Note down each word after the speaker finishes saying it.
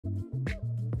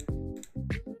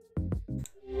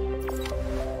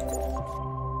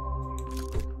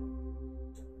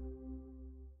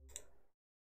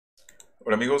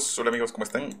Hola amigos, ¿cómo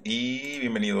están? Y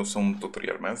bienvenidos a un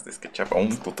tutorial más de Sketchup, a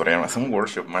un tutorial más, a un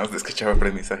workshop más de Sketchup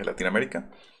Aprendizaje Latinoamérica.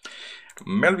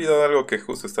 Me he olvidado algo que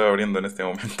justo estaba abriendo en este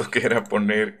momento, que era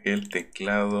poner el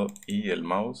teclado y el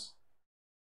mouse.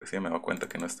 Recién me he dado cuenta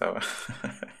que no estaba,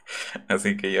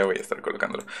 así que ya voy a estar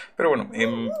colocándolo. Pero bueno,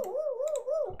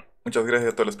 muchas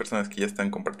gracias a todas las personas que ya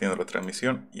están compartiendo la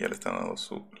transmisión y ya le están dando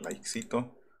su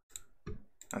likecito.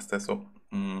 Hasta eso,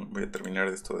 voy a terminar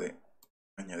esto de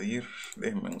añadir.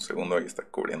 Déjenme un segundo, ahí está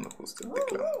cubriendo justo el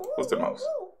teclado, justo el mouse.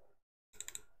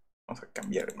 Vamos a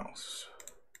cambiar el mouse.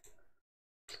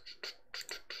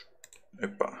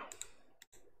 Epa.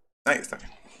 Ahí está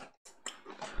bien.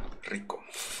 Rico.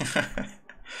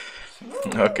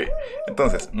 Ok,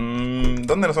 entonces,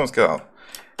 ¿dónde nos hemos quedado?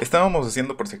 Estábamos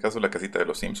haciendo por si acaso la casita de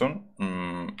los Simpsons.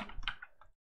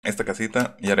 Esta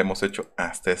casita ya la hemos hecho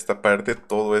hasta esta parte.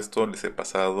 Todo esto les he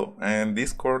pasado en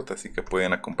Discord, así que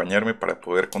pueden acompañarme para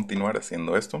poder continuar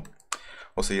haciendo esto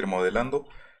o seguir modelando.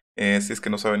 Si es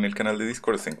que no saben, el canal de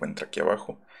Discord se encuentra aquí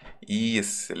abajo y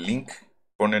es el link.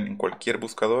 Ponen en cualquier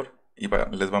buscador y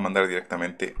les va a mandar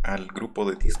directamente al grupo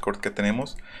de Discord que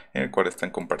tenemos, en el cual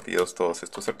están compartidos todos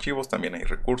estos archivos. También hay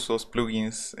recursos,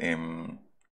 plugins,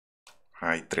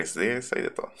 hay 3Ds, hay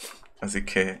de todo. Así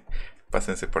que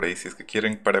pásense por ahí si es que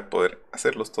quieren para poder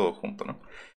hacerlos todo junto, ¿no?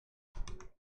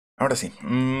 Ahora sí,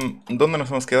 ¿dónde nos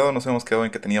hemos quedado? Nos hemos quedado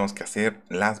en que teníamos que hacer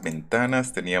las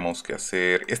ventanas, teníamos que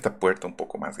hacer esta puerta un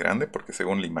poco más grande, porque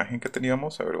según la imagen que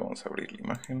teníamos, a ver, vamos a abrir la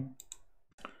imagen.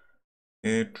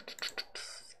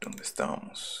 ¿Dónde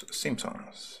estábamos?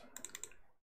 Simpsons.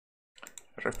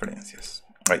 Referencias.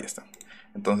 Ahí está.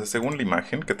 Entonces, según la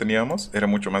imagen que teníamos, era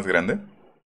mucho más grande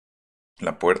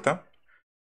la puerta.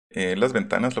 Las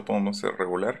ventanas lo podemos hacer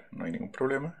regular, no hay ningún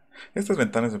problema. Estas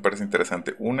ventanas me parece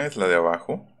interesante. Una es la de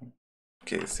abajo,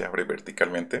 que se abre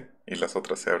verticalmente, y las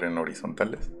otras se abren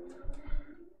horizontales.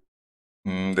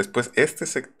 Después, este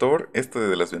sector, este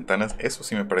de las ventanas, eso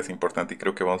sí me parece importante y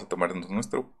creo que vamos a tomarnos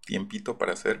nuestro tiempito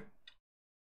para hacer.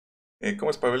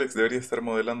 ¿Cómo es, Pavelex? Debería estar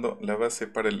modelando la base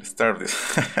para el Stardust.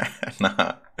 No,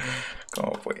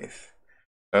 ¿cómo pues?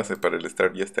 La base para el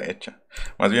Start ya está hecha.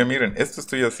 Más bien, miren, esto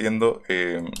estoy haciendo.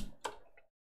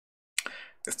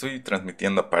 Estoy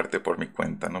transmitiendo aparte por mi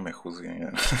cuenta, no me juzguen.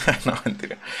 Ya. No,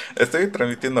 mentira. Estoy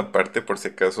transmitiendo aparte por si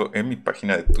acaso en mi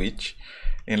página de Twitch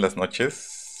en las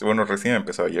noches. Bueno, recién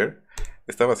empezó ayer.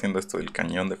 Estaba haciendo esto del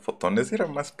cañón de fotones. Era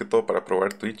más que todo para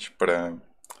probar Twitch, para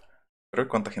ver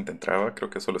cuánta gente entraba. Creo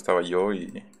que solo estaba yo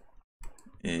y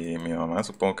mi mamá,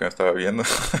 supongo que me estaba viendo.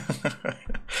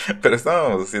 Pero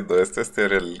estábamos haciendo esto. Este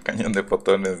era el cañón de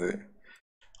fotones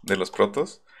de los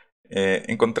protos.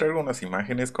 Encontré algunas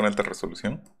imágenes con alta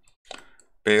resolución.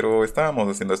 Pero estábamos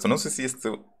haciendo esto. No sé si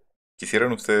esto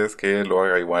quisieran ustedes que lo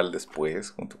haga igual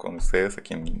después, junto con ustedes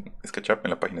aquí en Sketchup,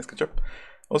 en la página Sketchup.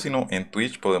 O si no, en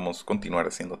Twitch podemos continuar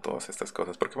haciendo todas estas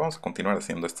cosas. Porque vamos a continuar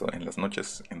haciendo esto en las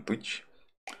noches en Twitch.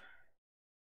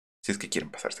 Si es que quieren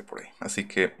pasarse por ahí. Así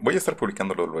que voy a estar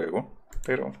publicándolo luego.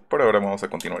 Pero por ahora vamos a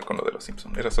continuar con lo de los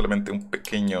Simpsons. Era solamente un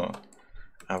pequeño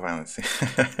avance.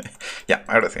 Ya,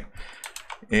 ahora sí.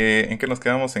 ¿En qué nos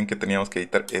quedamos? En que teníamos que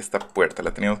editar esta puerta.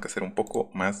 La teníamos que hacer un poco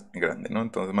más grande, ¿no?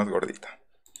 Entonces más gordita.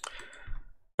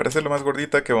 Para hacerlo más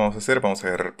gordita, ¿qué vamos a hacer? Vamos a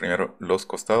agarrar primero los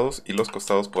costados. Y los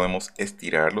costados podemos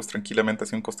estirarlos tranquilamente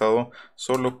hacia un costado.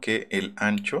 Solo que el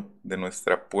ancho de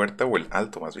nuestra puerta, o el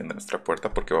alto más bien de nuestra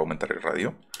puerta, porque va a aumentar el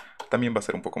radio, también va a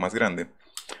ser un poco más grande.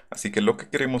 Así que lo que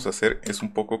queremos hacer es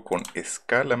un poco con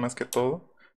escala más que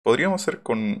todo. Podríamos hacer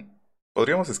con...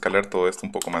 Podríamos escalar todo esto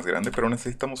un poco más grande, pero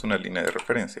necesitamos una línea de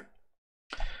referencia.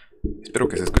 Espero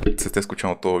que se esté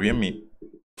escuchando todo bien.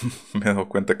 Me he dado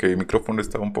cuenta que mi micrófono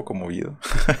estaba un poco movido.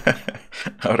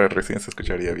 Ahora recién se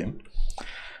escucharía bien.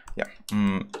 Ya.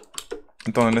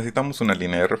 Entonces necesitamos una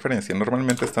línea de referencia.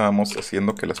 Normalmente estábamos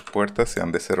haciendo que las puertas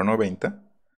sean de 0,90.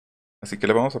 Así que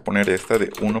le vamos a poner esta de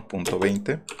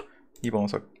 1,20 y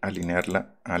vamos a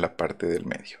alinearla a la parte del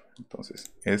medio.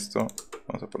 Entonces esto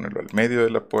vamos a ponerlo al medio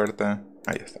de la puerta.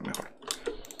 Ahí está mejor.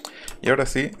 Y ahora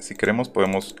sí, si queremos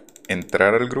podemos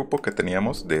entrar al grupo que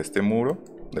teníamos de este muro,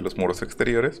 de los muros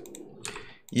exteriores,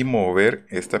 y mover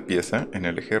esta pieza en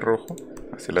el eje rojo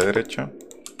hacia la derecha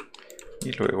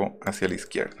y luego hacia la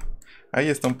izquierda. Ahí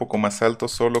está un poco más alto,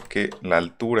 solo que la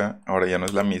altura ahora ya no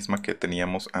es la misma que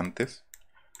teníamos antes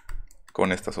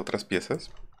con estas otras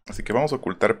piezas. Así que vamos a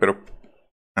ocultar, pero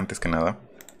antes que nada,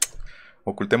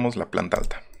 ocultemos la planta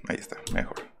alta. Ahí está,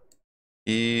 mejor.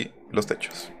 Y los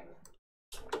techos.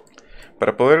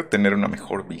 Para poder tener una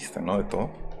mejor vista, ¿no? De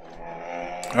todo.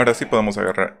 Ahora sí podemos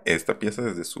agarrar esta pieza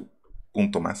desde su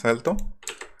punto más alto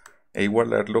e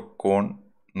igualarlo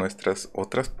con nuestras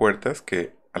otras puertas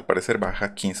que al parecer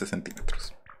baja 15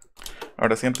 centímetros.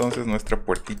 Ahora sí, entonces nuestra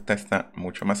puertita está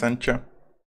mucho más ancha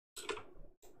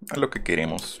a lo que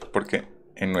queremos, porque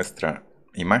en nuestra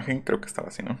imagen creo que estaba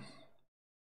así, ¿no?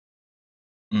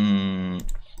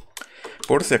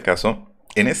 Por si acaso,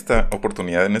 en esta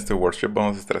oportunidad, en este workshop,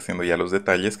 vamos a estar haciendo ya los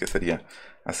detalles, que sería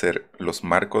hacer los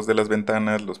marcos de las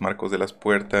ventanas, los marcos de las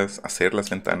puertas, hacer las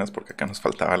ventanas, porque acá nos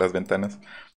faltaban las ventanas.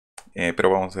 Pero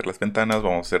vamos a hacer las ventanas,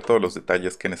 vamos a hacer todos los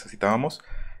detalles que necesitábamos.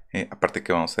 Aparte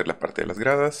que vamos a hacer la parte de las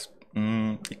gradas.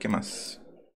 ¿Y qué más?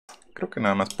 Creo que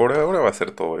nada más por ahora va a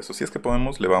ser todo eso. Si es que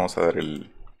podemos, le vamos a dar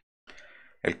el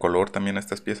color también a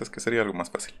estas piezas, que sería algo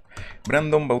más fácil.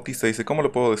 Brandon Bautista dice, ¿cómo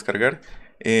lo puedo descargar?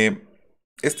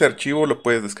 Este archivo lo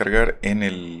puedes descargar en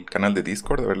el canal de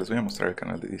Discord. A ver, les voy a mostrar el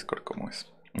canal de Discord cómo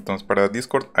es. Entonces, para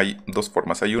Discord hay dos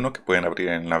formas. Hay uno que pueden abrir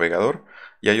en el navegador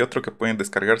y hay otro que pueden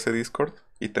descargarse Discord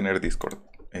y tener Discord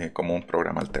como un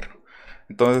programa alterno.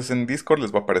 Entonces, en Discord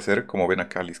les va a aparecer, como ven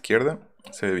acá a la izquierda.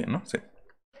 Se ve bien, ¿no? Sí.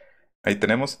 Ahí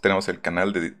tenemos el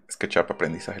canal de Sketchup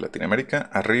Aprendizaje Latinoamérica.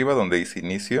 Arriba, donde dice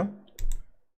inicio,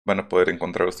 van a poder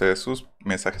encontrar ustedes sus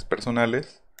mensajes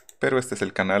personales, pero este es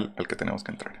el canal al que tenemos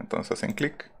que entrar. Entonces hacen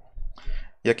clic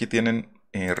y aquí tienen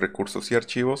recursos y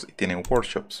archivos y tienen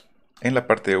workshops. En la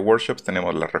parte de workshops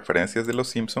tenemos las referencias de los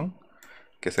Simpsons,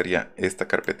 que sería esta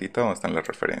carpetita donde están las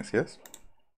referencias.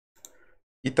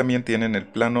 Y también tienen el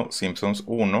plano Simpsons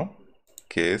 1,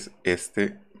 que es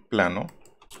este plano,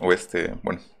 o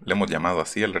bueno, le hemos llamado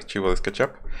así el archivo de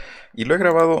Sketchup. Y lo he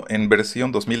grabado en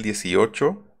versión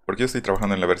 2018, porque yo estoy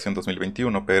trabajando en la versión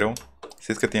 2021, pero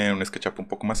si es que tienen un SketchUp un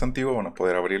poco más antiguo, van a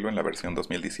poder abrirlo en la versión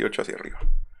 2018 hacia arriba.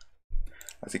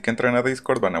 Así que entran a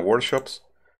Discord, van a Workshops,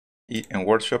 y en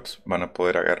Workshops van a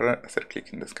poder agarrar, hacer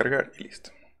clic en descargar y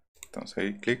listo. Entonces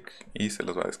ahí clic y se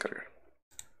los va a descargar.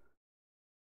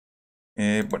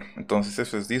 Bueno, entonces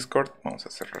eso es Discord. Vamos a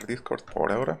cerrar Discord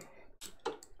por ahora.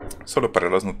 Solo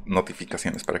para las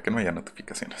notificaciones, para que no haya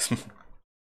notificaciones.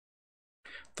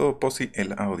 Todo posi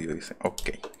el audio, dice.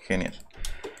 Ok, genial.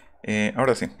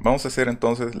 Ahora sí, vamos a hacer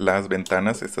entonces las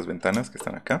ventanas, estas ventanas que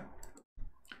están acá.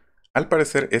 Al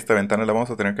parecer esta ventana la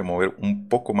vamos a tener que mover un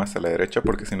poco más a la derecha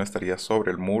porque si no estaría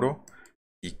sobre el muro.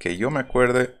 Y que yo me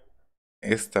acuerde,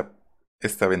 esta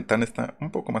ventana está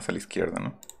un poco más a la izquierda,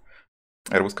 ¿no?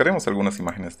 A ver, buscaremos algunas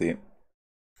imágenes de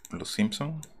los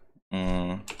Simpsons.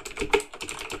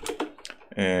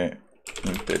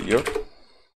 Interior.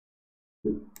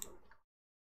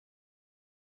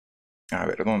 A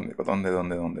ver, ¿dónde?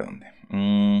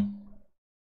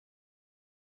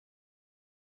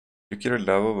 Yo quiero el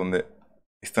lado donde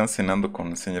están cenando con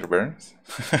el señor Burns.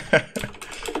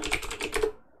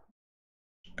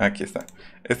 Aquí está.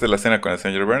 Esta es la cena con el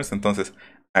señor Burns. Entonces,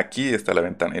 aquí está la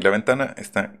ventana. Y la ventana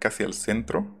está casi al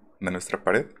centro de nuestra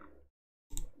pared.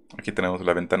 Aquí tenemos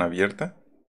la ventana abierta.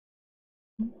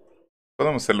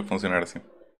 Podemos hacerlo funcionar así.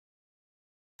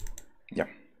 Ya.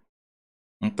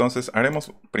 Entonces,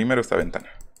 haremos primero esta ventana.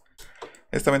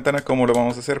 Esta ventana, ¿cómo lo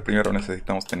vamos a hacer? Primero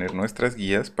necesitamos tener nuestras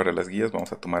guías. Para las guías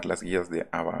vamos a tomar las guías de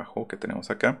abajo que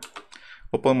tenemos acá.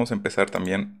 O podemos empezar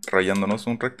también rayándonos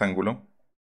un rectángulo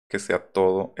que sea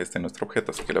todo nuestro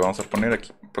objeto. Así que le vamos a poner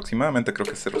aquí aproximadamente, creo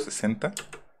que es 0.60.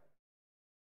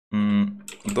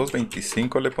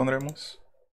 2.25 le pondremos.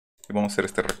 Y vamos a hacer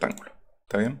este rectángulo.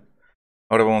 ¿Está bien?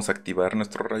 Ahora vamos a activar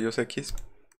nuestros rayos X.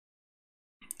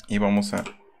 Y vamos a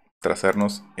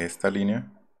trazarnos esta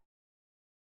línea.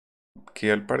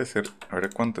 Que al parecer, a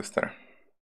ver cuánto estará.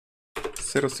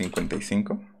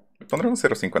 0.55. Le pondremos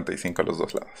 0.55 a los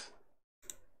dos lados.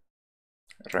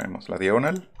 Cerramos la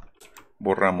diagonal.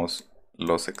 Borramos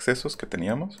los excesos que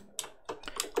teníamos.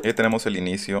 Y ahí tenemos el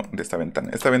inicio de esta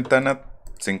ventana. Esta ventana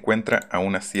se encuentra a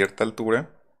una cierta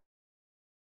altura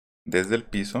desde el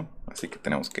piso, así que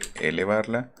tenemos que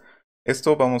elevarla.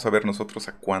 Esto vamos a ver nosotros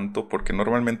a cuánto, porque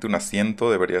normalmente un asiento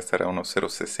debería estar a unos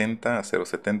 0.60 a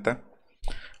 0.70.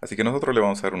 Así que nosotros le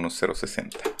vamos a dar unos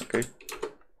 0.60, ¿ok?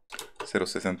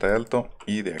 0.60 de alto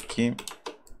y de aquí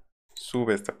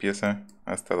sube esta pieza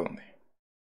hasta donde.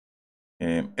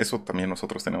 Eso también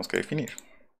nosotros tenemos que definir.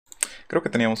 Creo que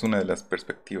teníamos una de las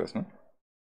perspectivas, ¿no?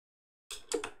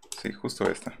 Sí, justo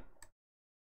esta.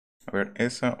 A ver,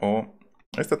 esa o...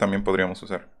 esta también podríamos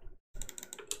usar.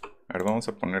 A ver, vamos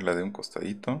a ponerla de un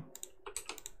costadito.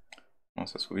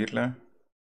 Vamos a subirla.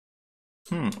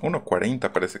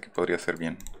 1.40 parece que podría ser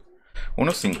bien.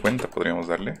 1.50 podríamos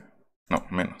darle. No,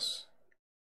 menos.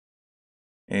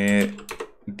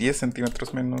 10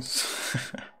 centímetros menos.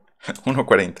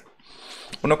 1.40.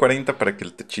 1.40 para que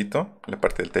el techito, la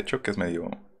parte del techo que es medio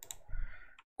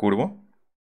curvo,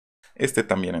 esté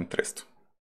también entre esto.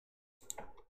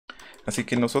 Así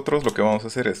que nosotros lo que vamos a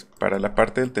hacer es, para la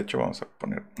parte del techo vamos a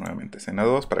poner nuevamente escena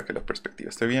 2 para que la perspectiva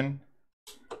esté bien.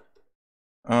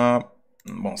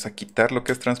 Vamos a quitar lo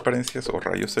que es transparencias o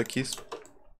rayos X.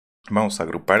 Vamos a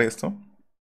agrupar esto.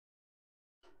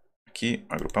 Aquí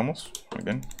agrupamos, muy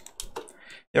bien.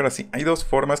 Y ahora sí, hay dos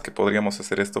formas que podríamos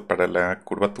hacer esto para la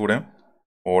curvatura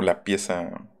o la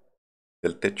pieza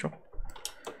del techo.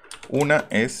 Una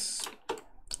es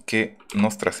que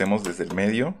nos tracemos desde el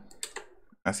medio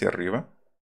hacia arriba.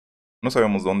 No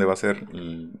sabemos dónde va a ser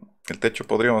el techo,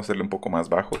 podríamos hacerle un poco más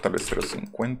bajo, tal vez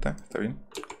 0,50, ¿está bien?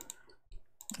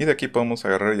 Y de aquí podemos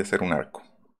agarrar y hacer un arco,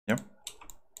 ¿ya?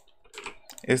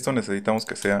 Esto necesitamos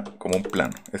que sea como un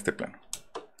plano, este plano.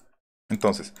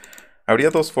 Entonces, habría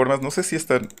dos formas, no sé si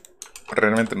esta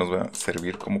realmente nos va a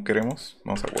servir como queremos.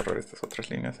 Vamos a borrar estas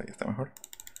otras líneas, ahí está mejor.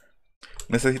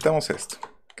 Necesitamos esto,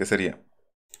 que sería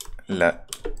la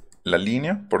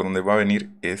línea por donde va a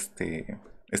venir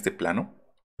este plano.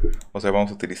 O sea,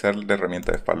 vamos a utilizar la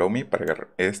herramienta de Follow Me para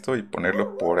agarrar esto y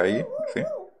ponerlo por ahí, ¿sí?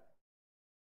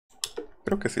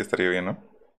 Creo que sí estaría bien,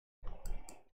 ¿no?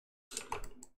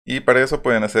 Y para eso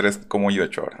pueden hacer como yo he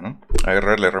hecho ahora, ¿no?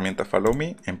 Agarrar la herramienta Follow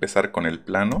Me, empezar con el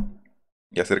plano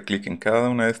y hacer clic en cada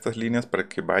una de estas líneas para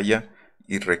que vaya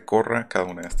y recorra cada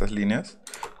una de estas líneas.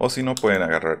 O si no, pueden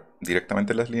agarrar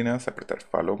directamente las líneas, apretar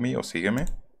Follow Me o Sígueme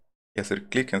y hacer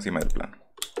clic encima del plano.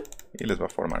 Y les va a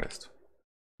formar esto.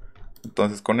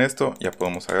 Entonces con esto ya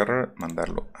podemos agarrar,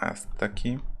 mandarlo hasta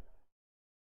aquí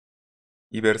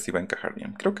y ver si va a encajar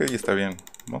bien. Creo que ahí está bien.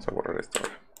 Vamos a borrar esto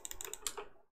ahora.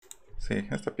 Sí,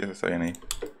 esta pieza está bien ahí.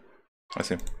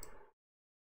 Así.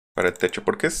 Para el techo,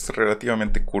 porque es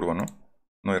relativamente curvo, ¿no?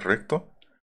 No es recto.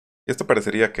 Y esto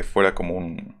parecería que fuera como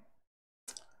un...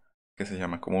 ¿Qué se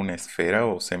llama? Como una esfera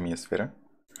o semiesfera.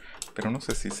 Pero no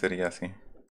sé si sería así,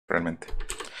 realmente.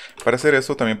 Para hacer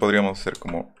eso también podríamos hacer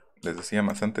como les decía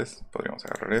más antes. Podríamos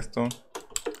agarrar esto.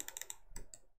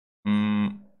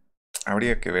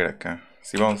 Habría que ver acá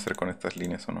si vamos a hacer con estas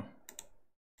líneas o no.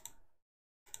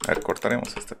 A ver,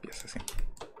 cortaremos esta pieza, sí.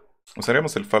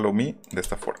 Usaremos el Follow Me de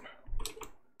esta forma.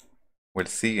 O el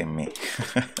Sígueme.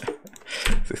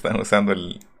 Si están usando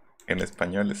en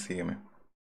español, el Sígueme.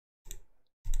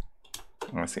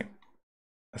 Así.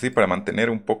 Así para mantener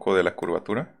un poco de la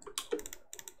curvatura.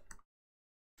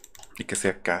 Y que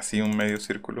sea casi un medio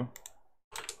círculo.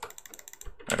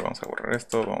 A ver, vamos a borrar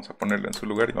esto, vamos a ponerlo en su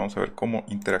lugar y vamos a ver cómo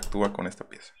interactúa con esta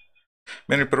pieza.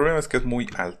 Bien, el problema es que es muy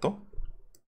alto.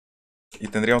 Y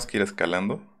tendríamos que ir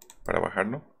escalando para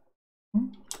bajarlo.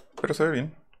 Pero se ve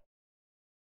bien.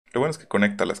 Lo bueno es que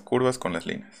conecta las curvas con las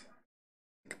líneas.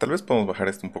 Tal vez podemos bajar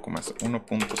esto un poco más.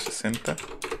 1.60.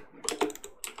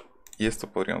 Y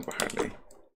esto podríamos bajarle ahí.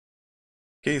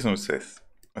 ¿Qué dicen ustedes?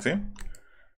 ¿Así?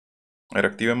 A ver,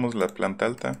 activemos la planta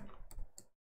alta.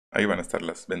 Ahí van a estar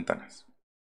las ventanas.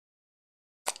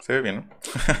 Se ve bien, ¿no?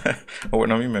 O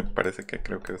bueno, a mí me parece que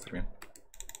creo que va a estar bien.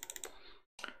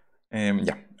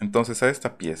 Ya, entonces a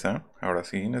esta pieza, ahora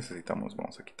sí necesitamos,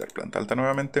 vamos a quitar planta alta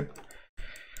nuevamente.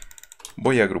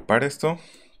 Voy a agrupar esto.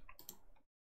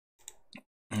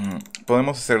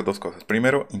 Podemos hacer dos cosas.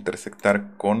 Primero,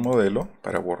 intersectar con modelo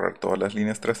para borrar todas las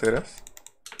líneas traseras.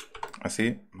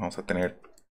 Así vamos a tener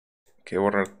que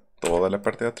borrar toda la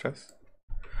parte de atrás.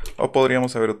 O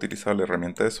podríamos haber utilizado la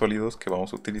herramienta de sólidos que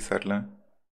vamos a utilizarla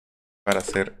para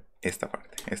hacer esta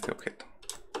parte, este objeto.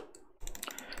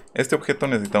 Este objeto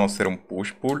necesitamos hacer un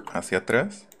push-pull hacia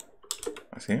atrás.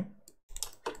 Así.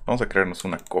 Vamos a crearnos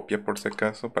una copia por si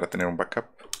acaso para tener un backup.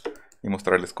 Y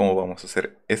mostrarles cómo vamos a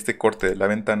hacer este corte de la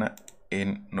ventana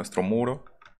en nuestro muro.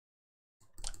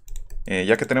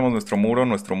 Ya que tenemos nuestro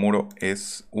muro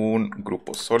es un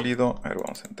grupo sólido. A ver,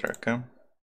 vamos a entrar acá.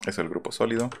 Es el grupo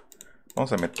sólido.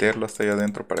 Vamos a meterlo hasta allá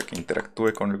adentro para que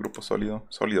interactúe con el grupo sólido.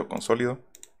 Sólido con sólido.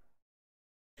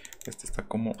 Este está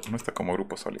como, no está como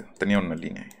grupo sólido. Tenía una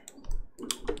línea ahí.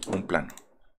 Un plano.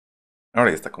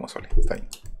 Ahora ya está como sólido. Está ahí.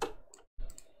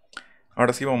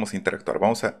 Ahora sí vamos a interactuar.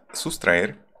 Vamos a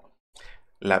sustraer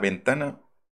la ventana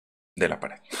de la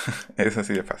pared. Es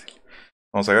así de fácil.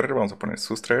 Vamos a agarrar, vamos a poner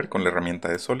sustraer con la herramienta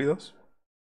de sólidos.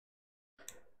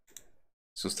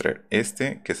 Sustraer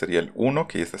este, que sería el 1,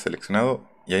 que ya está seleccionado.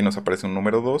 Y ahí nos aparece un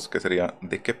número 2, que sería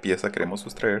de qué pieza queremos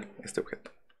sustraer este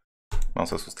objeto.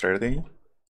 Vamos a sustraer de ahí.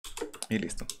 Y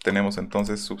listo. Tenemos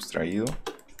entonces sustraído.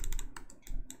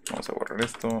 Vamos a borrar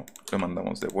esto. Lo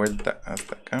mandamos de vuelta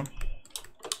hasta acá.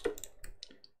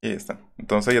 Y ahí está.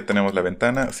 Entonces ya tenemos la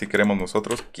ventana. Si queremos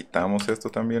nosotros, quitamos esto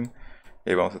también. Y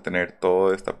ahí vamos a tener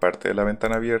toda esta parte de la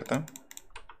ventana abierta.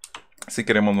 Si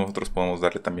queremos nosotros podemos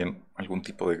darle también algún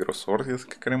tipo de grosor si es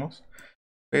que queremos.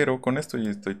 Pero con esto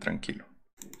ya estoy tranquilo.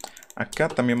 Acá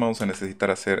también vamos a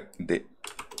necesitar hacer de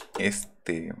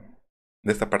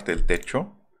de esta parte del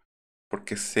techo,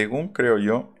 porque según creo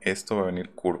yo, esto va a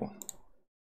venir curvo.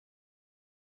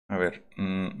 A ver,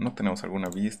 ¿no tenemos alguna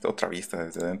vista? Otra vista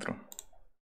desde adentro.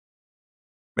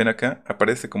 Ven acá,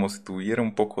 aparece como si tuviera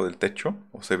un poco del techo,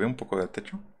 o se ve un poco del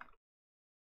techo.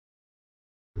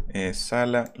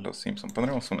 Sala, los Simpsons.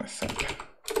 Pondremos una sala.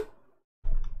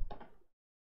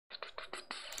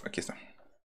 Aquí está.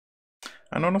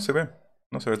 Ah, no, no se ve.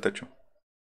 No se ve el techo.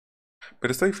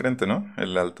 Pero está diferente, ¿no?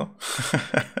 El alto.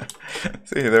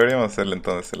 Sí, deberíamos hacerle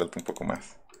entonces el alto un poco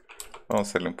más. Vamos a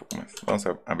hacerle un poco más. Vamos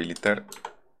a habilitar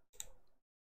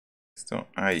esto.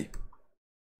 Ahí.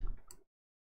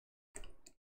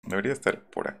 Debería estar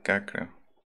por acá, creo.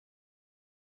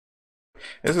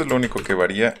 Eso es lo único que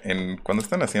varía cuando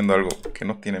están haciendo algo que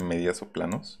no tiene medidas o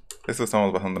planos. Esto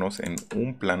estamos basándonos en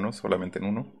un plano, solamente en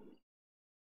uno.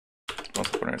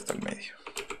 Vamos a poner esto al medio.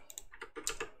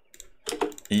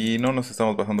 Y no nos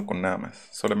estamos basando con nada más,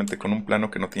 solamente con un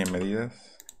plano que no tiene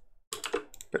medidas.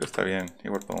 Pero está bien,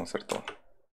 igual podemos hacer todo.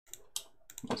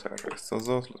 Vamos a agarrar estos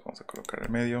dos, los vamos a colocar al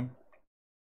medio.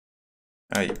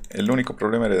 Ahí, el único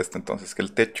problema era este entonces, que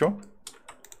el techo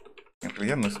en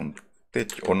realidad no es un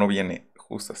techo, o no viene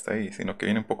justo hasta ahí, sino que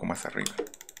viene un poco más arriba.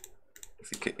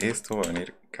 Así que esto va a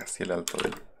venir casi al alto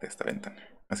de esta ventana,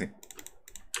 así.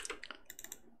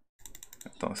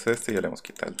 Entonces a este ya le hemos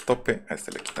quitado el tope, a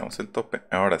este le quitamos el tope,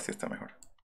 ahora sí está mejor.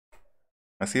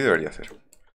 Así debería ser.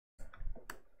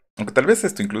 Aunque tal vez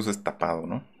esto incluso es tapado,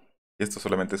 ¿no? Y esto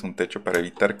solamente es un techo para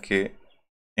evitar que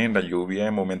en la lluvia,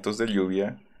 en momentos de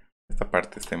lluvia, esta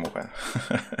parte esté mojada.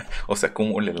 O se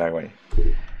acumule el agua ahí.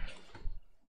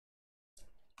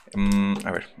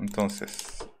 A ver,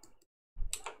 entonces,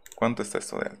 ¿cuánto está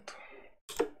esto de alto?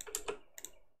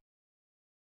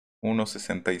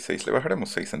 1,66. Le bajaremos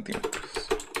 6 centímetros.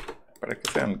 Para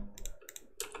que sean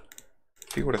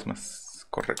figuras más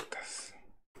correctas.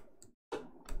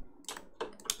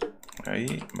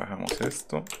 Ahí, bajamos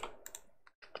esto.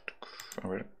 A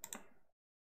ver.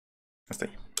 Hasta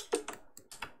ahí.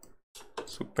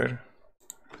 Súper.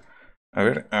 A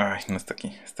ver. Ay, no está aquí.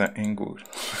 Está en Google.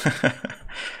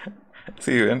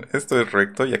 Sí, ven, esto es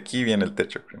recto y aquí viene el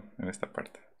techo, creo, en esta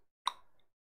parte.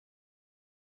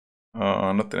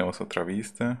 Oh, no tenemos otra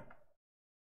vista.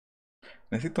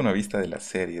 Necesito una vista de la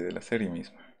serie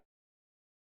misma.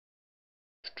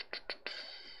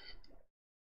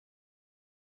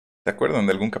 ¿Se acuerdan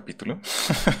de algún capítulo?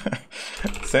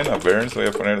 Cena Burns, voy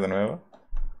a poner de nuevo.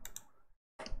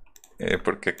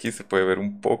 Porque aquí se puede ver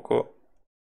un poco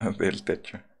del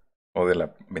techo. O de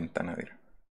la ventana, diré.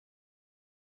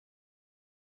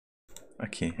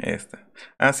 Aquí, esta.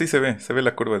 Ah, sí se ve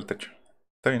la curva del techo.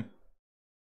 Está bien.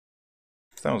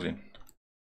 Estamos bien.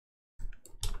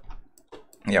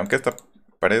 Y aunque esta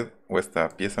pared o esta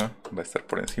pieza va a estar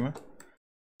por encima,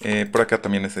 por acá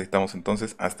también necesitamos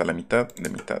entonces hasta la mitad,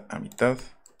 de mitad a mitad.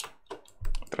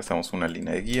 Trazamos una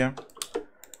línea de guía.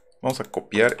 Vamos a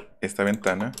copiar esta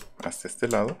ventana hasta este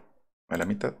lado, a la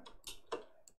mitad.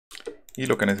 Y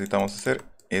lo que necesitamos hacer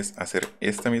es hacer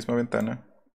esta misma ventana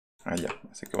allá.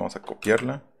 Así que vamos a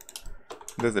copiarla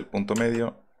desde el punto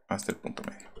medio hasta el punto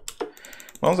medio.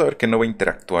 Vamos a ver que no va a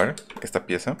interactuar esta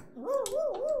pieza.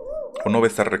 O no va a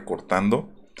estar recortando.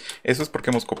 Eso es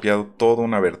porque hemos copiado toda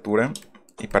una abertura.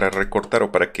 Y para recortar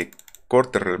o para que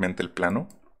corte realmente el plano,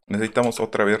 necesitamos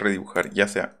otra vez redibujar ya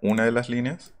sea una de las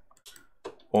líneas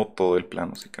o todo el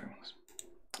plano si queremos.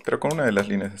 Pero con una de las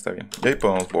líneas está bien. Y ahí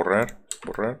podemos borrar,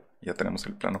 borrar. Y ya tenemos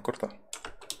el plano cortado.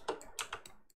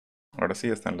 Ahora sí,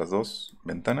 ya están las dos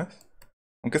ventanas.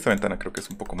 Aunque esta ventana creo que es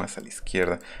un poco más a la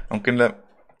izquierda. Aunque en la...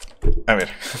 A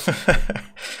ver.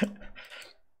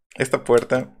 Esta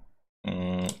puerta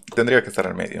tendría que estar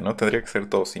al medio, ¿no? Tendría que ser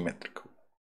todo simétrico.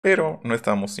 Pero no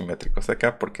estamos simétricos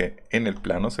acá porque en el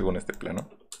plano, según este plano,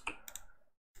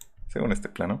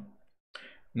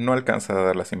 no alcanza a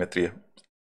dar la simetría.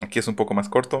 Aquí es un poco más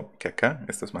corto que acá,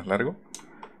 esto es más largo.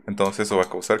 Entonces eso va a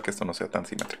causar que esto no sea tan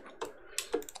simétrico.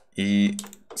 Y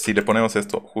si le ponemos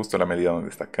esto justo a la medida donde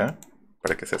está acá,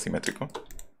 para que sea simétrico,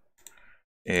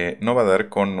 no va a dar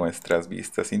con nuestras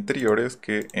vistas interiores,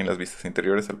 que en las vistas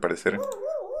interiores al parecer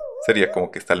sería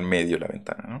como que está al medio la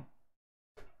ventana, ¿no?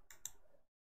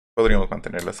 ¿Podríamos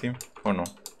mantenerla así o no?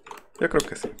 Yo creo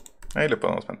que sí. Ahí lo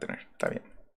podemos mantener, está bien.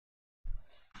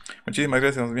 Muchísimas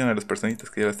gracias más bien a las personitas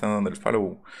que ya le están dando el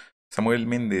follow. Samuel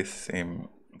Méndez,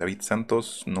 David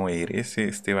Santos, Noé RS,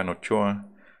 Esteban Ochoa.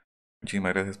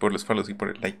 Muchísimas gracias por los follows y por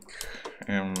el like.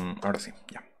 Ahora sí,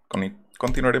 ya.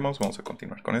 Continuaremos, vamos a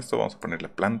continuar con esto. Vamos a poner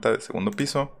la planta del segundo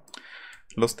piso.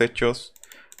 Los techos.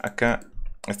 Acá,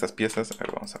 estas piezas. A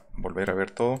ver, vamos a volver a ver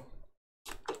todo.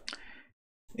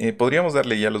 Podríamos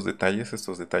darle ya los detalles,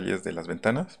 estos detalles de las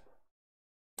ventanas.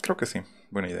 Creo que sí,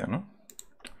 buena idea, ¿no?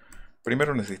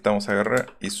 Primero necesitamos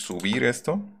agarrar y subir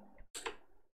esto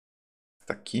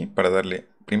hasta aquí para darle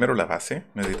primero la base.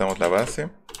 Necesitamos la base,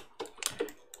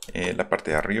 la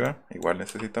parte de arriba, igual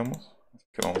necesitamos. Así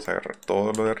que vamos a agarrar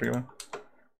todo lo de arriba.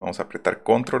 Vamos a apretar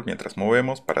control mientras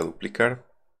movemos para duplicar.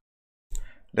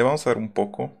 Le vamos a dar un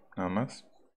poco, nada más.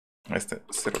 A este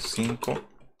 0,5.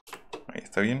 Ahí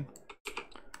está bien.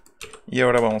 Y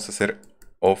ahora vamos a hacer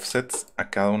offsets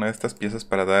a cada una de estas piezas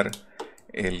para dar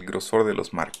el grosor de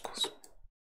los marcos.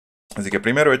 Así que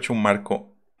primero he hecho un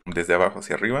marco desde abajo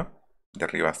hacia arriba, de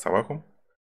arriba hasta abajo.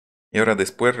 Y ahora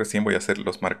después recién voy a hacer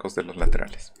los marcos de los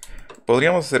laterales.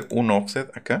 Podríamos hacer un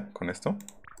offset acá con esto.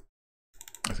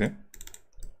 Así.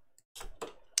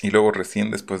 Y luego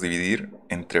recién después dividir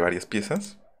entre varias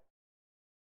piezas.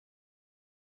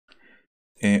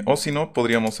 O si no,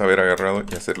 podríamos haber agarrado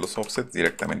y hacer los offsets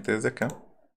directamente desde acá.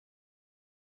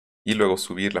 Y luego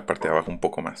subir la parte de abajo un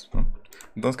poco más, ¿no?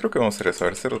 Entonces creo que vamos a hacer eso. A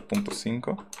ver,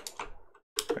 0.5.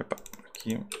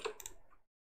 Aquí.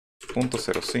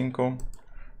 0.05.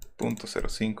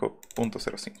 0.05.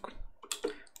 0.05.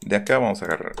 De acá vamos a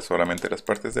agarrar solamente las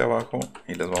partes de abajo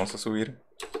y las vamos a subir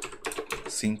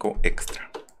 5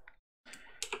 extra.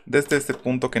 Desde este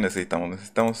punto que necesitamos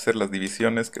hacer las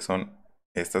divisiones, que son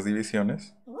estas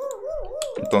divisiones.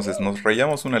 Entonces nos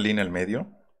rayamos una línea al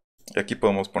medio. Y aquí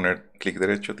podemos poner clic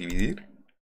derecho, dividir.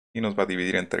 Y nos va a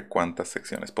dividir entre cuántas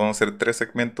secciones. Podemos hacer 3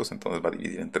 segmentos, entonces va a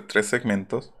dividir entre 3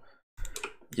 segmentos.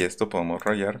 Y esto podemos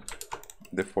rayar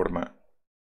de forma...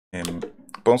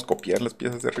 podemos copiar las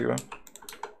piezas de arriba.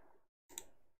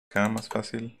 Acá más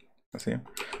fácil, así.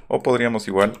 O podríamos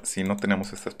igual, si no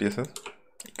tenemos estas piezas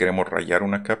y queremos rayar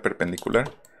una acá perpendicular,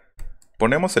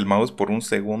 ponemos el mouse por un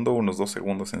segundo, unos 2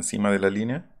 segundos encima de la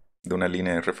línea, de una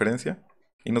línea de referencia,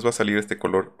 y nos va a salir este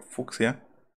color fucsia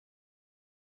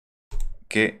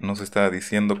que nos está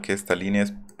diciendo que esta línea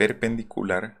es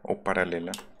perpendicular o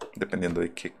paralela, dependiendo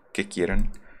de qué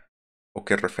quieran o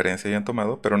qué referencia hayan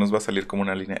tomado, pero nos va a salir como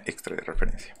una línea extra de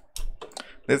referencia.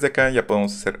 Desde acá ya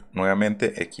podemos hacer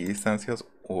nuevamente equidistancias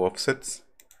u offsets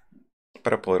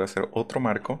para poder hacer otro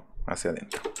marco hacia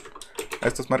adentro. A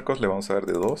estos marcos le vamos a dar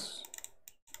de 2.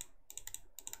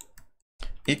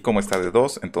 Y como está de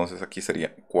 2, entonces aquí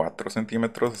sería 4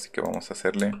 centímetros, así que vamos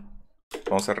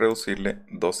a reducirle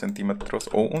 2 centímetros,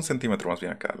 o 1 centímetro más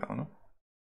bien a cada lado, ¿no?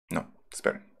 No,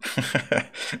 esperen.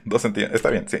 2 centímetros,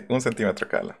 está bien, sí, 1 centímetro a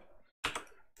cada lado.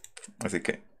 Así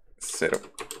que 0,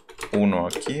 1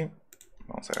 aquí.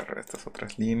 Vamos a agarrar estas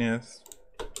otras líneas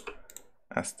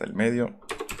hasta el medio.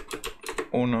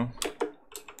 1.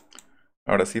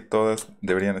 Ahora sí, todas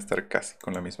deberían estar casi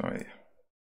con la misma medida.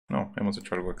 No, hemos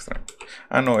hecho algo extraño.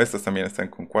 Ah, no, estas también están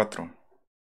con 4.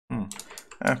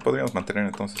 Podríamos mantener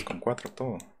entonces con 4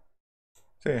 todo.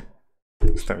 Sí,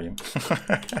 está bien.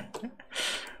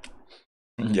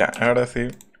 Ya, ahora sí,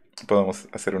 podemos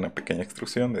hacer una pequeña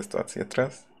extrusión de esto hacia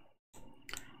atrás.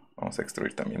 Vamos a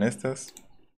extruir también estas.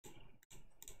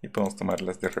 Y podemos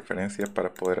tomarlas de referencia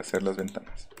para poder hacer las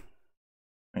ventanas.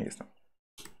 Ahí está.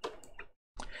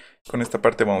 Con esta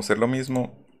parte vamos a hacer lo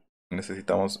mismo.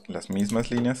 Necesitamos las mismas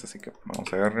líneas, así que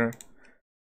vamos a agarrar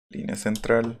línea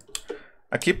central.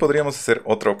 Aquí podríamos hacer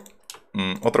otra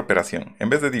operación. En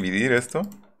vez de dividir esto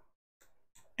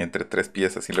entre 3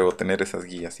 piezas y luego tener esas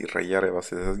guías y rayar a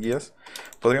base de esas guías,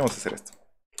 podríamos hacer esto.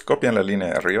 Copian la línea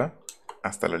de arriba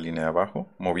hasta la línea de abajo,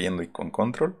 moviendo y con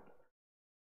control.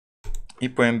 Y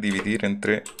pueden dividir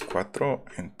entre 4,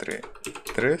 entre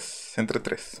 3, entre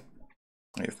 3.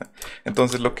 Ahí está.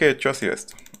 Entonces lo que he hecho ha sido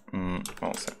esto.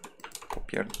 Vamos a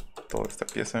copiar toda esta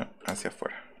pieza hacia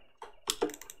afuera.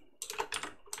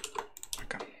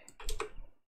 Acá.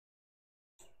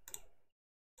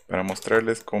 Para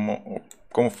mostrarles cómo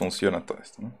funciona todo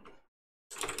esto, ¿no?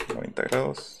 90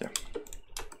 grados, ya.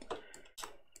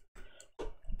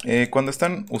 Cuando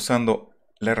están usando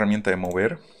la herramienta de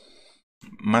mover,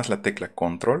 más la tecla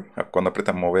control, cuando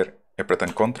apretan mover y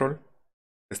apretan control,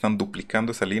 están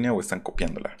duplicando esa línea o están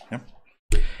copiándola, ¿ya?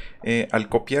 Al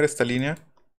copiar esta línea,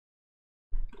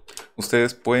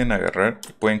 ustedes pueden agarrar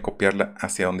y pueden copiarla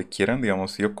hacia donde quieran.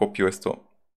 Digamos, si yo copio esto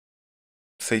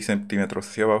 6 centímetros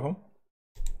hacia abajo,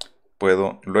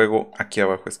 puedo luego aquí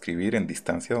abajo escribir en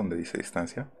distancia, donde dice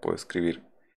distancia, puedo escribir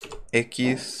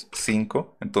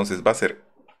x5, entonces va a ser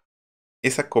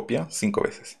esa copia 5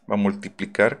 veces, va a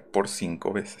multiplicar por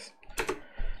 5 veces.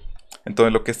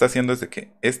 Entonces lo que está haciendo es de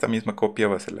que esta misma copia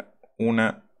va a ser la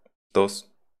 1,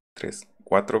 2, 3,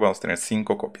 4, vamos a tener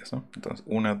 5 copias, ¿no? Entonces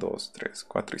 1, 2, 3,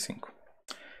 4 y 5.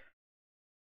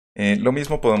 Lo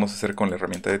mismo podemos hacer con la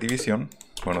herramienta de división.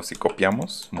 Bueno, si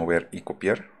copiamos, mover y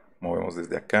copiar, movemos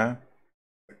desde acá,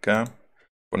 acá,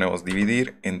 ponemos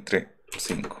dividir entre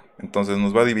 5. Entonces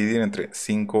nos va a dividir entre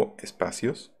 5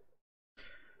 espacios.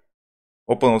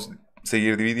 O podemos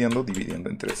seguir dividiendo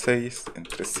entre 6,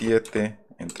 entre 7,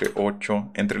 entre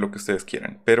 8, entre lo que ustedes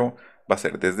quieran. Pero va a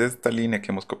ser desde esta línea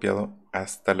que hemos copiado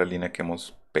hasta la línea que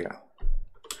hemos pegado.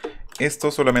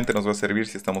 Esto solamente nos va a servir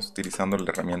si estamos utilizando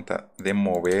la herramienta de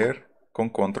mover con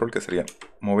control, que sería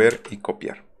mover y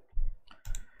copiar.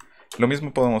 Lo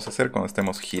mismo podemos hacer cuando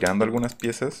estemos girando algunas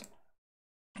piezas.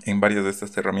 En varias de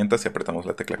estas herramientas, si apretamos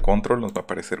la tecla control, nos va a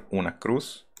aparecer una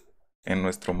cruz en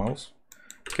nuestro mouse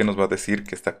que nos va a decir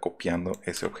que está copiando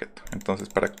ese objeto. Entonces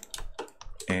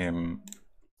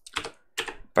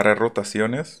para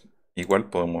rotaciones, igual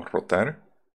podemos rotar.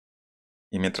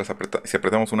 Y mientras si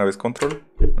apretamos una vez control,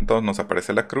 entonces nos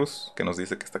aparece la cruz que nos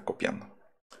dice que está copiando.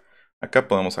 Acá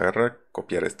podemos agarrar,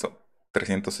 copiar esto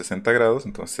 360 grados,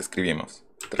 entonces escribimos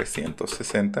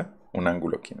 360, un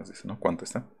ángulo aquí nos dice, ¿no? ¿Cuánto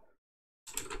está?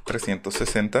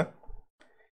 360.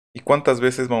 ¿Y cuántas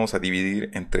veces vamos a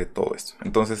dividir entre todo esto?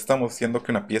 Entonces estamos haciendo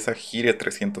que una pieza gire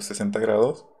 360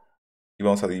 grados y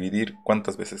vamos a dividir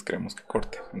cuántas veces queremos que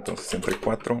corte. Entonces entre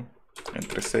 4,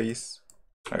 entre 6,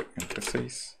 entre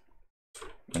 6,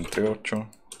 entre 8.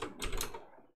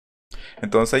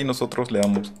 Entonces ahí nosotros le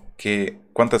damos que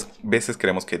cuántas veces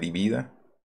queremos que divida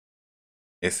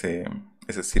ese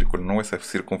círculo, ¿no? Esa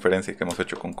circunferencia que hemos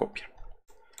hecho con copia.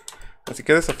 Así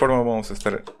que de esa forma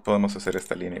podemos hacer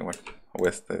esta línea igual, o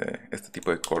este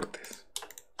tipo de cortes.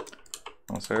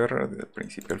 Vamos a agarrar desde el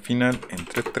principio al final,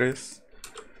 entre 3.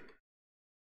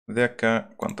 De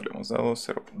acá, ¿cuánto le hemos dado?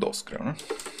 0,2 creo, ¿no?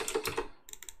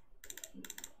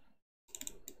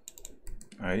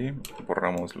 Ahí,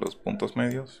 borramos los puntos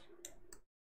medios.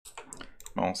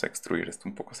 Vamos a extruir esto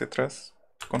un poco hacia atrás.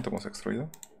 ¿Cuánto hemos extruido?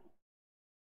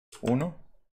 1.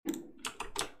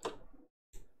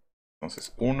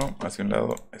 Entonces 1 hacia un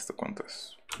lado. ¿Esto cuánto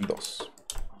es? 2.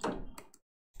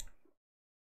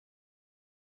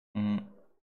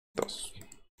 2.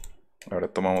 Ahora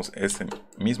tomamos ese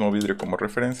mismo vidrio como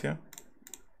referencia.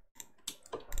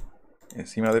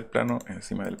 Encima del plano,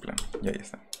 encima del plano. Y ahí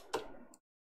está.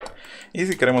 Y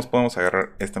si queremos podemos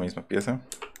agarrar esta misma pieza,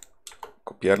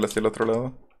 copiarla hacia el otro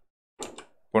lado,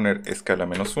 poner escala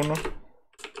 -1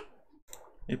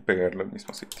 y pegarla al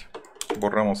mismo sitio.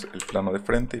 Borramos el plano de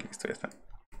frente y listo, ya está.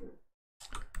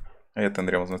 Ahí ya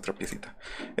tendríamos nuestra piecita.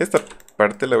 Esta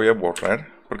parte la voy a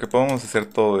borrar porque podemos hacer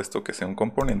todo esto que sea un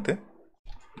componente.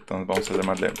 Entonces vamos a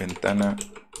llamarle ventana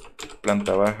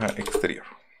planta baja exterior.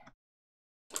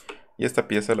 Y esta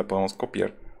pieza la podemos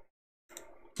copiar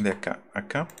de acá a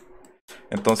acá.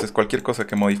 Entonces cualquier cosa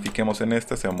que modifiquemos en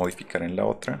esta se va a modificar en la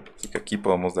otra. Así que aquí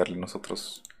podemos darle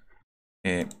nosotros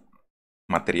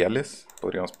materiales.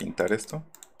 Podríamos pintar esto.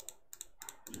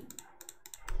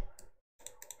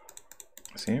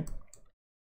 Así.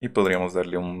 Y podríamos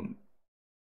darle un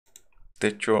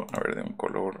techo, a ver, de un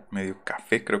color medio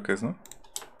café creo que es, ¿no?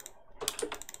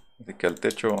 Así que al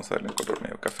techo vamos a darle un color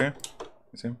medio café.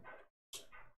 ¿Sí?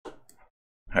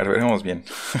 A ver, veremos bien.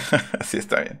 Así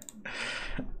está bien.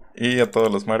 Y a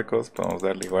todos los marcos podemos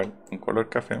darle igual un color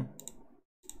café.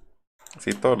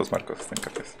 Sí, todos los marcos están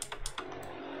cafés.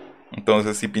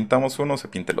 Entonces si pintamos uno, se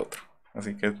pinta el otro.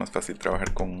 Así que es más fácil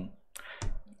trabajar con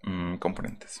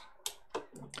componentes.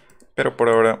 Pero por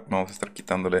ahora vamos a estar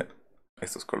quitándole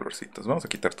estos colorcitos. Vamos a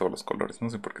quitar todos los colores. No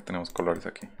sé por qué tenemos colores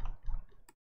aquí.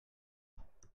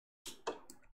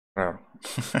 Raro.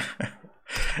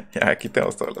 Ya, aquí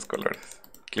tenemos todos los colores.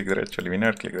 Clic derecho,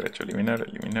 eliminar, clic derecho, eliminar,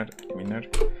 eliminar, eliminar.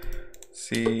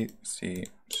 Sí, sí,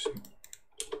 sí.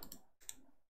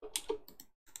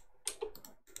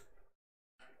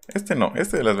 Este no,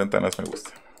 este de las ventanas me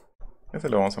gusta. Este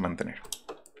lo vamos a mantener.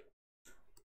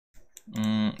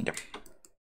 Ya.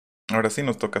 Ahora sí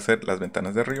nos toca hacer las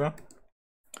ventanas de arriba.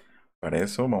 Para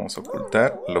eso vamos a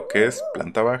ocultar lo que es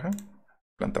planta baja.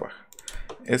 Planta baja.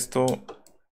 Esto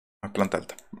a planta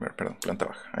alta. Perdón, planta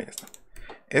baja. Ahí está.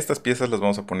 Estas piezas las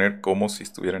vamos a poner como si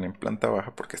estuvieran en planta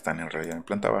baja, porque están en realidad en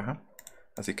planta baja.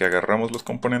 Así que agarramos los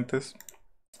componentes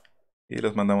y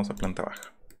los mandamos a planta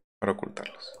baja para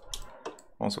ocultarlos.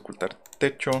 Vamos a ocultar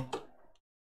techo.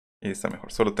 Y está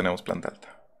mejor, solo tenemos planta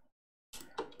alta.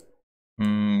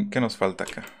 ¿Qué nos falta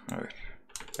acá? A ver.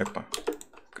 Epa,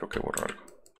 creo que borro algo.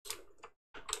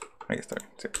 Ahí está bien,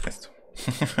 sí, esto.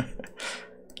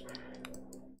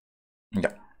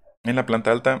 Ya. En la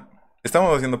planta alta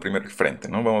estamos haciendo primero el frente,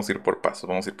 ¿no? Vamos a ir por pasos.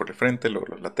 Vamos a ir por el frente, luego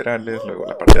los laterales, luego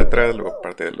la parte de atrás, luego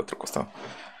parte del otro costado.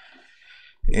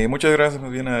 Muchas gracias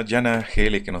más bien a Jana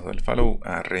GL que nos da el follow,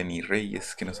 a Reni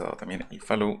Reyes que nos ha dado también el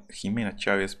follow, Jimena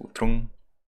Chávez Butrón,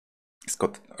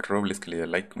 Scott Robles que le da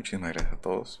like. Muchísimas gracias a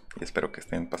todos y espero que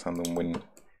estén pasando un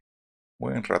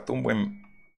buen rato,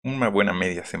 una buena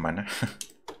media semana.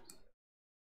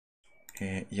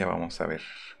 Ya vamos a ver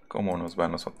cómo nos va a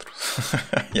nosotros.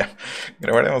 Ya,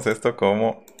 grabaremos esto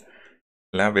como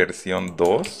la versión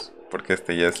 2, porque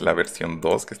esta ya es la versión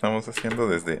 2 que estamos haciendo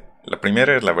desde... La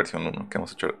primera es la versión 1 que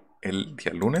hemos hecho el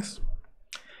día lunes.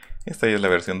 Esta ya es la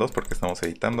versión 2 porque estamos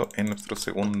editando en nuestra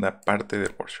segunda parte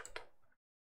del workshop.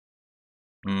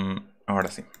 Ahora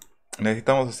sí,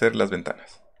 necesitamos hacer las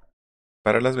ventanas.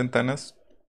 Para las ventanas,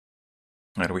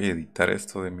 a ver, voy a editar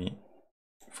esto de mi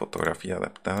fotografía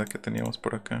adaptada que teníamos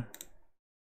por acá.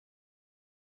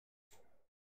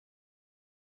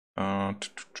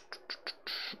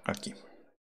 Aquí.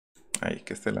 Ahí,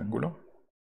 que esté el ángulo.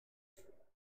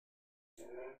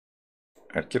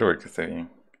 A ver, quiero ver que esté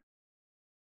bien.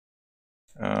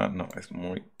 No, es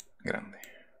muy grande.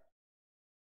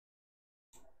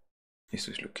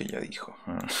 Eso es lo que ella dijo.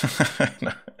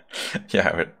 No. Ya,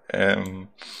 a ver.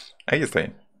 Ahí está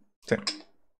bien. Sí.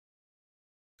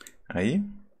 Ahí.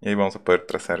 Y ahí vamos a poder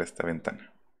trazar esta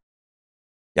ventana.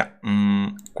 Ya.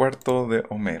 Cuarto de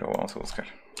Homero. Vamos a buscar.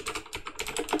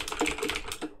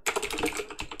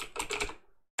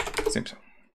 Simpson.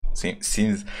 Sí,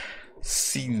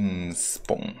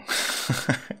 Simpson.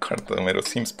 Cuarto de Homero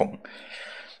Simpson.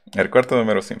 El cuarto de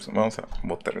Homero Simpson. Vamos a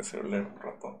botar el celular un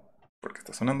rato porque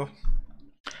está sonando.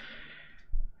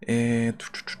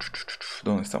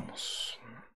 ¿Dónde estamos?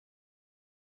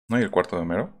 ¿No hay el cuarto de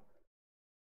Homero?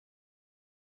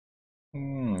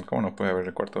 ¿Cómo no puede haber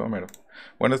el cuarto de Homero?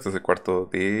 Bueno, este es el cuarto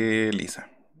de Lisa.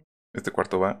 Este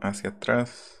cuarto va hacia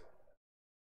atrás.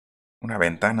 Una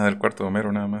ventana del cuarto de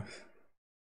Homero nada más.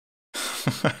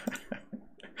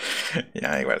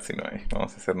 Ya, igual si no hay.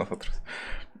 Vamos a hacer nosotros.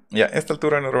 Ya, esta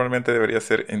altura normalmente debería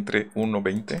ser entre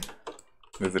 1,20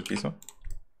 desde el piso.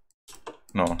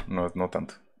 No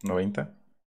tanto. 90.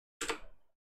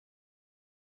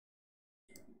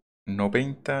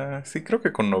 90. Sí, creo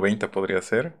que con 90 podría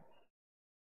ser.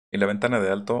 Y la ventana de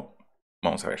alto,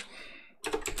 vamos a ver.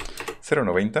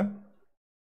 0,90.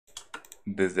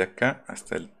 Desde acá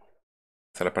hasta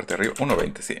la parte de arriba.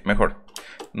 1,20, sí, mejor.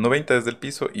 90 desde el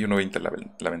piso y 1,20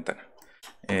 la ventana.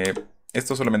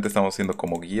 Esto solamente estamos haciendo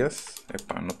como guías.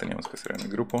 Epa, no teníamos que hacer en el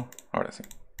grupo. Ahora sí.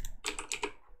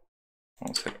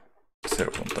 Vamos a hacer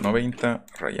 0,90.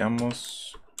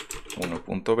 Rayamos.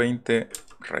 1,20.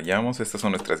 Rayamos. Estas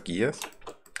son nuestras guías.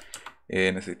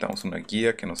 Necesitamos una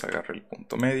guía que nos agarre el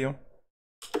punto medio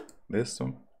de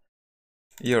esto.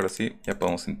 Y ahora sí, ya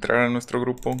podemos entrar a nuestro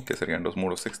grupo, que serían los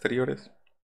muros exteriores.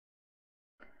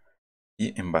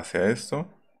 Y en base a esto,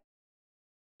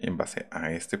 en base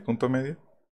a este punto medio,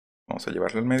 vamos a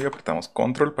llevarlo al medio, apretamos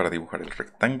control para dibujar el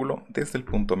rectángulo desde el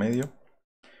punto medio.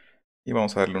 Y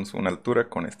vamos a darle una altura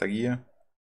con esta guía.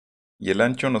 Y el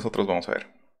ancho nosotros vamos a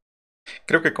ver.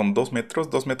 Creo que con 2 metros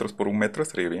por 1 metro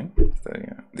estaría bien.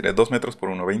 Diré 2 metros por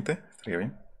 1,20 estaría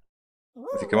bien.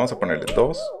 Así que vamos a ponerle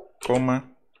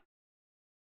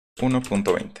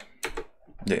 2,1.20.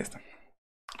 Y ahí está.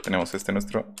 Tenemos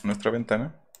nuestra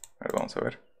ventana. A ver, vamos a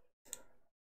ver.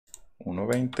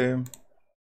 1,20.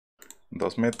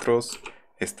 2 metros.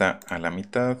 Está a la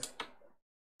mitad.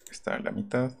 Está a la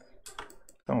mitad.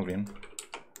 Estamos bien.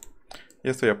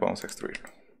 Y esto ya podemos extruirlo.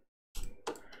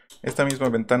 Esta misma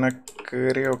ventana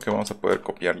creo que vamos a poder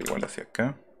copiarla igual hacia acá.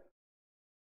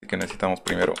 Así que necesitamos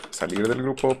primero salir del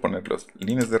grupo, poner las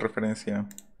líneas de referencia.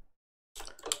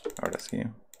 Ahora sí.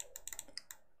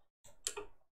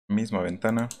 Misma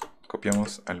ventana.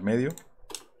 Copiamos al medio.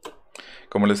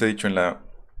 Como les he dicho en la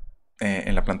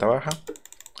planta baja,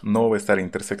 no va a estar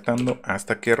intersectando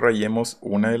hasta que rayemos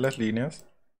una de las líneas.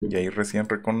 Y ahí recién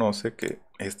reconoce que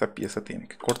esta pieza tiene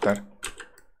que cortar.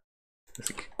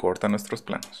 Así que corta nuestros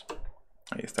planos.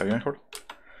 Ahí está bien mejor.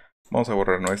 Vamos a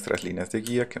borrar nuestras líneas de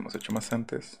guía que hemos hecho más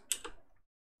antes.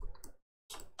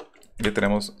 Ya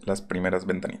tenemos las primeras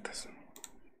ventanitas,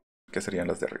 que serían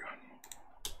las de arriba.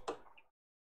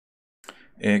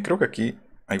 Creo que aquí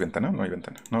hay ventana, no hay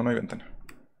ventana. No hay ventana.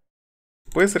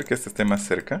 Puede ser que este esté más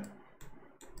cerca.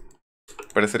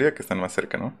 Parecería que están más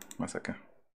cerca, ¿no? Más acá.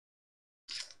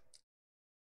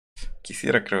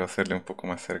 Quisiera, creo, hacerle un poco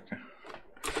más cerca.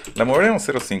 La moveremos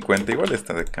 0,50. Igual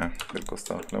esta de acá, del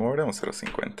costado. La moveremos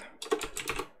 0,50.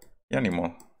 Ya ni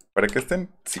modo. Para que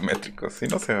estén simétricos. Si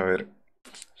no se va a ver.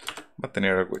 Va a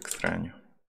tener algo extraño.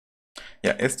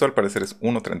 Ya, esto al parecer es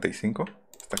 1,35.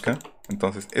 Está acá.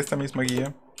 Entonces, esta misma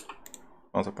guía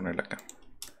vamos a ponerla acá.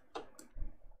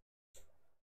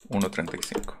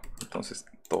 1,35. Entonces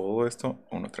todo esto,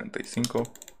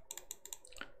 1.35.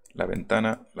 La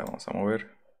ventana la vamos a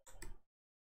mover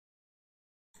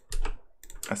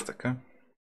hasta acá.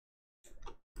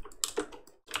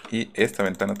 Y esta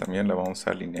ventana también la vamos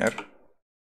a alinear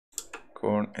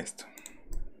con esto.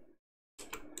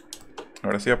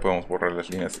 Ahora sí ya podemos borrar las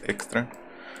líneas extra.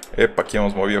 Epa, aquí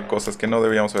hemos movido cosas que no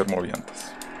debíamos haber movido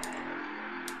antes.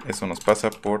 Eso nos pasa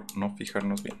por no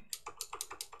fijarnos bien.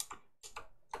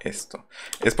 Esto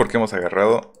es porque hemos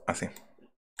agarrado así.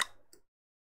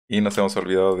 Y nos hemos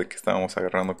olvidado de que estábamos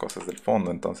agarrando cosas del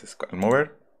fondo. Entonces al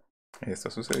mover,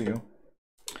 esto sucedió.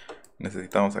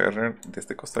 Necesitamos agarrar de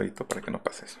este costadito para que no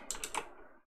pase eso.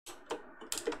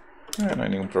 No hay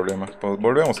ningún problema. Pues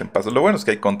volvemos en paso. Lo bueno es que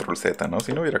hay control Z, ¿no?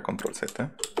 Si no hubiera control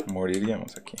Z,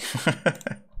 moriríamos aquí.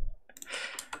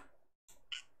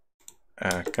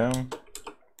 Acá.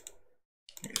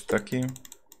 Esto aquí.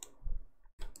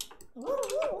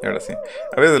 Y ahora sí.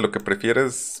 A veces lo que prefiero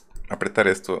es apretar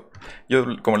esto. Yo,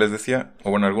 como les decía,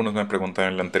 o bueno, algunos me han preguntado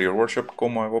en el anterior workshop,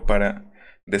 ¿cómo hago para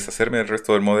deshacerme del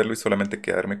resto del modelo y solamente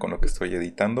quedarme con lo que estoy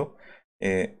editando?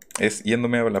 Es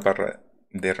yéndome a la barra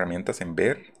de herramientas en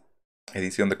ver,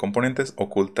 edición de componentes,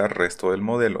 ocultar resto del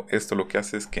modelo. Esto lo que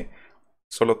hace es que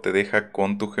solo te deja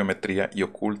con tu geometría y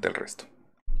oculta el resto.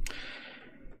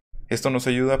 Esto nos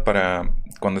ayuda para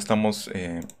cuando estamos,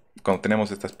 cuando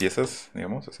tenemos estas piezas,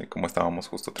 digamos, así como estábamos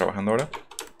justo trabajando ahora,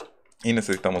 y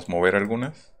necesitamos mover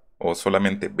algunas, o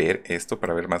solamente ver esto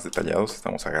para ver más detallados,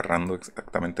 estamos agarrando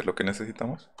exactamente lo que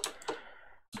necesitamos.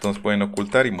 Entonces pueden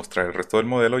ocultar y mostrar el resto del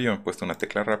modelo. Yo me he puesto una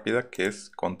tecla rápida que es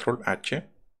Control H.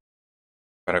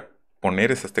 Para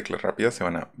poner esas teclas rápidas se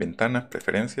van a Ventana,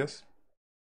 Preferencias,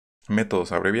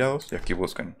 Métodos abreviados, y aquí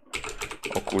buscan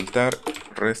ocultar,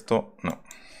 resto, no,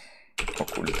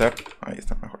 ocultar, ahí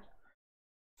está mejor.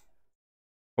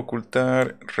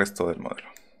 Ocultar resto del modelo.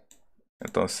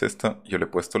 Entonces esta yo le he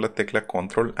puesto la tecla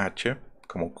Control H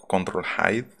como Control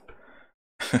Hide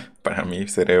para mi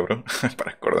cerebro,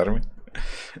 para acordarme.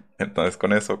 Entonces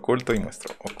con eso oculto y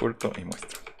muestro, oculto y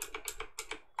muestro.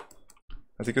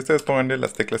 Así que ustedes pónganle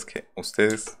las teclas que a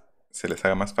ustedes se les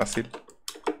haga más fácil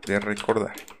de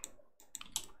recordar.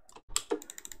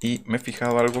 Y me he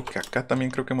fijado algo que acá también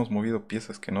creo que hemos movido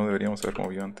piezas que no deberíamos haber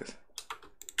movido antes.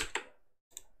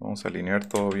 Vamos a alinear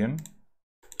todo bien.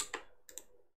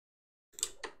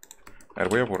 A ver,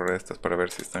 voy a borrar estas para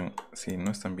ver si están, si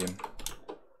no están bien.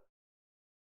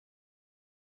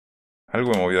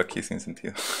 Algo he movido aquí sin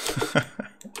sentido.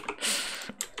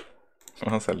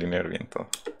 Vamos a alinear bien todo.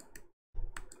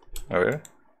 A ver.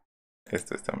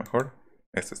 Esto está mejor.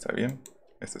 Esto está bien.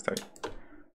 Esto está bien.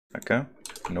 Acá.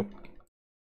 No.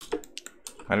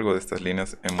 Algo de estas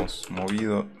líneas hemos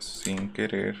movido sin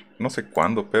querer. No sé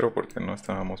cuándo, pero porque no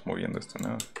estábamos moviendo esto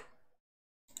nada.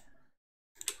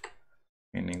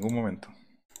 En ningún momento.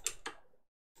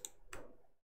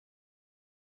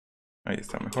 Ahí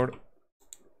está mejor.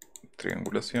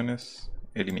 Triangulaciones.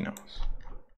 Eliminamos.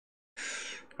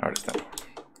 Ahora está mejor.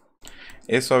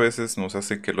 Eso a veces nos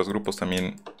hace que los grupos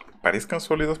también parezcan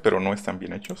sólidos, pero no están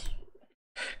bien hechos.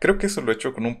 Creo que eso lo he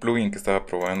hecho con un plugin que estaba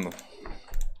probando.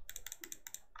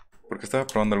 Porque estaba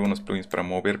probando algunos plugins para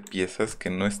mover piezas que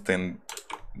no estén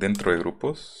dentro de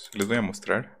grupos. Les voy a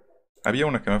mostrar. Había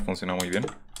una que me funcionó muy bien.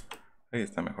 Ahí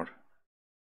está mejor.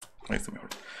 Ahí está mejor.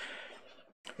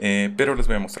 Pero les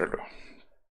voy a mostrar luego.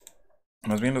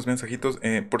 Más bien los mensajitos.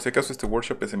 Por si acaso este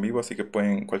workshop es en vivo, así que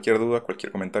pueden, cualquier duda,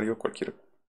 cualquier comentario, cualquier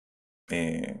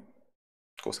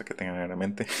cosa que tengan en la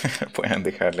mente, pueden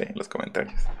dejarle en los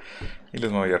comentarios. Y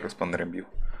les voy a responder en vivo.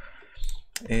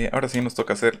 Ahora sí nos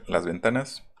toca hacer las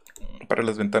ventanas. Para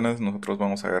las ventanas nosotros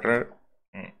vamos a agarrar...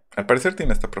 Al parecer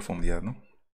tiene esta profundidad, ¿no?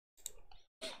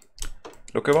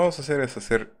 Lo que vamos a hacer es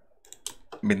hacer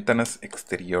ventanas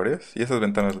exteriores. Y esas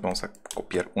ventanas las vamos a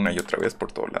copiar una y otra vez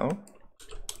por todo lado.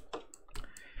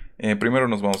 Primero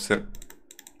nos vamos a hacer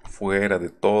fuera de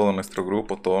todo nuestro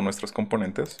grupo, todos nuestros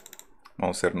componentes.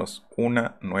 Vamos a hacernos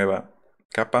una nueva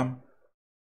capa.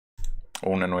 O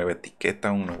una nueva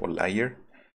etiqueta, un nuevo layer.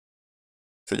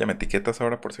 Se llama etiquetas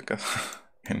ahora por si acaso.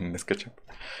 En Sketchup.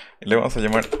 Y le vamos a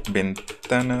llamar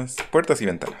ventanas, puertas y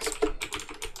ventanas.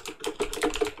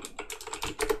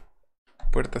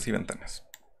 Puertas y ventanas.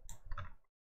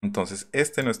 Entonces,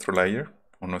 este es nuestro layer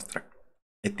o nuestra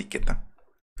etiqueta.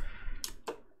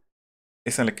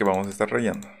 Es en la que vamos a estar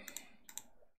rayando.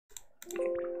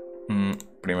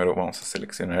 Primero vamos a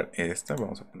seleccionar esta.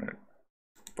 Vamos a poner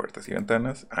puertas y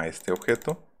ventanas a este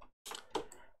objeto.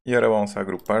 Y ahora vamos a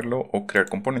agruparlo o crear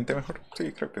componente mejor.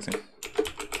 Sí, creo que sí.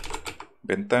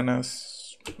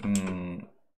 Ventanas.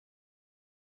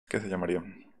 ¿Qué se llamaría?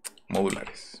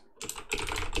 Modulares.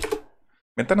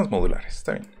 Ventanas modulares,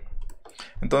 está bien.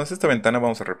 Entonces esta ventana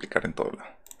vamos a replicar en todo lado.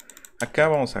 Acá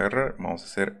vamos a agarrar, vamos a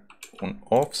hacer un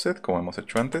offset como hemos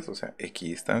hecho antes, o sea,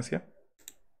 equidistancia.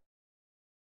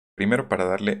 Primero para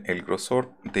darle el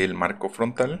grosor del marco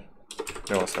frontal,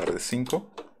 le vamos a dar de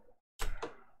 5.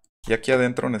 Y aquí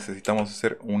adentro necesitamos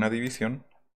hacer una división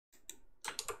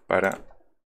para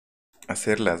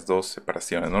hacer las dos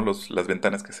separaciones, ¿no? Las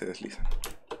ventanas que se deslizan.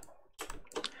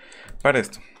 Para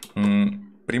esto,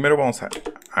 primero vamos a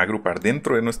agrupar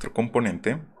dentro de nuestro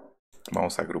componente,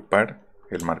 vamos a agrupar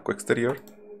el marco exterior,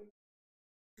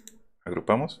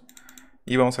 agrupamos,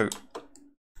 y vamos a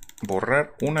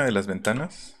borrar una de las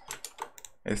ventanas,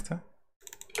 esta,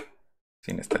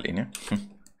 sin esta línea,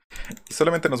 y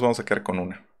solamente nos vamos a quedar con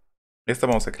una. Esta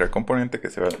vamos a crear componente que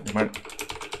se va a llamar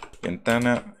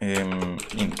ventana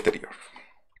interior.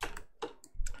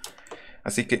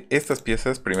 Así que estas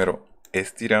piezas, primero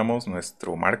estiramos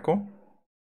nuestro marco,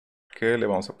 que le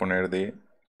vamos a poner de,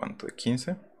 ¿cuánto? De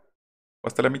 15, o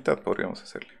hasta la mitad podríamos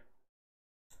hacerle.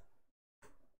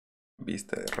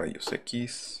 Vista de rayos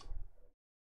X,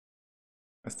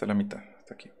 hasta la mitad,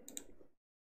 hasta aquí.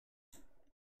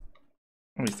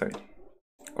 Ahí está bien.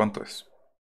 ¿Cuánto es?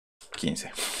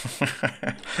 15.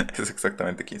 Es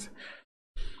exactamente 15.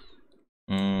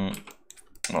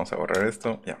 Vamos a borrar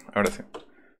esto. Ya, ahora sí.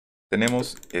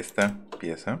 Tenemos esta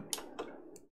pieza,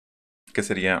 que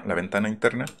sería la ventana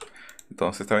interna.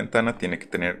 Entonces esta ventana tiene que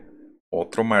tener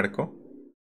otro marco,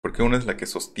 porque una es la que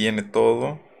sostiene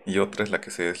todo y otra es la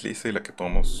que se desliza y la que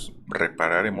podemos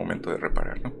reparar en momento de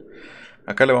reparar, ¿no?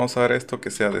 Acá le vamos a dar esto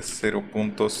que sea de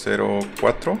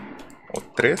 0.04 o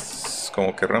 3,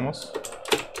 como querramos.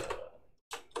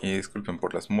 Y disculpen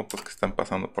por las motos que están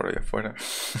pasando por allá afuera.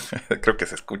 Creo que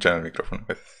se escucha en el micrófono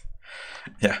a veces.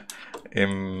 Ya.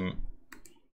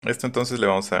 Esto entonces le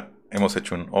vamos a... Hemos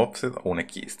hecho un offset o una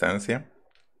equidistancia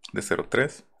de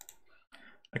 0.3.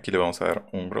 Aquí le vamos a dar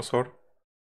un grosor.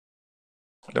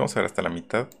 Le vamos a dar hasta la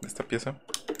mitad de esta pieza.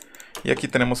 Y aquí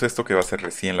tenemos esto que va a ser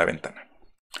recién la ventana.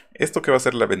 Esto que va a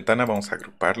ser la ventana vamos a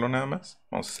agruparlo nada más.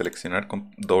 Vamos a seleccionar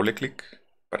con doble clic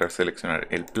para seleccionar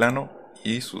el plano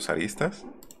y sus aristas.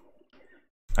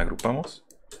 Agrupamos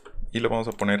y lo vamos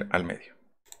a poner al medio.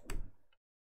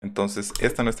 Entonces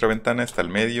esta nuestra ventana está al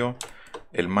medio.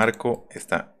 El marco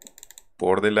está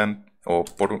por delante o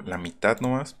por la mitad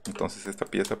nomás. Entonces esta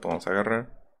pieza podemos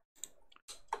agarrar,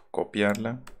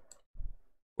 copiarla,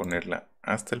 ponerla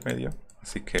hasta el medio.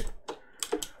 Así que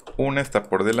una está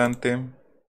por delante.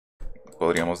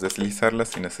 Podríamos deslizarla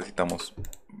si necesitamos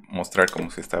mostrar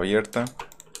como si está abierta.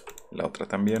 La otra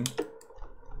también.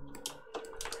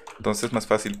 Entonces es más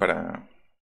fácil para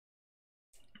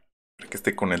que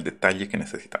esté con el detalle que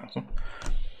necesitamos, ¿no?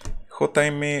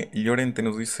 JM Llorente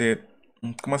nos dice: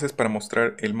 ¿cómo haces para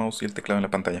mostrar el mouse y el teclado en la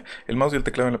pantalla? El mouse y el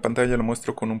teclado en la pantalla lo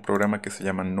muestro con un programa que se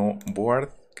llama No Board,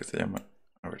 que se llama,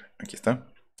 a ver, aquí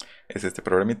está. Es este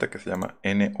programita que se llama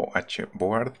NOH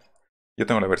Board. Yo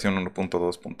tengo la versión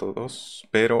 1.2.2,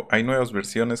 pero hay nuevas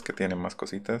versiones que tienen más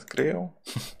cositas, creo.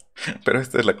 Pero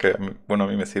esta es la que, bueno, a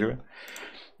mí me sirve.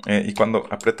 Y cuando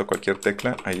aprieto cualquier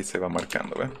tecla, ahí se va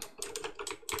marcando, ¿ven?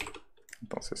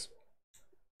 Entonces,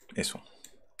 eso.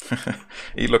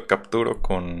 Y lo capturo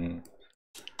con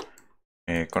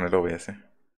el OBS.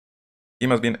 Y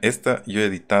más bien, esta yo he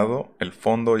editado el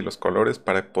fondo y los colores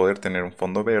para poder tener un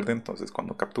fondo verde. Entonces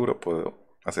cuando capturo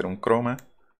puedo hacer un croma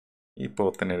y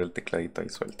puedo tener el tecladito ahí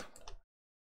suelto.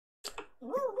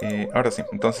 Ahora sí,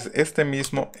 entonces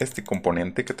este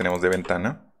componente que tenemos de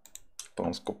ventana,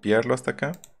 podemos copiarlo hasta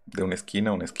acá, de una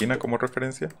esquina a una esquina como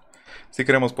referencia. Si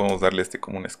queremos podemos darle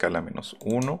como una escala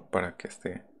 -1 para que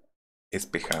esté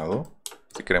espejado,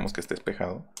 si queremos que esté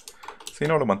espejado. Si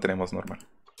no, lo mantenemos normal.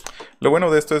 Lo bueno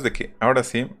de esto es de que ahora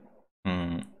sí,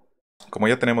 como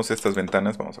ya tenemos estas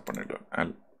ventanas, vamos a ponerlo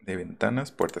de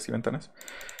ventanas, puertas y ventanas.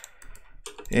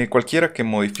 Cualquiera que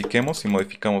modifiquemos, si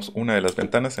modificamos una de las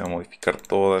ventanas, se va a modificar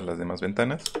todas las demás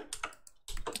ventanas.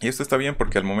 Y esto está bien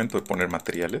porque al momento de poner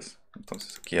materiales,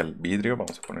 entonces aquí al vidrio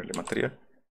vamos a ponerle material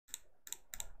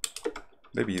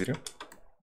de vidrio.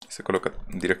 Y se coloca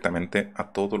directamente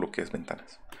a todo lo que es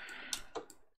ventanas.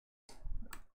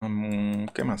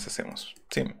 ¿Qué más hacemos?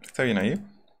 Sí, está bien ahí.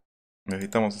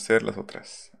 Necesitamos hacer las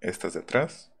otras, estas de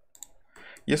atrás.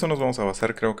 Y eso nos vamos a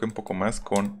basar creo que un poco más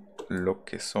con lo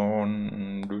que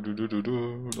son...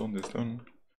 ¿Dónde están?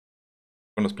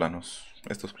 Con los planos,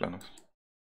 estos planos.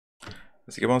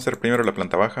 Así que vamos a hacer primero la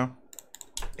planta baja.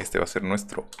 Este va a ser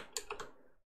nuestra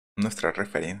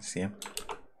referencia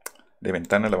de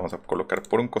ventana. La vamos a colocar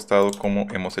por un costado como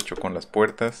hemos hecho con las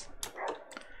puertas.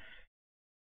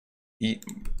 Y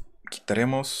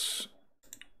quitaremos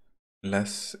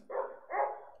las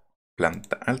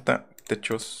planta alta,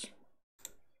 techos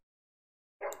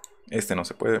Este no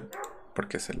se puede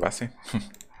porque es el base.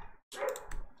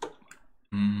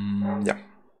 Ya.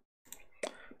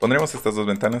 Pondremos estas dos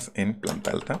ventanas en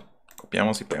planta alta.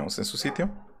 Copiamos y pegamos en su sitio.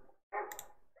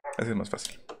 Así es más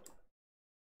fácil.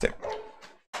 Sí.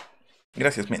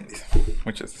 Gracias, Méndez.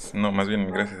 No, más bien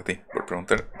gracias a ti por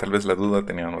preguntar. Tal vez la duda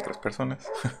tenían otras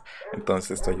personas.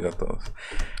 Entonces esto ayuda a todos.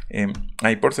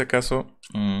 Ahí por si acaso,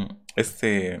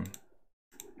 este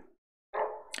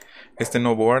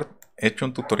no board, he hecho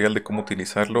un tutorial de cómo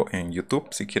utilizarlo en YouTube.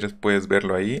 Si quieres puedes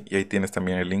verlo ahí. Y ahí tienes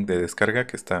también el link de descarga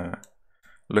que está...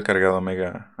 Lo he cargado a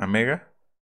Mega.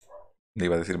 Le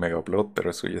iba a decir Mega Upload,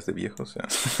 pero eso ya es de viejo. O sea.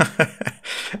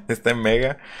 Está en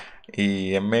Mega.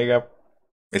 Y en Mega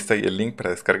está ahí el link para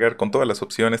descargar con todas las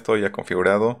opciones, todo ya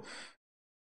configurado.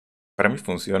 Para mí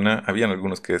funciona. Habían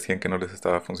algunos que decían que no les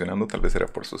estaba funcionando. Tal vez era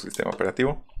por su sistema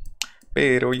operativo.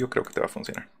 Pero yo creo que te va a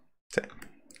funcionar. Sí.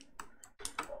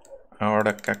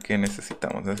 Ahora acá, ¿qué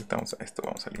necesitamos? Necesitamos esto.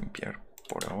 Vamos a limpiar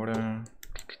por ahora.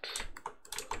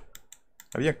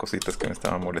 Había cositas que me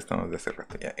estaban molestando desde hace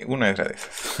rato. Ya, una era de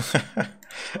esas.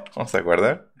 Vamos a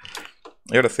guardar.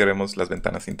 Y ahora sí haremos las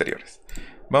ventanas interiores.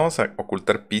 Vamos a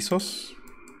ocultar pisos.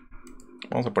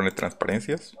 Vamos a poner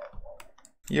transparencias.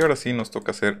 Y ahora sí nos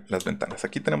toca hacer las ventanas.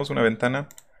 Aquí tenemos una ventana.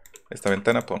 Esta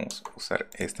ventana podemos usar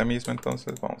esta misma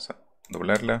entonces. Vamos a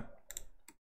doblarla.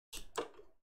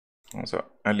 Vamos a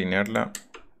alinearla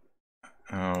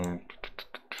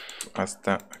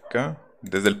hasta acá.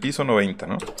 Desde el piso 90,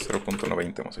 ¿no?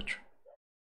 0.90 hemos hecho.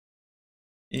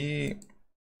 Y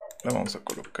la vamos a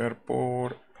colocar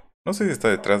por... No sé si está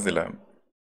detrás de la...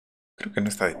 Creo que no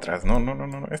está detrás. No.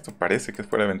 Esto parece que es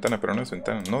fuera de ventana, pero no es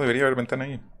ventana. No debería haber ventana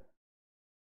ahí.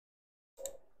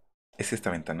 ¿Es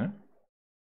esta ventana?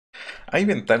 ¿Hay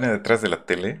ventana detrás de la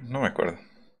tele? No me acuerdo.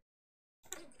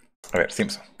 A ver,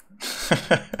 Simpson.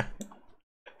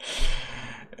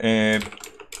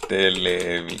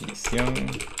 Televisión.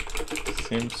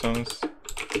 Simpsons.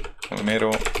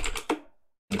 Homero.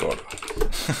 Gordo.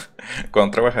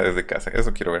 Cuando trabaja desde casa.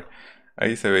 Eso quiero ver.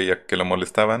 Ahí se veía que lo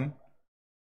molestaban.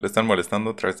 Lo están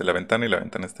molestando a través de la ventana y la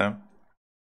ventana está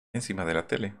encima de la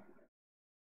tele.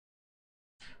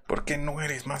 ¿Por qué no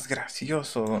eres más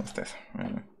gracioso? ¿Dónde estás?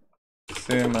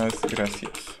 Sé más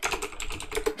gracioso.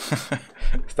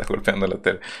 Está golpeando la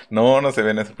tele. No se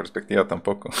ve en esa perspectiva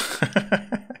tampoco.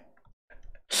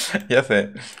 Ya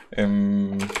sé.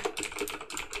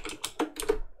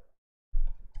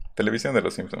 Televisión de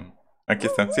los Simpsons. Aquí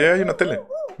está. Sí, hay una tele.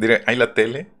 Diré, hay la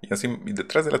tele. Y así, y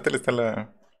detrás de la tele está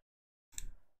la...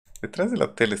 Detrás de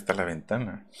la tele está la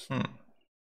ventana.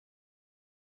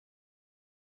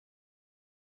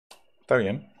 Está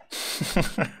bien.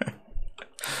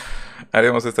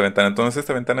 Haremos esta ventana. Entonces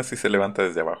esta ventana sí se levanta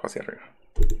desde abajo hacia arriba.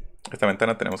 Esta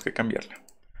ventana tenemos que cambiarla.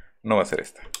 No va a ser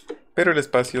esta. Pero el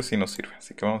espacio sí nos sirve.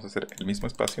 Así que vamos a hacer el mismo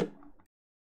espacio.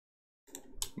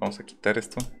 Vamos a quitar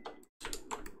esto.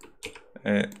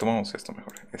 Tomamos esto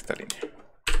mejor. Esta línea.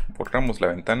 Borramos la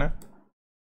ventana.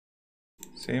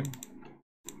 Sí.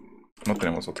 No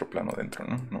tenemos otro plano dentro,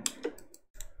 ¿no? No.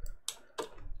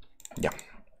 Ya.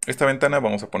 Esta ventana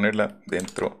vamos a ponerla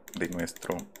dentro de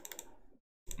nuestro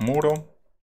muro.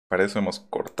 Para eso hemos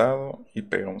cortado y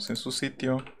pegamos en su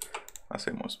sitio.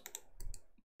 Hacemos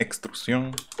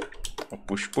extrusión o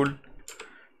push-pull.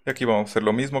 Y aquí vamos a hacer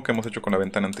lo mismo que hemos hecho con la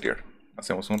ventana anterior.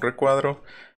 Hacemos un recuadro.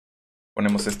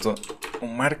 Ponemos esto,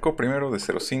 un marco primero de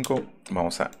 0,5.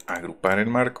 Vamos a agrupar el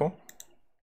marco.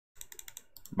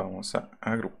 Vamos a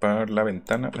agrupar la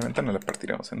ventana. La ventana la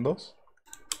partiremos en dos.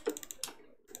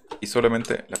 Y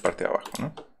solamente la parte de abajo,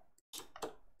 ¿no?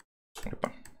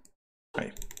 Opa.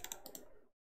 Ahí.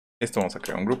 Esto vamos a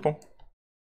crear un grupo.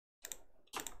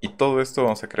 Y todo esto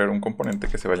vamos a crear un componente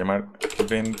que se va a llamar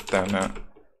ventana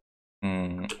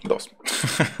 2.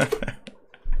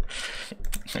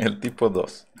 El tipo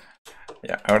 2.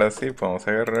 Ya, ahora sí podemos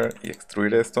agarrar y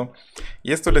extruir esto.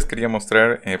 Y esto les quería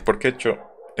mostrar por qué he hecho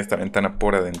esta ventana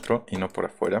por adentro y no por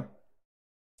afuera.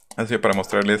 Así para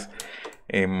mostrarles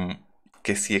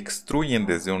que si extruyen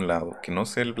desde un lado que no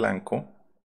sea el blanco,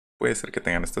 puede ser que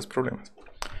tengan estos problemas.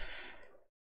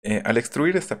 Al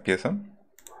extruir esta pieza,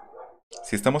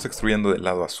 si estamos extruyendo del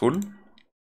lado azul,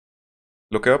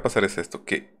 lo que va a pasar es esto,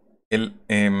 que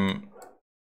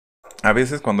a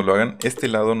veces cuando lo hagan, este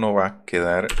lado no va a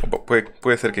quedar,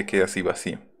 puede ser que quede así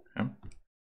vacío. ¿No?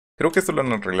 Creo que esto lo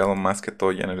han arreglado más que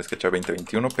todo ya en el Sketchup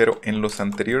 2021, pero en los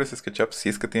anteriores Sketchup, si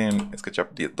es que tienen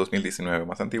Sketchup 2019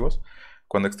 más antiguos,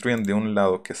 cuando extruyen de un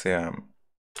lado que sea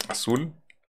azul,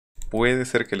 puede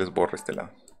ser que les borre este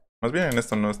lado. Más bien en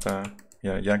esto no está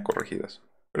ya corregido eso.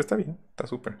 Pero está bien, está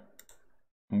súper.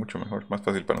 Mucho mejor, más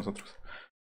fácil para nosotros.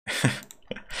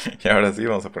 Y ahora sí,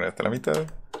 vamos a poner hasta la mitad.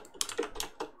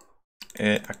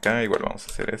 Acá igual vamos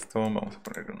a hacer esto. Vamos a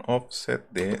poner un offset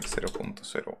de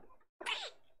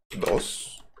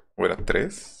 0.02. ¿O era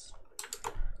 3?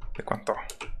 ¿De cuánto?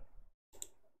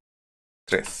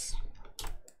 3.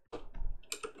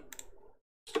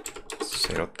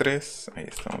 0.3. Ahí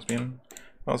estamos bien.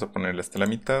 Vamos a ponerle hasta la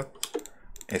mitad.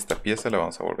 Esta pieza la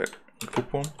vamos a volver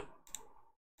grupo.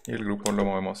 Y el grupo lo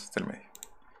movemos hasta el medio.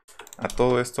 A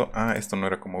todo esto, esto no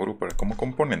era como grupo, era como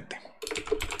componente.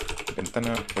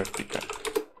 Ventana vertical.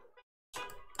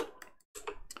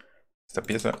 Esta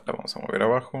pieza la vamos a mover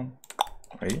abajo.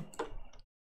 Ahí.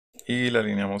 Y la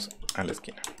alineamos a la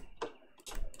esquina.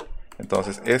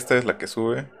 Entonces esta es la que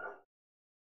sube.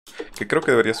 Que creo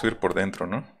que debería subir por dentro,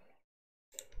 ¿no?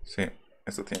 Sí,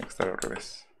 esto tiene que estar al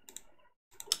revés.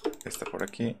 Esta por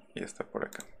aquí y esta por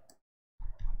acá.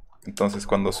 Entonces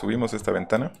cuando subimos esta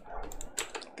ventana,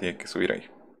 tiene que subir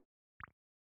ahí.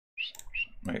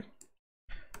 Ahí.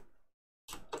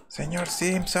 Señor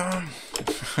Simpson.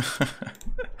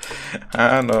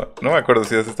 No me acuerdo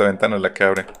si es esta ventana la que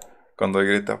abre. Cuando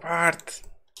grita Parte.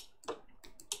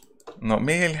 No,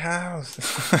 Milhouse.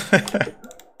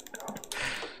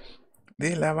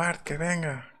 Dile a Bart que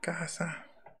venga, Casa.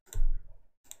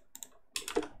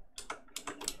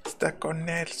 Está con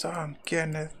Nelson.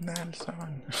 ¿Quién es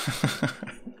Nelson?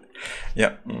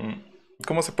 Ya.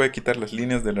 ¿Cómo se puede quitar las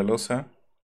líneas de la losa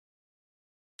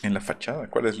en la fachada?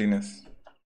 ¿Cuáles líneas?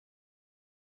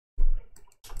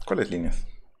 ¿Cuáles líneas?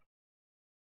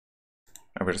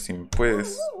 A ver si me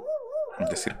puedes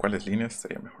decir cuáles líneas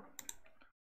estaría mejor.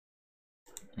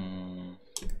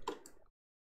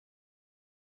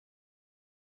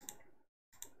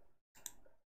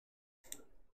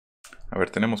 A ver,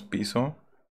 tenemos piso,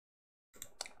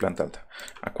 planta alta.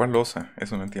 ¿A cuál losa?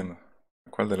 Eso no entiendo.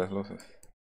 ¿A cuál de las losas?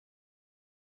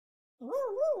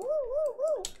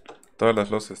 Todas las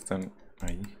losas están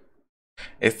ahí.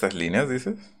 ¿Estas líneas,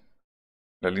 dices?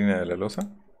 ¿La línea de la losa?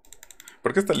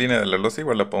 Porque esta línea de la losa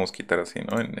igual la podemos quitar así,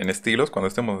 ¿no? En estilos, cuando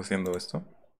estemos haciendo esto.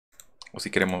 O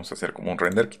si queremos hacer como un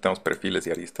render, quitamos perfiles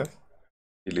y aristas.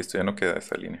 Y listo, ya no queda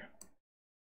esa línea.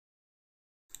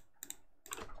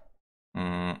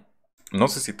 No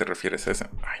sé si te refieres a esa.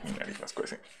 Ay, mi nariz vasco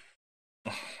ese.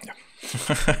 Ya.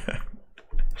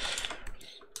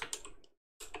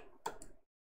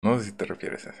 No sé si te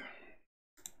refieres a esa.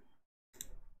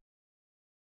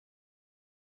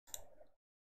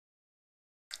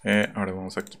 Ahora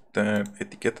vamos a quitar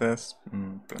etiquetas.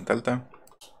 Planta alta.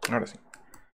 Ahora sí.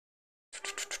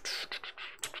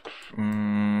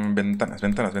 Ventanas.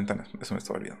 Eso me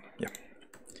estaba olvidando. Ya.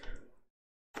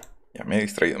 Ya me he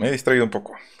distraído un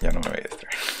poco. Ya no me voy a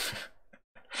distraer.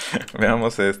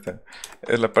 Veamos esta.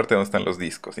 Es la parte donde están los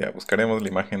discos. Ya, buscaremos la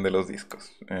imagen de los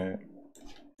discos.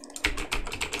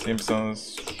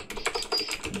 Simpsons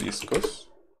discos.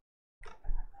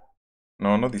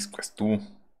 No disco, es tú.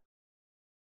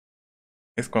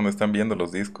 Es cuando están viendo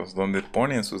los discos, donde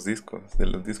ponen sus discos, de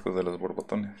los discos de los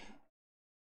borbotones.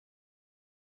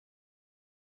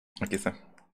 Aquí está.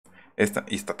 Esta,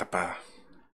 y está tapada.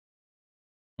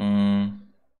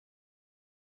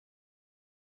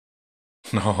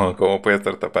 No, ¿cómo puede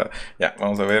estar tapada? Ya,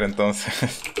 vamos a ver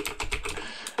entonces.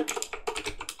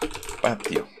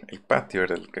 Patio. El patio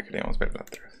era el que queríamos ver la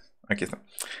otra vez. Aquí está.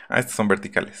 Estas son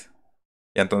verticales.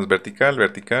 Ya, entonces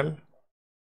vertical.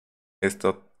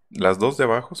 Esto, las dos de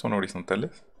abajo son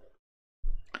horizontales.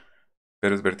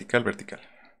 Pero es vertical.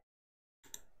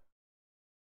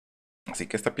 Así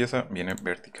que esta pieza viene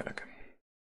vertical acá.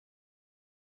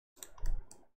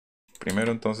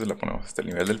 Primero entonces la ponemos hasta el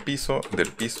nivel del piso.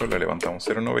 Del piso la levantamos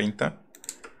 0.90.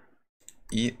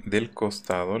 Y del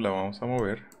costado la vamos a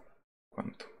mover.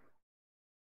 ¿Cuánto?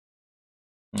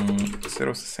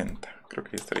 0.60. Creo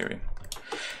que ya estaría bien.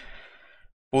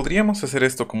 Podríamos hacer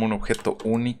esto como un objeto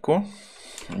único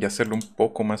y hacerlo un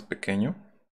poco más pequeño.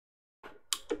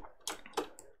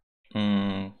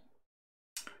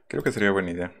 Creo que sería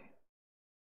buena idea.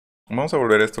 Vamos a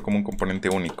volver esto como un componente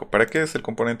único. ¿Para qué es el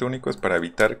componente único? Es para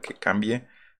evitar que cambie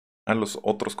a los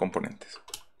otros componentes.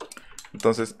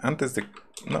 Entonces, antes de...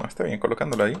 No, está bien,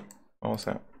 colocándolo ahí. Vamos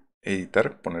a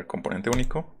editar, poner componente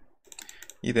único.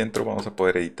 Y dentro vamos a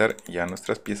poder editar ya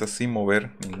nuestras piezas sin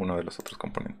mover ninguno de los otros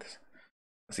componentes.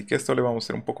 Así que esto le vamos a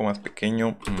hacer un poco más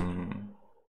pequeño.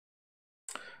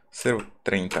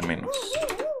 0.30 menos.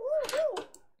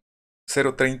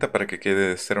 0.30 para que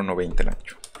quede 0.90 el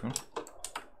ancho, ¿no?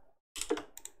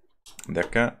 De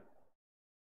acá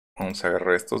vamos a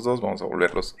agarrar estos dos, vamos a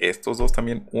volverlos estos dos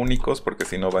también únicos, porque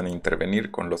si no van a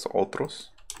intervenir con los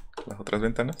otros, las otras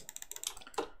ventanas.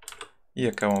 Y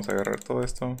acá vamos a agarrar todo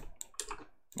esto,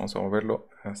 vamos a moverlo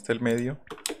hasta el medio.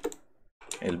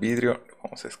 El vidrio lo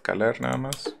vamos a escalar nada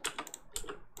más.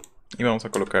 Y vamos a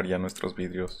colocar ya nuestros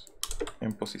vidrios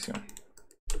en posición.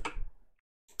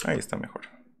 Ahí está mejor.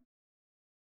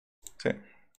 Sí.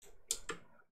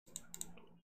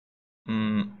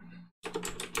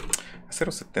 A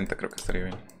 0.70 creo que estaría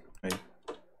bien. Ahí.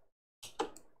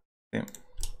 Sí.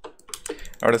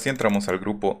 Ahora sí entramos al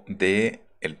grupo de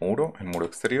el muro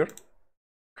exterior.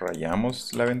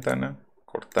 Rayamos la ventana,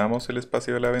 cortamos el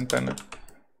espacio de la ventana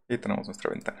y tenemos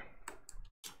nuestra ventana.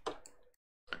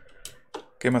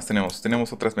 ¿Qué más tenemos?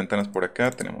 Tenemos otras ventanas por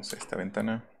acá. Tenemos esta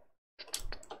ventana.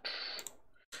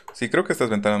 Sí, creo que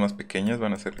estas ventanas más pequeñas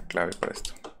van a ser clave para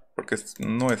esto. Porque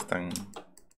no es tan...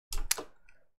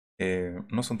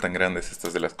 no son tan grandes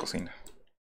estas de las cocinas.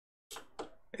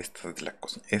 Esta de la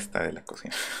cocina. Esta de la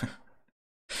cocina.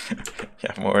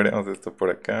 Ya moveremos esto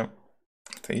por acá.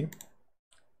 Sí.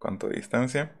 ¿Cuánto de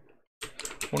distancia?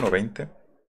 1.20.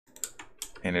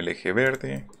 En el eje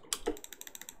verde.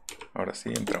 Ahora sí,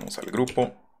 entramos al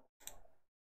grupo.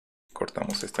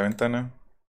 Cortamos esta ventana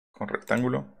con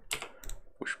rectángulo.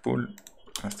 Push pull.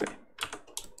 Hasta ahí.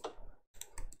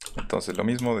 Entonces lo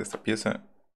mismo de esta pieza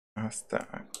hasta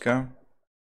acá.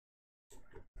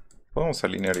 Podemos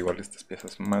alinear igual estas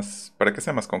piezas más para que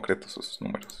sean más concretos sus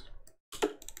números.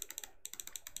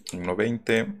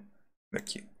 1.20. De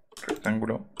aquí,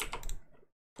 rectángulo.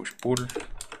 Push pull.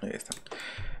 Ahí está.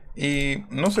 Y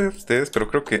no sé ustedes, pero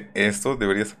creo que esto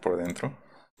debería estar por dentro,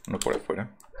 no por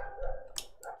afuera.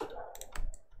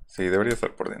 Sí, debería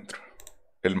estar por dentro.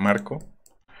 El marco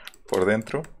por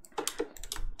dentro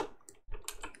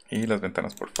y las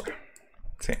ventanas por fuera.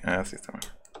 Sí, así está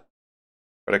mejor.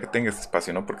 Para que tenga este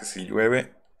espacio, ¿no? Porque si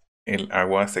llueve, el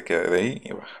agua se queda de ahí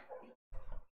y baja.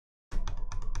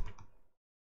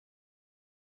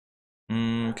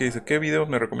 ¿Qué dice? ¿Qué video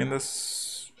me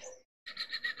recomiendas?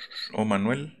 ¿O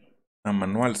Manuel?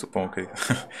 Manual supongo que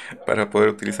para poder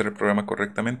utilizar el programa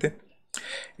correctamente.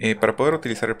 Para poder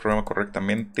utilizar el programa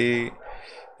correctamente,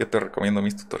 yo te recomiendo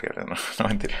mis tutoriales, no, no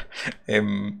mentira.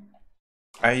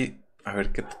 A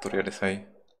ver qué tutoriales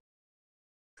hay.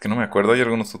 Es que no me acuerdo, hay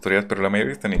algunos tutoriales, pero la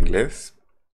mayoría están en inglés,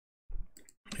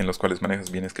 en los cuales manejas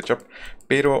bien Sketchup.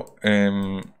 Pero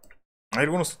hay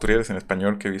algunos tutoriales en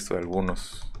español que he visto de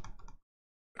algunos,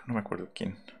 pero no me acuerdo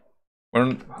quién.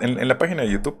 Bueno, en la página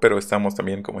de YouTube, pero estamos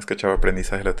también como Sketchup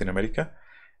Aprendizaje Latinoamérica.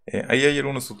 Ahí hay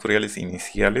algunos tutoriales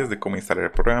iniciales de cómo instalar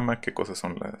el programa, qué cosas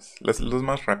son las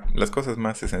cosas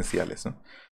más esenciales, ¿no?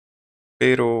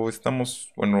 Pero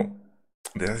estamos, bueno,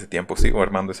 desde hace tiempo sigo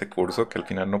armando ese curso que al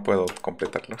final no puedo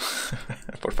completarlo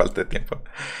por falta de tiempo.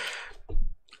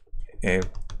 Eh,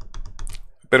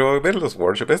 pero ver los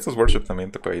workshops, estos workshops también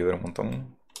te puede ayudar un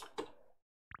montón.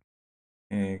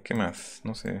 ¿Qué más?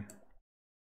 No sé.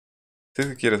 Sé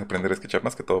si quieres aprender SketchUp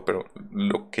más que todo, pero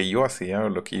lo que yo hacía, o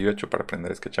lo que yo he hecho para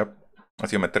aprender SketchUp, ha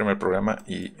sido meterme al programa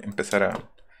y empezar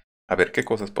a ver qué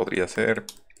cosas podría hacer.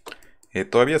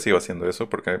 Todavía sigo haciendo eso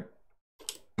porque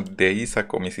de ahí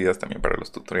saco mis ideas también para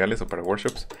los tutoriales o para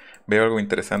workshops. Veo algo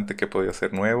interesante que podría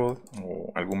hacer nuevo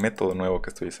o algún método nuevo que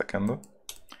estoy sacando.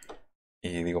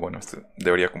 Y digo, bueno, esto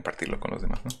debería compartirlo con los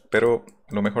demás, ¿no? Pero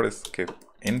lo mejor es que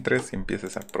entres y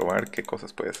empieces a probar qué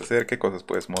cosas puedes hacer, qué cosas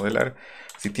puedes modelar.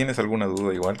 Si tienes alguna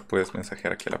duda igual, puedes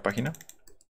mensajear aquí a la página.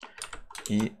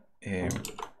 Y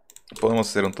podemos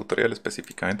hacer un tutorial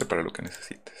específicamente para lo que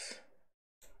necesites.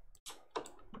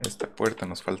 Esta puerta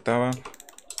nos faltaba.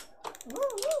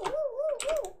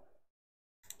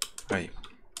 Ahí.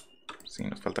 Sí,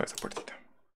 nos faltaba esa puertita.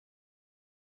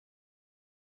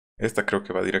 Esta creo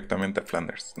que va directamente a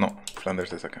Flanders. No,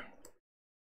 Flanders es acá.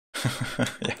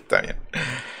 Ya está bien.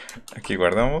 Aquí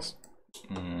guardamos.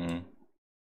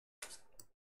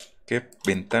 ¿Qué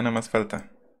ventana más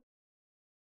falta?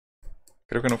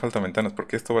 Creo que no faltan ventanas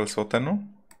porque esto va al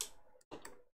sótano.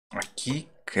 Aquí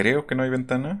creo que no hay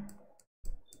ventana.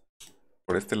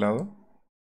 Por este lado.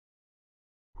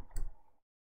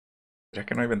 ¿Será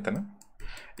que no hay ventana?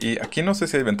 Y aquí no sé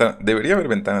si hay ventana. Debería haber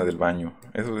ventana del baño.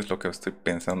 Eso es lo que estoy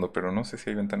pensando, pero no sé si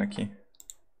hay ventana aquí.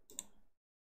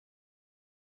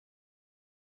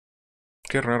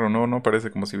 Qué raro, no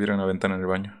parece como si hubiera una ventana en el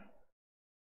baño.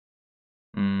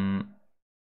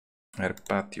 A ver,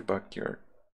 patio, backyard.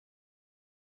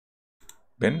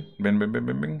 ¿Ven?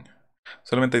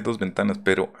 Solamente hay dos ventanas,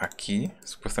 pero aquí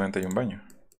supuestamente hay un baño.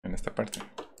 En esta parte.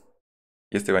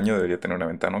 Y este baño debería tener una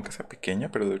ventana, aunque sea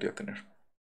pequeña, pero debería tener.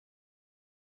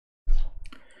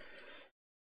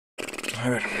 A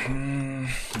ver,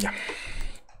 ya.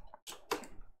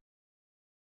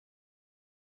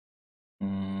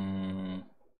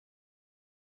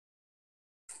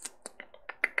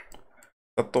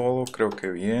 Está todo, creo que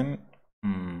bien.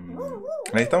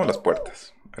 Necesitamos las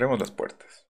puertas. Haremos las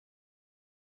puertas.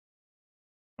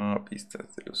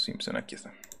 Pistas de los Simpsons, aquí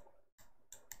está.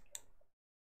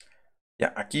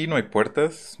 Ya, aquí no hay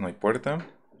puertas, no hay puerta.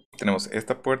 Tenemos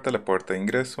esta puerta, la puerta de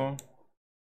ingreso,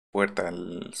 puerta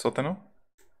al sótano.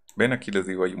 Ven, aquí les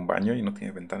digo, hay un baño y no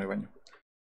tiene ventana de baño.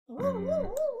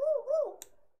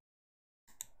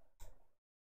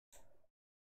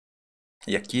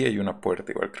 Y aquí hay una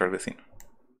puerta igual que al vecino.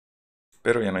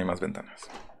 Pero ya no hay más ventanas.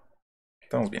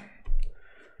 Estamos bien.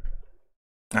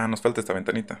 Ah, nos falta esta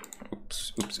ventanita.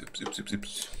 Ups, ups, ups, ups, ups,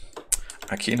 ups.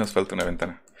 Aquí nos falta una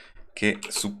ventana. Que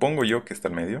supongo yo que está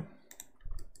al medio.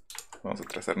 Vamos a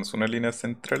trazarnos una línea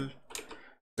central.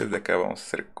 Desde acá vamos a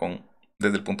hacer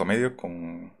desde el punto medio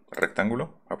con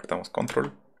rectángulo. Apretamos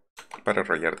control para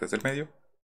rayar desde el medio.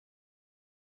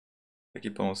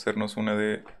 Aquí podemos hacernos una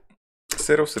de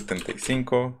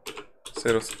 0.75,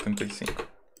 0.75.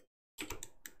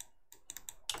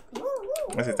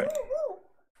 Así está.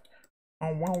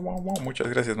 Muchas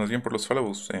gracias más bien por los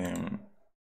follows.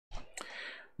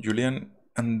 Julián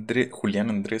Andrés,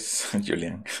 Julián.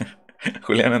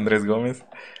 Julián Andrés Gómez.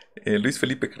 Luis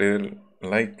Felipe Creer,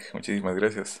 like, muchísimas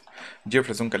gracias.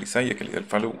 Jefferson Calizaya que le dio el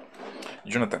follow.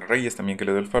 Jonathan Reyes también que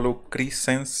le dio el follow. Chris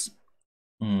Sense.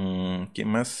 ¿Quién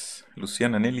más?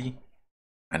 Luciana Aneli.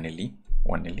 ¿Aneli?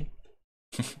 ¿O Aneli?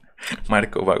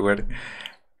 Marco Bauer.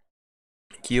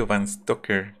 Kio Van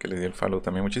Stoker que le dio el follow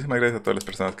también. Muchísimas gracias a todas las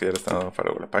personas que ya le están dando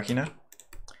follow a la página.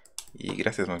 Y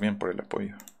gracias más bien por el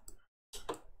apoyo.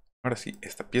 Ahora sí,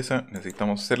 esta pieza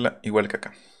necesitamos hacerla igual que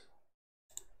acá.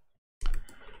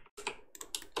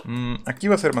 Aquí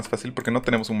va a ser más fácil porque no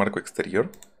tenemos un marco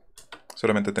exterior.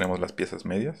 Solamente tenemos las piezas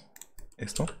medias.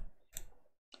 Esto.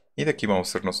 Y de aquí vamos a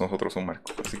hacernos nosotros un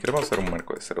marco. Así que vamos a hacer un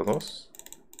marco de 0,2.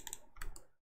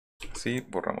 Así,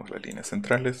 borramos las líneas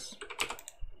centrales.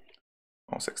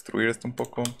 Vamos a extruir esto un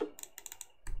poco.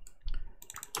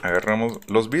 Agarramos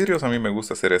los vidrios. A mí me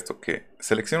gusta hacer esto, que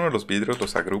selecciono los vidrios,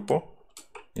 los agrupo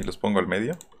y los pongo al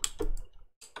medio.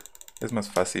 Es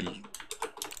más fácil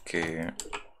que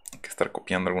estar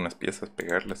copiando algunas piezas,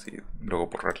 pegarlas y luego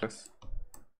borrarlas.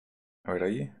 A ver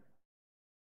ahí.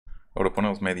 Ahora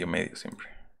ponemos medio siempre.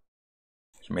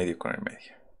 El medio con el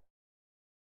medio.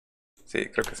 Sí,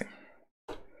 creo que sí.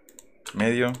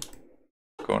 Medio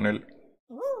con el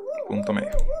punto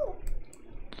medio.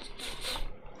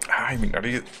 Ay, mi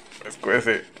nariz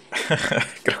escuece.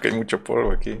 Creo que hay mucho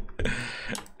polvo aquí.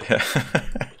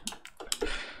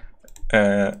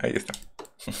 Ahí está.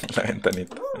 La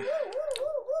ventanita.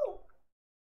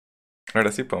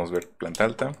 Ahora sí podemos ver planta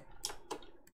alta.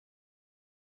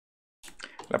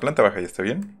 La planta baja ya está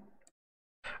bien.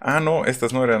 Ah, no,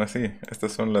 estas no eran así.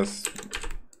 Estas son las...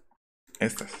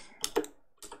 Estas.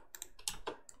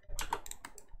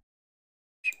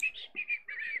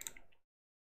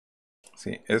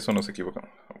 Sí, eso nos equivocamos.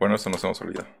 Bueno, eso nos hemos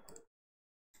olvidado.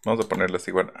 Vamos a ponerlas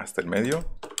igual hasta el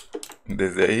medio.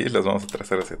 Desde ahí las vamos a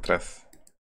trazar hacia atrás.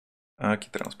 Aquí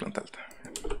tenemos planta alta.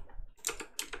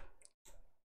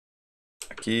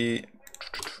 Aquí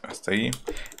hasta ahí.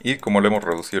 Y como le hemos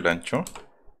reducido el ancho,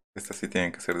 estas sí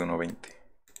tienen que ser de 1.20.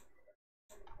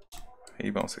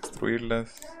 Ahí vamos a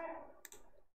extruirlas.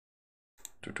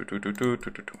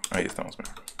 Ahí estamos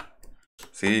mejor.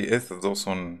 Sí, estas dos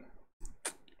son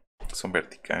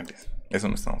verticales. Eso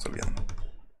no estamos olvidando.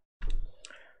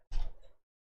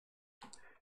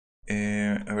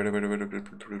 A ver.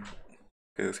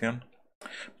 ¿Qué decían?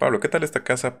 Pablo, ¿qué tal esta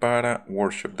casa para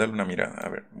workshop? Dale una mirada. A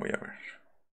ver, voy a ver.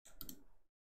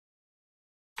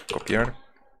 Copiar.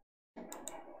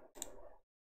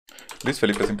 Luis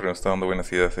Felipe siempre nos está dando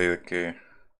buenas ideas ahí de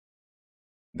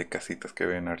casitas que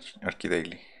ven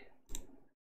Archidaily.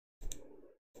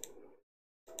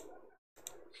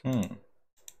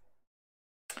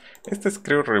 Esta es,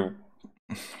 creo,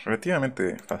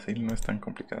 relativamente fácil, no es tan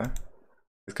complicada.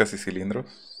 Es casi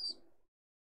cilindros.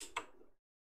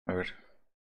 A ver.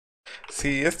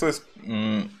 Sí, esto es...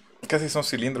 casi son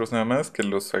cilindros nada más, que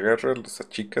los agarras, los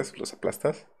achicas, los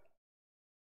aplastas.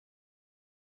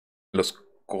 Los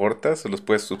cortas o los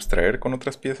puedes subtraer con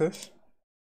otras piezas.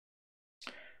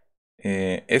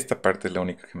 Esta parte es la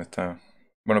única que me está...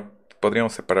 Bueno,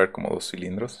 podríamos separar como dos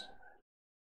cilindros.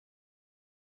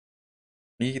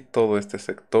 Y todo este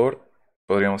sector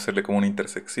podríamos hacerle como una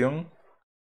intersección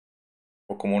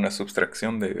o como una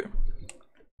subtracción de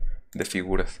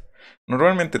figuras.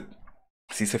 Normalmente,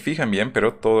 si se fijan bien,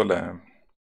 pero toda la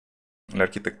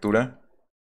arquitectura,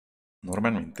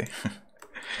 normalmente,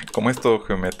 como es todo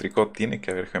geométrico, tiene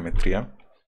que haber geometría.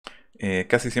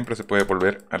 Casi siempre se puede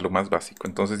volver a lo más básico.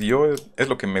 Entonces es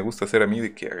lo que me gusta hacer a mí,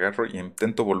 de que agarro y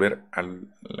intento volver a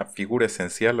la figura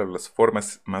esencial, a las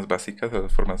formas más básicas, a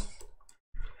las formas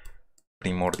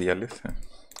primordiales,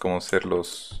 como ser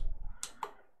los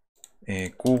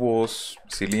cubos,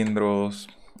 cilindros,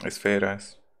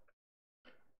 esferas.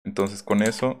 Entonces con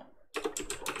eso,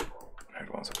 a ver,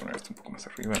 vamos a poner esto un poco más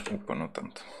arriba, no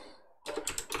tanto.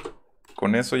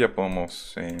 Con eso ya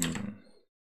podemos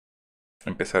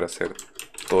empezar a hacer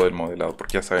todo el modelado,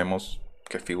 porque ya sabemos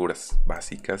qué figuras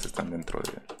básicas están dentro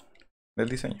del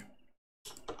diseño.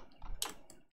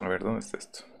 A ver, ¿dónde está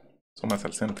esto? Son más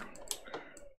al centro,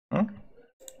 ¿no?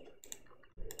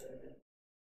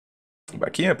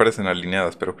 Aquí me parecen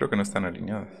alineadas, pero creo que no están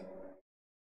alineadas.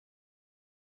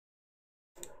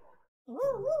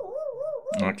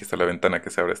 Aquí está la ventana que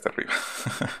se abre hasta arriba.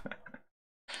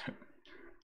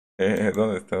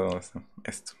 ¿Dónde está? ¿Dónde está?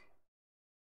 Esto.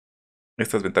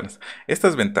 Estas ventanas.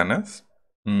 Estas ventanas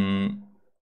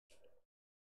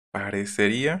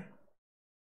parecería...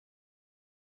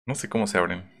 No sé cómo se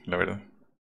abren, la verdad.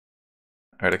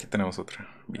 A ver, aquí tenemos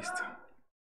otra vista.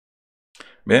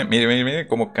 Ven, mire, mire, mire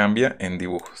cómo cambia en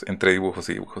dibujos, entre dibujos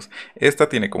y dibujos. Esta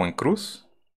tiene como en cruz,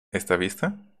 esta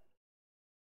vista.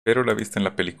 Pero la vista en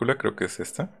la película creo que es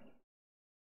esta,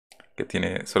 que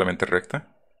tiene solamente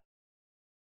recta.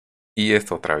 Y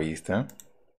esta otra vista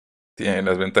tiene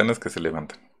las ventanas que se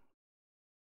levantan.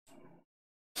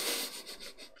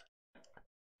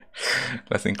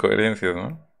 Las incoherencias,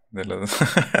 ¿no? De los,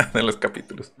 de los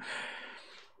capítulos.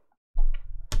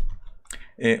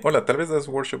 Hola, tal vez das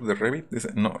workshop de Revit.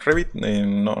 Dice, no, Revit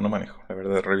no manejo. La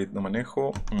verdad, Revit no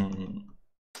manejo.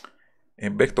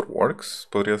 Vectorworks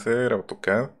podría ser,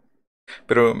 AutoCAD.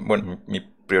 Pero bueno, mi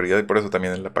prioridad, y por eso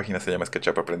también en la página se llama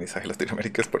Sketchup Aprendizaje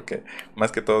Latinoamérica, es porque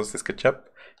más que todo es Sketchup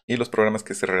y los programas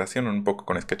que se relacionan un poco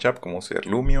con Sketchup, como ser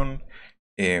Lumion,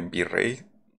 V-Ray.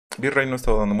 V-Ray no he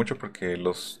estado dando mucho porque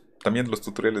también los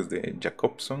tutoriales de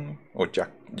Jacobson, o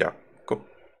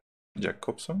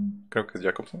Jacobson, creo que es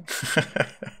Jacobson.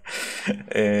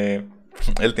 Eh,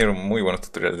 Él tiene muy buenos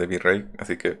tutoriales de V-Ray,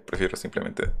 así que prefiero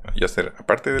simplemente yo hacer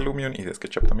aparte de Lumion y de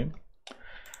Sketchup también.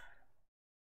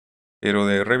 Pero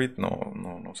de Revit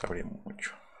no sabría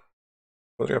mucho.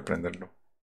 Podría aprenderlo.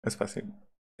 Es fácil.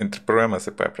 Entre programas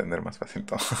se puede aprender más fácil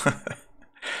todo.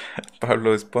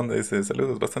 Pablo Esponda dice,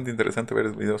 saludos, bastante interesante ver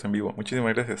los videos en vivo.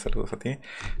 Muchísimas gracias, saludos a ti.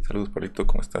 Saludos, Pablito,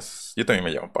 ¿cómo estás? Yo también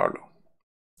me llamo Pablo.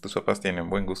 Tus papás tienen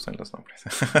buen gusto en los nombres.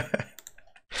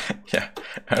 Ya,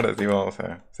 ahora sí vamos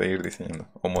a seguir diseñando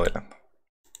o modelando.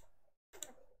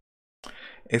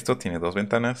 Esto tiene dos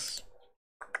ventanas.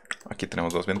 Aquí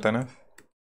tenemos dos ventanas.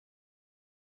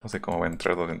 No sé cómo va a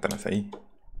entrar dos ventanas ahí.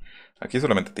 Aquí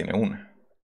solamente tiene una.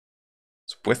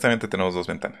 Supuestamente tenemos dos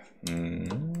ventanas.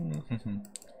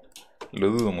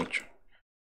 Lo dudo mucho.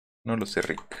 No lo sé,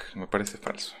 Rick. Me parece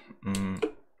falso.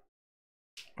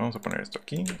 Vamos a poner esto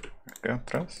aquí. Acá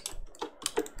atrás.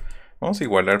 Vamos a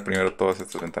igualar primero todas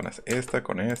estas ventanas. Esta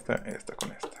con esta, esta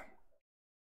con esta.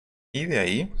 Y de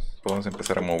ahí podemos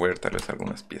empezar a mover tal vez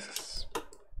algunas piezas.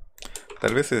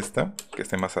 Tal vez esta, que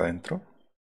esté más adentro.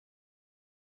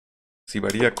 Si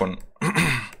varía con,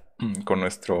 con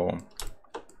nuestra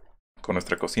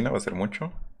cocina va a ser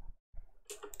mucho.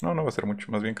 No va a ser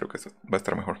mucho. Más bien creo que esto va a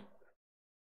estar mejor.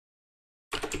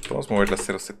 Podemos moverla a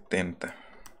 0.70.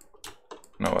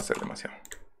 No va a ser demasiado.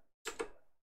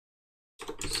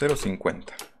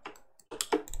 0.50.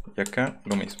 Y acá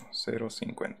lo mismo,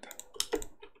 0.50.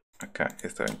 Acá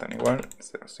esta ventana igual,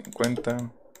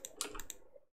 0.50.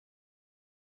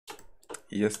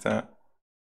 Y esta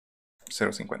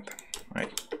 0.50. Ahí.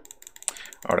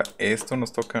 Ahora esto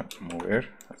nos toca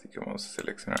mover, así que vamos a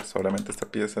seleccionar solamente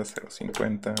esta pieza,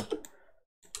 0.50.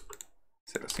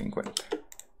 0.50.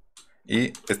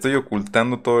 Y estoy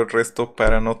ocultando todo el resto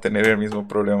para no tener el mismo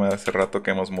problema de hace rato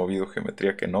que hemos movido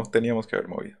geometría que no teníamos que haber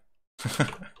movido.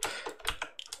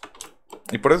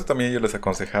 Y por eso también yo les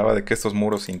aconsejaba de que estos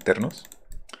muros internos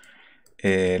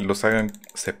los hagan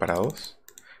separados.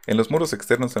 En los muros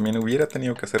externos también hubiera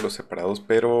tenido que hacerlos separados,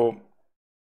 pero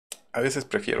a veces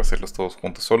prefiero hacerlos todos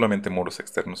juntos. Solamente muros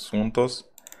externos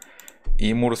juntos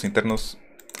y muros internos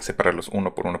separarlos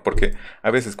uno por uno. Porque a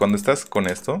veces cuando estás con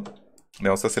esto,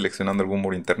 digamos, estás seleccionando algún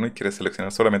muro interno y quieres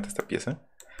seleccionar solamente esta pieza.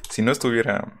 Si no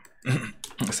estuviera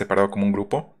separado como un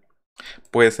grupo,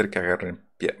 puede ser que agarren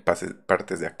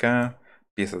partes de acá,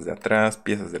 piezas de atrás,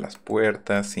 piezas de las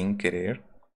puertas sin querer.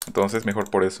 Entonces mejor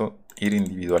por eso ir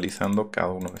individualizando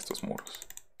cada uno de estos muros.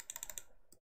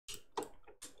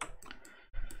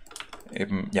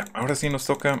 Ya, ahora sí nos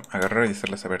toca agarrar y hacer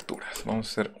las aberturas. Vamos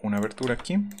a hacer una abertura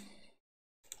aquí.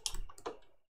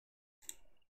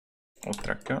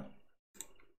 Otra acá.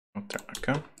 Otra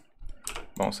acá.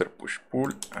 Vamos a hacer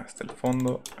push-pull hasta el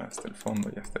fondo y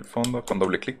hasta el fondo con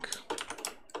doble clic.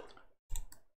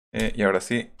 Y ahora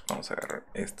sí, vamos a agarrar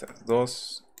estas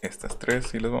dos, estas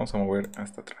tres y las vamos a mover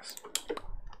hasta atrás.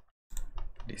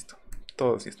 Listo.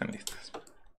 Todas ya están listas.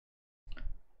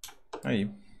 Ahí.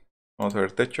 Vamos a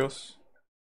ver techos.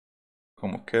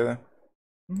 ¿Cómo queda?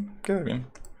 Queda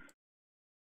bien.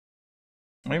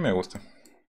 A mí me gusta.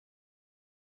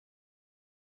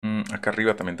 Acá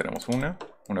arriba también tenemos una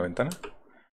ventana.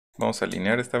 Vamos a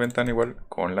alinear esta ventana igual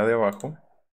con la de abajo.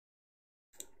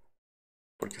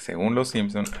 Porque según los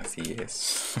Simpsons, así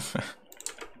es.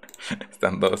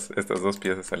 Están estas dos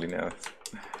piezas alineadas.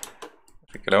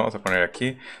 Así que la vamos a poner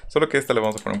aquí. Solo que esta la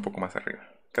vamos a poner un poco más arriba.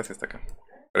 Casi hasta acá.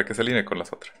 Para que se alinee con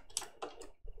las otras.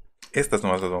 Estas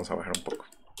nomás las vamos a bajar un poco.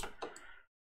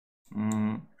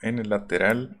 En el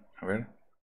lateral, a ver.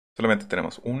 Solamente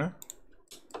tenemos una.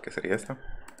 Que sería esta.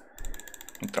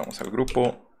 Entramos al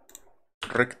grupo.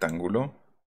 Rectángulo.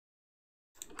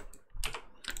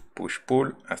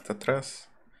 Push-pull hasta atrás.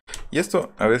 Y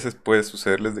esto a veces puede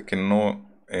sucederles de que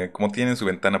no, como tienen su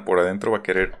ventana por adentro, va a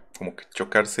querer como que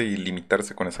chocarse y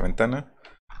limitarse con esa ventana.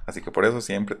 Así que por eso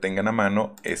siempre tengan a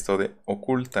mano esto de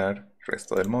ocultar el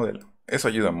resto del modelo. Eso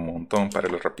ayuda un montón para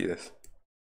la rapidez.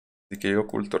 Así que yo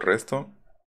oculto el resto,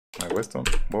 hago esto,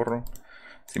 borro.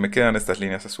 Si me quedan estas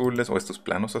líneas azules o estos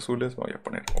planos azules, voy a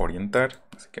poner orientar.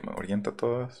 Así que me orienta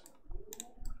todas.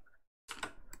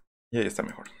 Y ahí está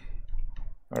mejor.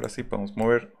 Ahora sí podemos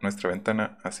mover nuestra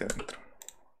ventana hacia adentro.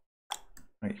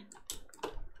 Ahí.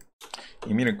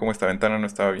 Y miren cómo esta ventana no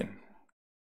estaba bien.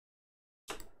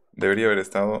 Debería haber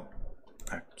estado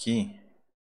aquí.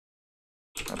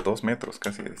 A 2 metros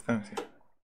casi de distancia.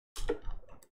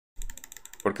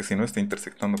 Porque si no está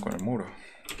intersectando con el muro.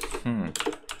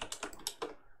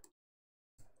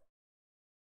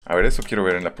 A ver, eso quiero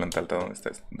ver en la planta alta. ¿Dónde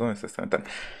está esta ventana?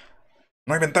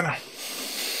 ¡No hay ventana!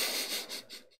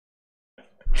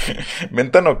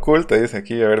 Ventana oculta, dice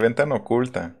aquí. A ver, ventana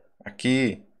oculta.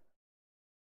 Aquí.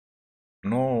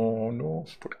 No, no.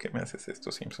 ¿Por qué me haces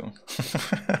esto, Simpson?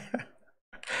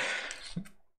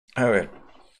 A ver.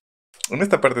 En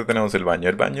esta parte tenemos el baño.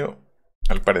 El baño,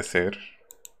 al parecer,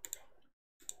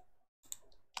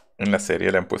 en la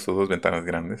serie le han puesto 2 ventanas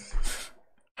grandes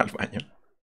al baño.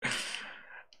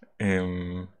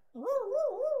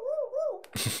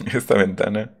 Esta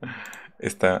ventana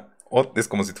es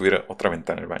como si tuviera otra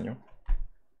ventana el baño.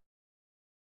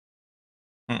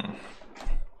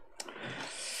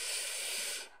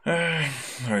 Ay,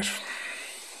 a ver.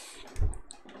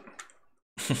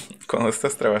 Cuando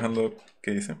estás trabajando,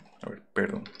 ¿qué dice? A ver,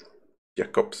 perdón.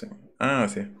 Jacobsen. Ah,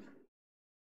 sí.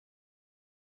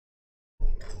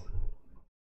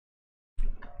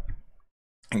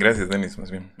 Gracias, Denis, más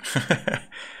bien.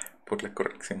 Por la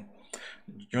corrección.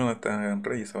 Jonathan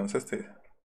Reyes, avanzaste.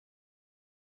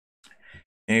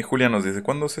 Julia nos dice,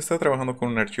 cuando se está trabajando con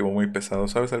un archivo muy pesado,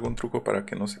 ¿sabes algún truco para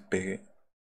que no se pegue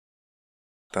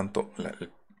tanto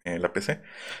la PC?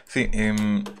 Sí,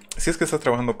 si es que estás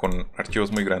trabajando con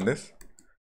archivos muy grandes,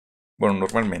 bueno,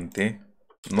 normalmente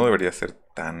no debería ser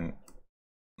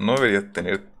no debería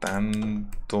tener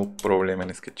tanto problema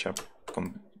en Sketchup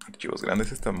con archivos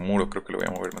grandes. Este muro creo que lo voy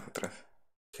a mover más atrás.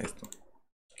 Esto.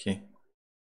 Aquí.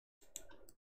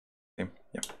 Sí,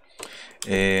 ya.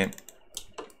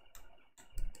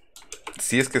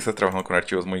 Si es que estás trabajando con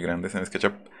archivos muy grandes en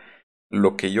SketchUp,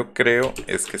 lo que yo creo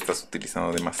es que estás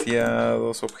utilizando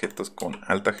demasiados objetos con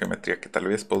alta geometría que tal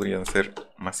vez podrían ser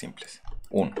más simples.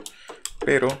 Uno.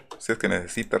 Pero si es que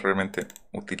necesitas realmente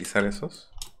utilizar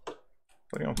esos,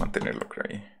 podríamos mantenerlo, creo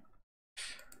ahí.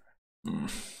 No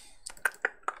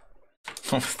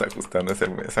me está gustando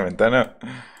esa ventana.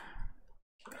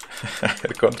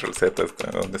 El control Z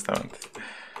está donde estaba antes.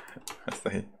 Hasta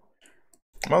ahí.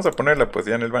 Vamos a ponerla pues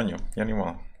ya en el baño. Ya ni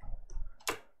modo.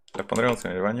 La pondremos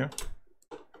en el baño.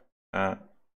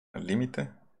 Al límite.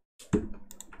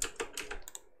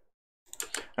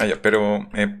 Ah, ya, pero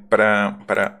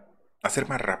para hacer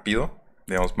más rápido,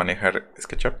 digamos, manejar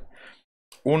SketchUp,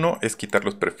 uno es quitar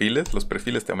los perfiles. Los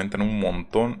perfiles te aumentan un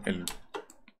montón el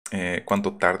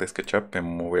cuánto tarda SketchUp en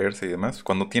moverse y demás.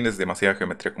 Cuando tienes demasiada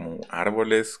geometría como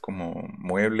árboles, como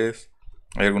muebles,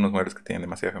 hay algunos muebles que tienen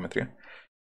demasiada geometría.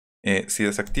 Si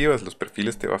desactivas los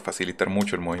perfiles te va a facilitar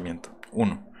mucho el movimiento.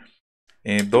 Uno.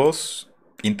 Dos,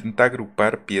 intenta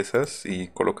agrupar piezas y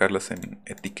colocarlas en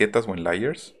etiquetas o en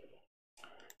layers.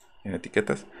 En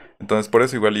etiquetas. Entonces por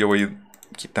eso igual yo voy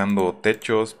quitando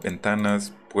techos,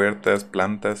 ventanas, puertas,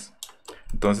 plantas.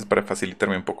 Entonces para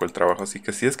facilitarme un poco el trabajo. Así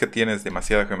que si es que tienes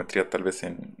demasiada geometría tal vez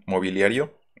en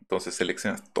mobiliario, entonces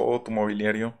seleccionas todo tu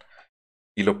mobiliario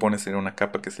y lo pones en una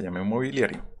capa que se llame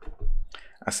mobiliario.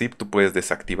 Así tú puedes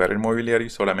desactivar el mobiliario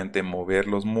y solamente mover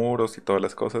los muros y todas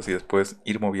las cosas y después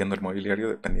ir moviendo el mobiliario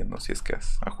dependiendo si es que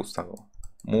has ajustado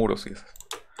muros y eso.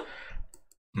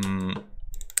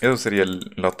 Eso sería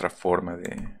la otra forma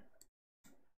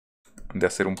de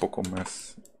hacer un poco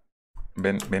más.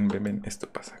 Ven.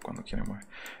 Esto pasa cuando quiero mover.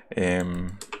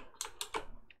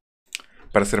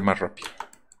 Para hacer más rápido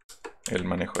el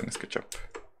manejo en Sketchup.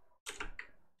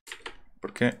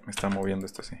 ¿Por qué me está moviendo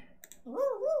esto así?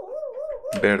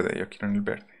 Verde, yo quiero en el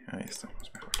verde. Ahí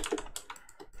estamos, mejor.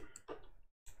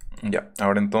 Ya,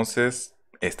 ahora entonces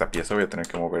esta pieza voy a tener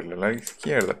que moverla a la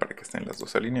izquierda para que estén las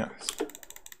dos alineadas.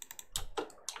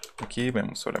 Aquí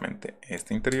vemos solamente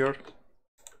este interior.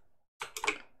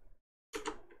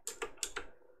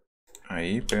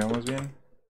 Ahí pegamos bien.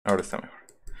 Ahora está mejor.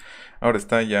 Ahora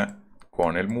está ya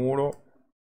con el muro,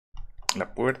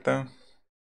 la puerta.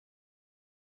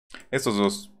 Estas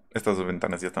dos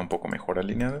ventanas ya están un poco mejor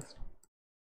alineadas.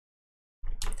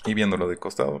 Y viéndolo de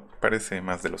costado, parece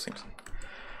más de los Simpsons.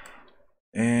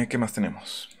 ¿Qué más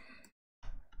tenemos?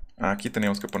 Aquí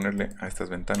teníamos que ponerle a estas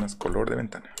ventanas color de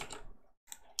ventana.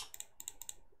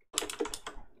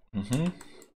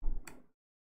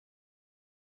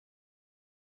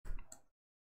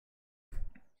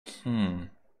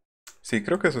 Sí,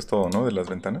 creo que eso es todo, ¿no? De las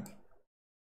ventanas.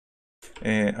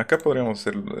 Acá podríamos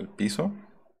hacer lo del piso.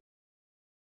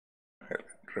 A ver,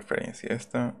 referencia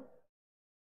esta.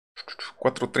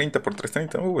 430 por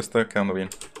 330. Está quedando bien.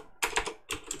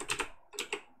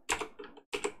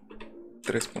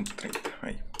 3.30.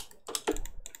 Ahí.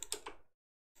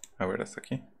 A ver, hasta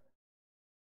aquí.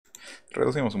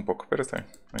 Reducimos un poco, pero está bien.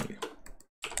 Ahí digo.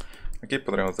 Aquí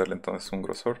podríamos darle entonces un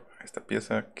grosor a esta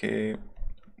pieza que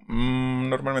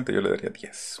normalmente yo le daría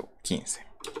 10 o 15.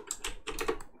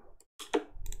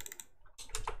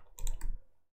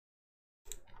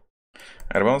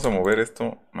 A ver, vamos a mover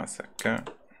esto más acá.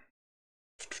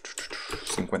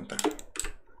 50.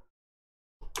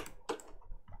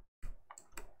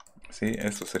 Sí,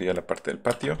 esto sería la parte del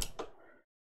patio.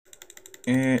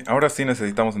 Ahora sí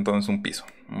necesitamos entonces un piso,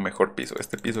 un mejor piso.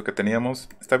 Este piso que teníamos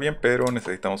está bien, pero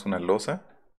necesitamos una losa.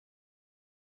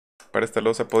 Para esta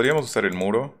losa podríamos usar el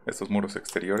muro, estos muros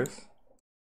exteriores.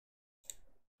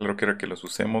 Claro que era que los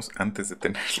usemos antes de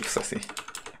tenerlos así.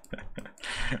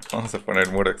 Vamos a poner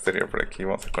el muro exterior por aquí,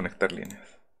 vamos a conectar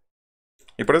líneas.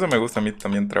 Y por eso me gusta a mí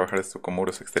también trabajar esto con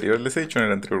muros exteriores. Les he dicho en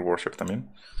el anterior workshop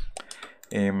también.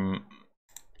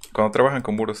 Cuando trabajan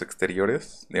con muros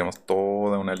exteriores, digamos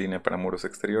toda una línea para muros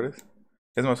exteriores,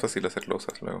 es más fácil hacer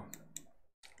losas luego.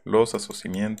 Losas o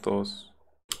cimientos,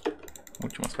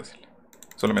 mucho más fácil.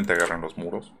 Solamente agarran los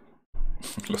muros,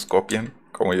 los copian,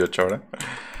 como yo he hecho ahora,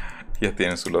 y ya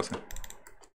tienen su losa.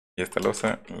 Y esta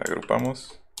losa la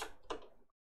agrupamos,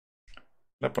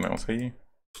 la ponemos ahí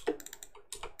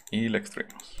y la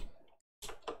extraemos.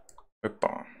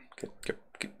 Epa, ¿qué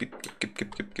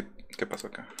pasó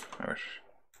acá? A ver,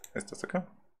 ¿esto está acá?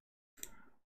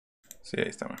 Sí, ahí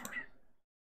está mejor.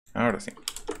 Ahora sí.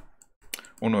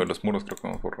 Uno de los muros creo que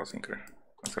hemos borrado sin querer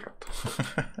hace rato.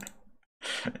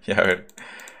 Ya, a ver.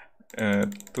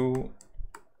 Tú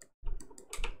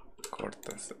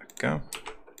cortas acá.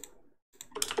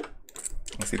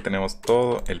 Así tenemos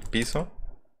todo el piso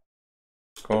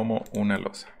como una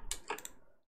losa.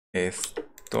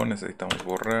 Esto necesitamos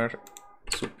borrar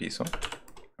su piso.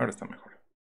 Ahora está mejor.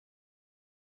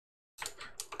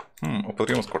 O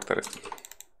podríamos cortar esto.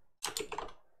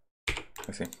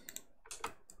 Así.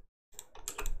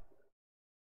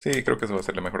 Sí, creo que eso va a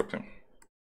ser la mejor opción.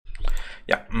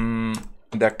 Ya.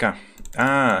 De acá.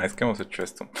 Ah, es que hemos hecho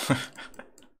esto.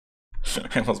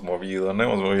 Hemos movido, no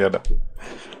hemos movido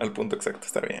al punto exacto.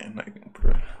 Está bien, no hay ningún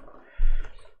problema.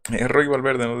 Roy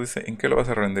Valverde nos dice, ¿en qué lo vas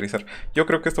a renderizar? Yo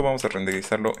creo que esto vamos a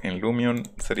renderizarlo en Lumion.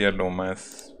 Sería lo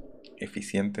más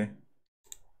eficiente.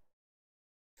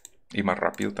 Y más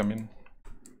rápido también.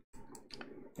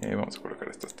 Vamos a colocar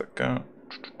esto hasta acá.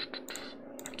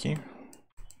 Aquí.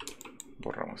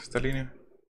 Borramos esta línea.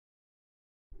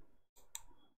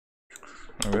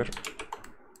 A ver.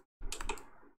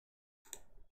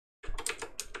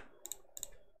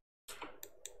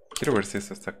 Quiero ver si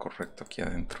esto está correcto aquí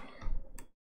adentro.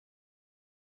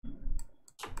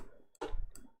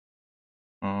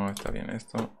 Oh, está bien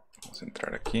esto. Vamos a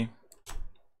entrar aquí.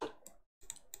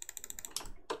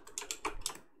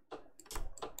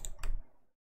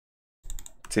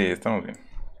 Sí, estamos bien.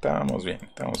 Estamos bien.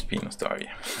 Estamos finos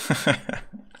todavía.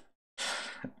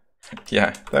 Ya,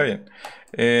 está bien.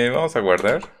 Vamos a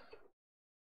guardar.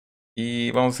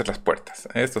 Y vamos a hacer las puertas.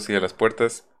 Esto sí, a las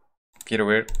puertas. Quiero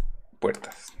ver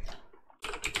puertas.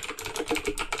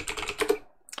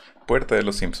 Puerta de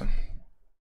los Simpsons.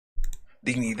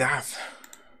 Dignidad.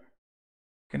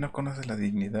 ¿Que no conoces la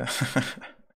dignidad?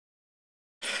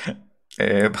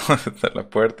 ¿Dónde está la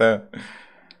puerta?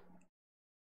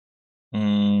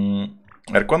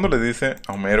 A ver, ¿cuándo le dice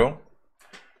a Homero?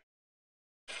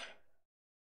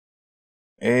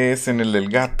 Es en el del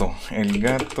gato. El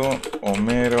gato,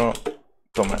 Homero,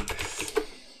 tomates.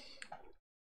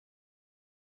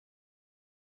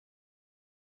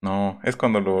 No, es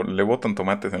cuando le botan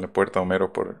tomates en la puerta a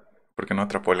Homero porque no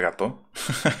atrapó el gato.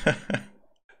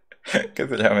 ¿Qué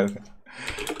se llama ese?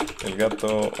 El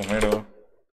gato, Homero,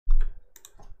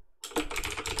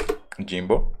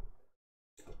 Jimbo.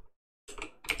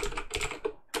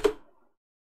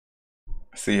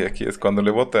 Sí, aquí es cuando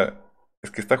le bota. Es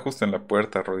que está justo en la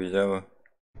puerta, arrodillado.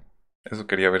 Eso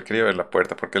quería ver la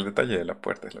puerta, porque el detalle de la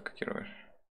puerta es lo que quiero ver.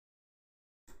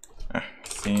 Ah,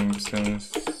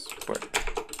 Simpsons, puerta.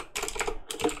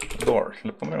 Door,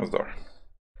 le pondremos door.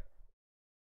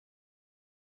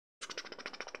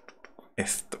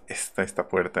 Esta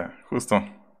puerta, justo.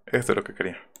 Esto es lo que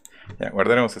quería. Ya,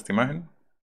 guardaremos esta imagen.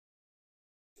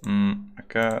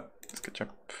 Acá,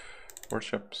 Sketchup,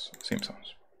 Workshops,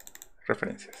 Simpsons.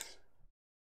 Referencias.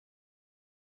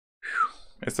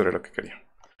 Esto era lo que quería.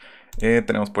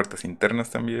 Tenemos puertas internas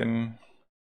también.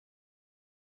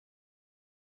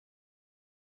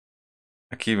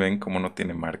 Aquí ven cómo no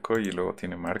tiene marco y luego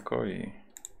tiene marco y...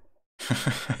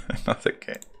 no sé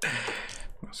qué.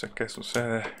 No sé qué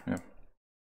sucede.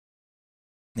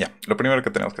 Ya, lo primero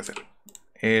que tenemos que hacer.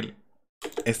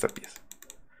 Esta pieza.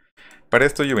 Para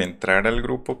esto yo voy a entrar al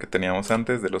grupo que teníamos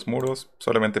antes de los muros,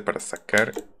 solamente para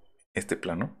sacar este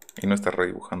plano y no estar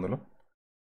redibujándolo.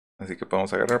 Así que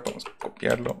podemos agarrar, podemos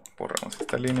copiarlo, borramos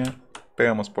esta línea,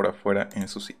 pegamos por afuera en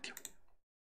su sitio.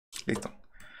 Listo.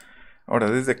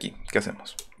 Ahora desde aquí, ¿qué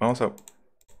hacemos? Vamos a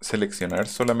seleccionar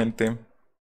solamente...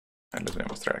 les voy a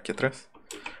mostrar aquí atrás.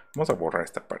 Vamos a borrar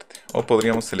esta parte. O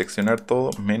podríamos seleccionar todo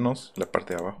menos la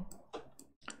parte de abajo.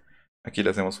 Aquí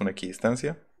le hacemos una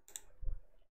equidistancia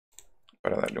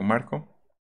para darle un marco.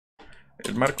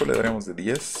 El marco le daremos de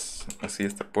 10. Así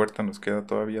esta puerta nos queda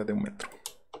todavía de 1 metro.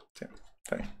 Sí,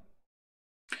 está bien.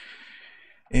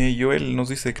 Joel nos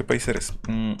dice de qué país eres.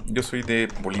 Yo soy de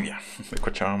Bolivia, de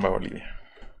Cochabamba, Bolivia.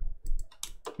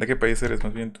 ¿De qué país eres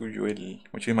más bien tú, Joel?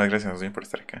 Muchísimas gracias más bien por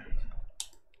estar acá.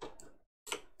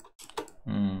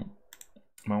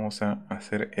 Vamos a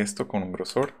hacer esto con un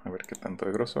grosor. A ver qué tanto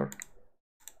de grosor.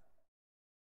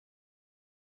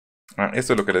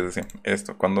 Esto es lo que les decía.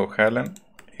 Esto, cuando jalan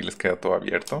y les queda todo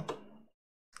abierto,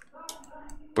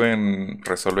 pueden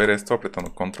resolver esto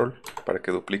apretando control para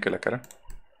que duplique la cara.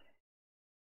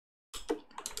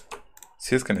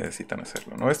 Si es que necesitan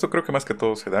hacerlo, ¿no? Esto creo que más que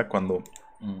todo se da cuando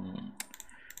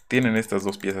tienen estas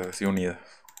dos piezas así unidas.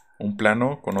 Un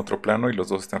plano con otro plano y los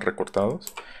dos están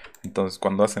recortados. Entonces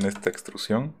cuando hacen esta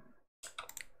extrusión,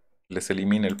 les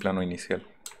elimina el plano inicial.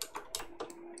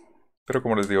 Pero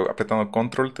como les digo, apretando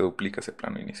control te duplica ese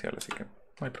plano inicial, así que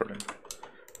no hay problema.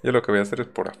 Yo lo que voy a hacer es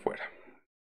por afuera.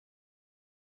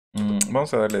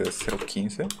 Vamos a darle de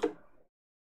 0.15.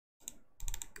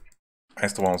 A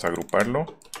esto vamos a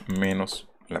agruparlo, menos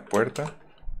la puerta.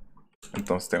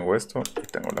 Entonces tengo esto y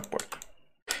tengo la puerta.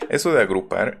 Eso de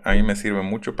agrupar a mí me sirve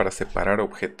mucho para separar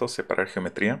objetos, separar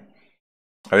geometría.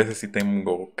 A veces sí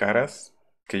tengo caras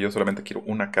que yo solamente quiero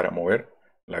una cara mover.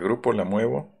 La agrupo, la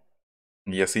muevo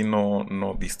y así no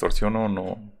distorsiono,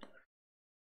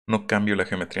 no cambio la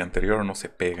geometría anterior, no se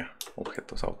pega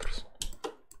objetos a otros.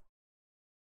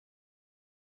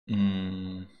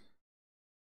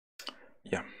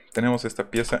 Ya, tenemos esta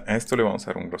pieza. A esto le vamos a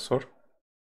dar un grosor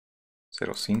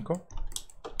 0.5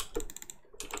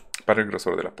 para el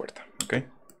grosor de la puerta, ¿ok?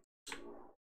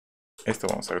 Esto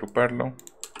vamos a agruparlo.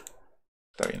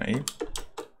 Está bien ahí.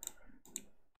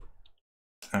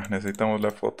 Necesitamos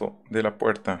la foto de la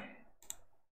puerta.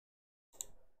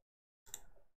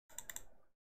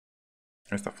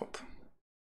 Esta foto.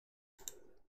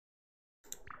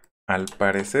 Al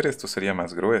parecer esto sería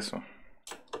más grueso.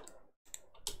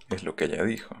 Es lo que ella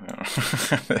dijo.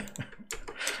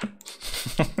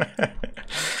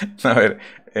 A ver,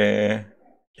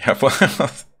 ya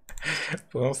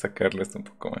podemos sacarle esto un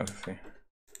poco más así.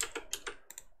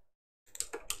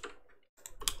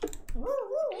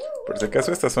 Por si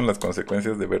acaso estas son las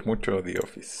consecuencias de ver mucho The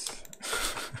Office.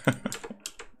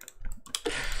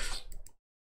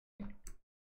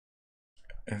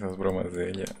 Esas bromas de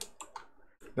ella.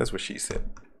 That's what she said.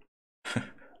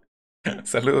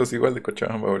 Saludos igual de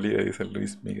Cochabamba, Bolivia, dice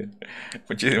Luis Miguel.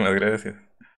 Muchísimas gracias.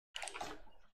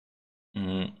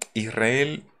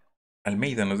 Israel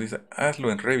Almeida nos dice,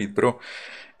 hazlo en Revit, bro.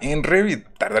 En Revit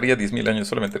tardaría 10.000 años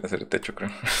solamente en hacer el techo, creo.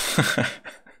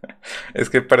 Es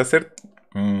que para hacer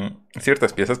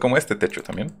ciertas piezas, como este techo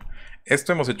también,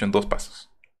 esto hemos hecho en 2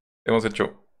 pasos. Hemos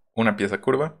hecho una pieza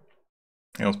curva,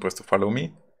 hemos puesto follow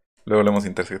me, luego lo hemos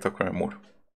intersectado con el muro.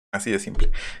 Así de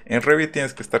simple. En Revit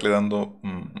tienes que estarle dando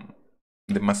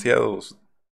demasiados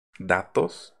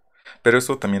datos, pero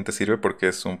eso también te sirve porque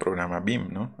es un programa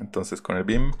BIM, ¿no? Entonces con el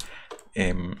BIM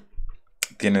em,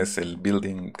 tienes el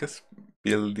building, ¿qué es?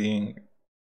 Building,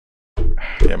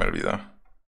 ya me olvidó.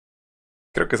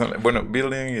 Creo que son, bueno,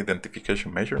 Building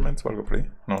Identification Measurements o algo por ahí.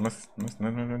 No, no,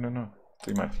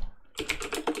 estoy mal.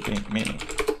 Meaning.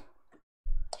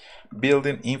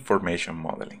 Building Information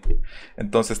Modeling.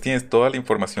 Entonces tienes toda la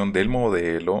información del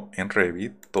modelo en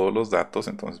Revit, todos los datos,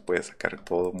 entonces puedes sacar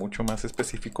todo mucho más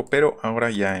específico, pero ahora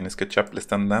ya en Sketchup le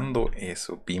están dando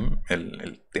eso, BIM,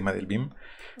 el tema del BIM,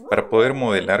 para poder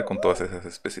modelar con todas esas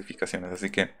especificaciones. Así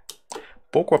que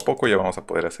poco a poco ya vamos a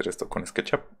poder hacer esto con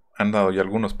Sketchup. Han dado ya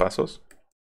algunos pasos.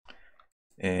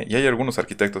 Y hay algunos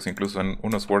arquitectos, incluso en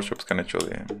unos workshops que han hecho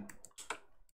de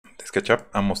SketchUp,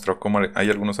 han mostrado cómo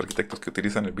hay algunos arquitectos que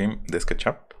utilizan el BIM de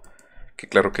SketchUp, que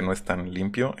claro que no es tan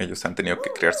limpio, ellos han tenido que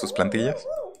crear sus plantillas,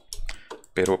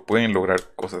 pero pueden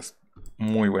lograr cosas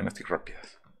muy buenas y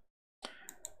rápidas.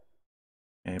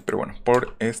 Pero bueno,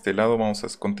 por este lado vamos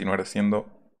a continuar haciendo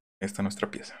esta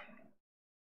nuestra pieza.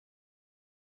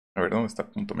 A ver, ¿dónde está el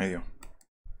punto medio?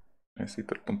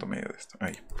 Necesito el punto medio de esto.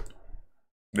 Ahí.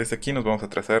 Desde aquí nos vamos a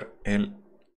trazar el...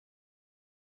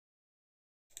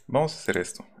 Vamos a hacer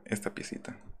esto, esta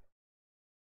piecita.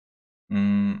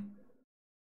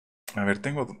 A ver,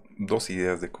 tengo dos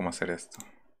ideas de cómo hacer esto.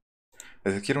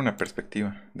 Les quiero una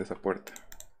perspectiva de esa puerta.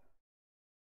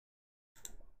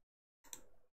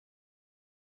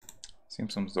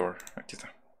 Simpsons door, aquí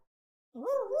está.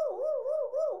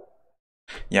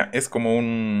 Ya, es como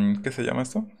un... ¿Qué se llama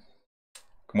esto?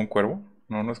 ¿Como un cuervo?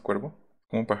 No, no es cuervo.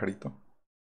 Como un pajarito.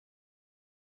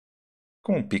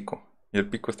 Como un pico. Y el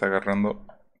pico está agarrando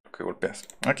lo que golpeas.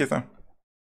 Aquí está.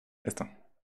 Esto.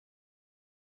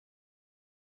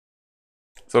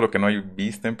 Solo que no hay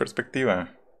vista en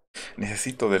perspectiva.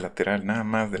 Necesito de lateral, nada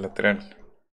más de lateral.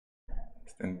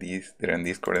 Está en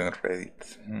Discord, en Reddit.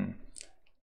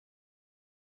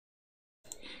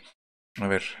 A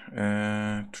ver.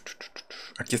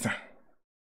 Aquí está.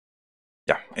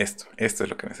 Ya, esto es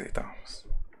lo que necesitábamos.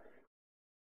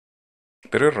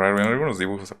 Pero es raro, en algunos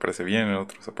dibujos aparece bien, en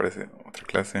otros aparece otra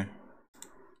clase.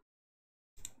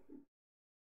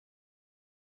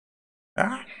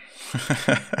 Ah.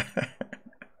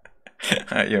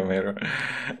 Ay, Homero.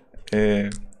 Eh,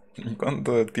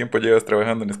 ¿Cuánto tiempo llevas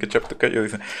trabajando en Sketchup? Tocayo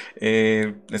dice.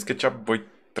 En Sketchup voy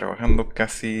trabajando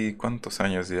casi, ¿cuántos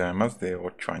años ya? Más de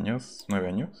 8 años, 9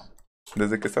 años.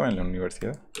 Desde que estaba en la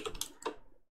universidad.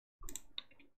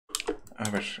 A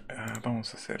ver,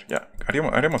 vamos a hacer, ya,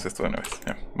 haremos esto de una vez.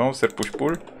 Ya. Vamos a hacer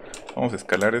push-pull. Vamos a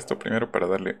escalar esto primero para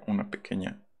darle una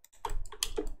pequeña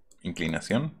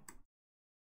inclinación.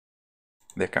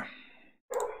 De acá.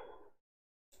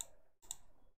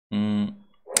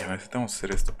 Ya necesitamos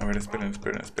hacer esto. A ver, esperen.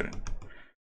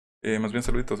 Más bien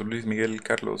saluditos, Luis Miguel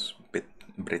Carlos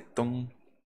Bretón.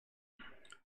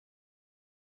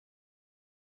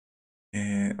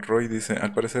 Roy dice,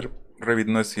 al parecer Revit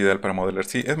no es ideal para modelar.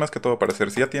 Sí, es más que todo para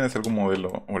hacer. Si ya tienes algún modelo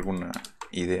o alguna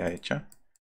idea hecha,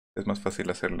 es más fácil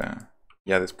hacerla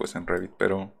ya después en Revit.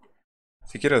 Pero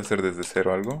si quieres hacer desde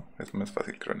cero algo, es más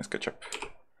fácil creo en Sketchup.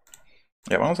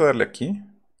 Ya, vamos a darle aquí.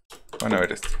 Van a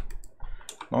ver esto.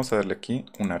 Vamos a darle aquí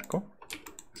un arco.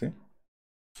 ¿Sí?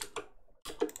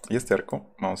 Y este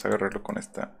arco vamos a agarrarlo con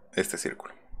este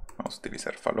círculo. Vamos a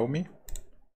utilizar Follow Me.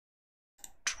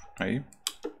 Ahí.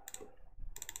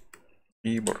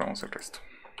 Y borramos el resto.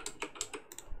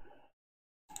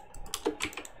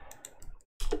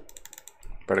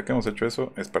 ¿Para qué hemos hecho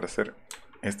eso? Es para hacer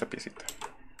esta piecita.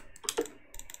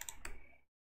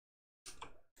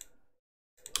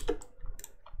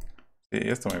 Sí,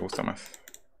 esto me gusta más.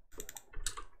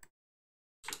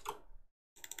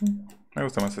 Me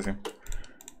gusta más así.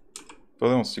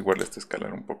 Podemos igual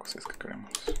escalar un poco si es que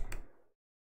queremos.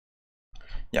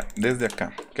 Ya, desde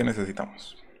acá, ¿qué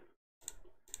necesitamos?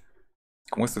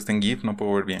 Como esto está en GIF no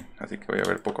puedo ver bien, así que voy a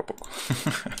ver poco a poco.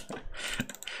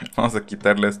 Vamos a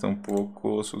quitarle esto un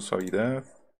poco, su suavidad.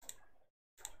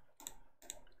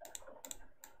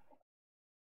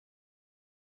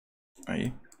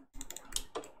 Ahí.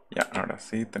 Ya, ahora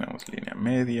sí, tenemos línea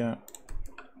media.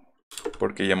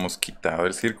 Porque ya hemos quitado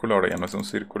el círculo, ahora ya no es un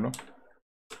círculo.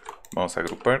 Vamos a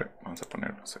agrupar, vamos a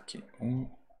ponerlos aquí.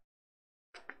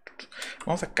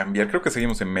 Vamos a cambiar, creo que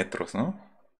seguimos en metros,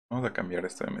 ¿no? Vamos a cambiar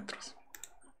esto de metros.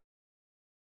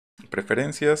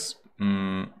 Preferencias.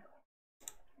 No,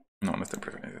 no está en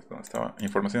preferencias. ¿Dónde estaba?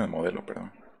 Información de modelo,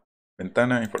 perdón.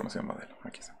 Ventana, información de modelo.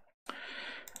 Aquí está.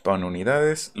 Para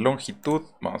unidades, longitud,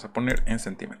 vamos a poner en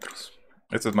centímetros.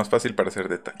 Esto es más fácil para hacer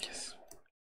detalles.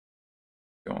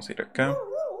 Vamos a ir acá.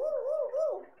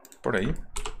 Por ahí.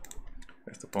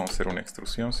 Esto podemos hacer una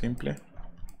extrusión simple.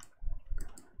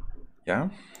 Ya.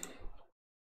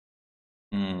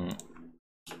 Mm,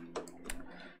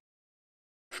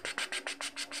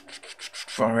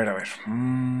 a ver, a ver.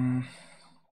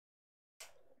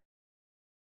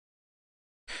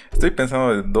 Estoy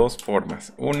pensando de dos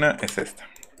formas. Una es esta.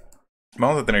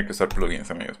 Vamos a tener que usar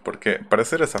plugins, amigos, porque para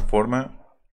hacer esa forma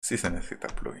sí se necesita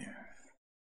plugins,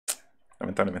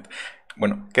 lamentablemente.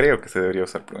 Bueno, creo que se debería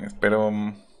usar plugins, pero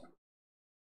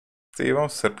sí,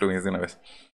 vamos a usar plugins de una vez.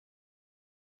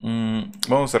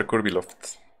 Vamos a usar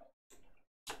Curvyloft.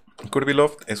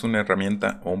 Curvyloft es una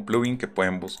herramienta o un plugin que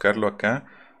pueden buscarlo acá.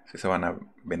 Si se van a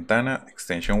ventana,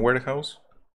 Extension Warehouse.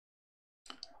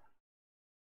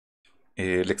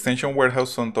 El Extension Warehouse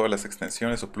son todas las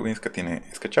extensiones o plugins que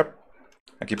tiene Sketchup.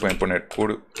 Aquí pueden poner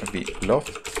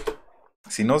Curvyloft.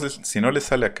 Si no les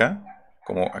sale acá,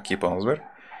 como aquí podemos ver,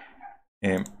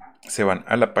 se van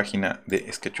a la página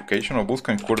de Sketchucation o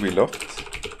buscan Curvyloft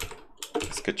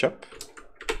Sketchup.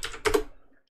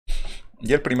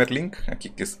 Y el primer link,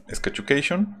 aquí que es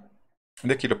Sketchucation,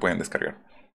 de aquí lo pueden descargar.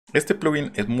 Este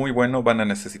plugin es muy bueno, van a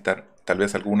necesitar tal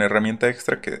vez alguna herramienta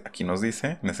extra que aquí nos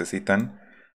dice, necesitan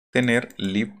tener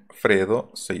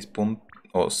libfredo 6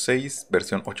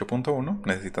 versión 8.1,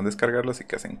 necesitan descargarlo, así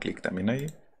que hacen clic también ahí,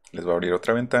 les va a abrir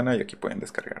otra ventana y aquí pueden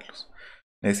descargarlos.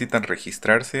 Necesitan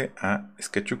registrarse a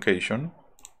Sketchucation,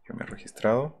 yo me he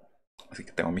registrado, así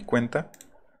que tengo mi cuenta.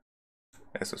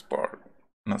 Eso es por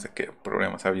no sé qué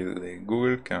problemas ha habido de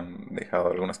Google que han dejado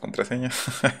algunas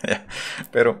contraseñas.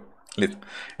 Pero listo.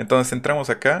 Entonces entramos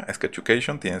acá a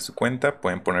Sketchucation, tienen su cuenta,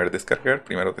 pueden poner descargar.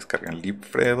 Primero descargan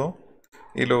libfredo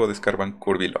y luego descargan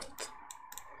Curvyloft.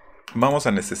 Vamos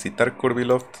a necesitar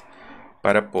Curvyloft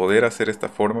para poder hacer esta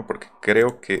forma porque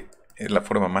creo que es la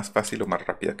forma más fácil o más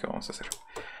rápida que vamos a hacer.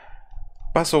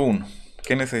 Paso 1.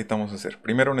 ¿Qué necesitamos hacer?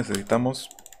 Primero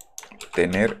necesitamos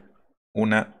tener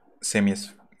una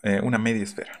una media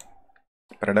esfera.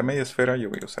 Para la media esfera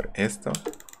yo voy a usar esto,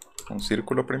 un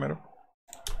círculo primero.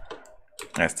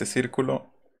 A este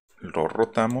círculo lo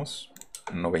rotamos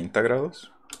 90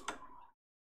 grados.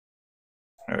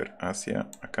 A ver, hacia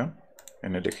acá,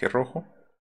 en el eje rojo,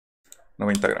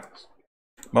 90 grados.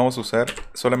 Vamos a usar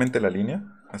solamente la línea,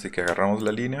 así que agarramos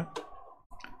la línea,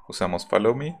 usamos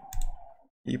Follow Me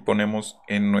y ponemos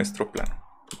en nuestro plano.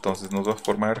 Entonces nos va a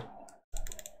formar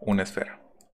una esfera.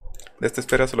 De esta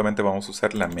esfera solamente vamos a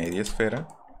usar la media esfera.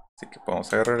 Así que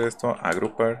podemos agarrar esto,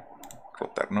 agrupar,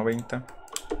 rotar 90.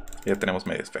 Y ya tenemos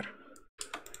media esfera.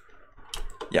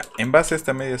 Ya, en base a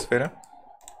esta media esfera,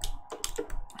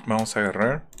 vamos a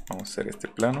agarrar, vamos a hacer este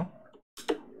plano.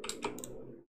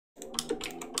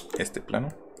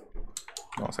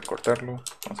 Vamos a cortarlo,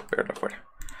 vamos a pegarlo afuera.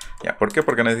 Ya, ¿por qué?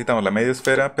 Porque necesitamos la media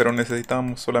esfera, pero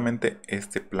necesitamos solamente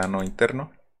este plano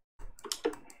interno.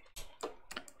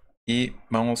 Y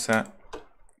vamos a...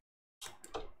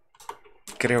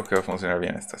 Creo que va a funcionar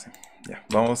bien esta, sí. Ya,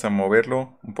 vamos a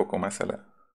moverlo un poco más a la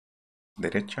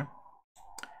derecha.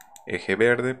 Eje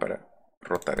verde para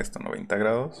rotar esto 90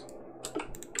 grados.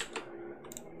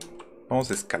 Vamos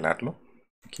a escalarlo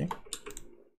aquí.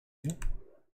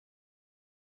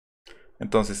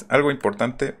 Entonces, algo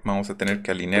importante, vamos a tener que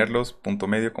alinearlos punto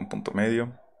medio con punto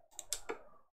medio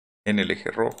en el eje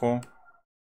rojo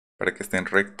para que estén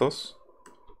rectos.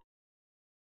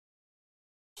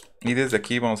 Y desde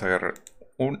aquí vamos a agarrar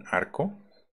un arco.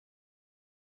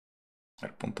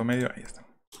 Al punto medio, ahí está.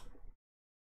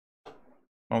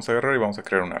 Vamos a agarrar y vamos a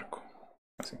crear un arco.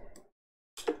 Así.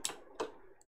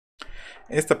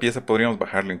 Esta pieza podríamos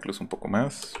bajarla incluso un poco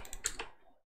más.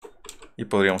 Y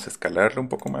podríamos escalarla un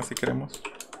poco más si queremos.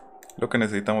 Lo que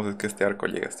necesitamos es que este arco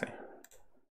llegue hasta ahí.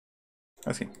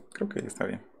 Así, creo que ya está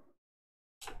bien.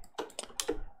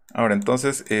 Ahora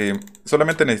entonces,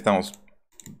 solamente necesitamos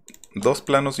dos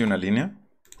planos y una línea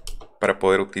para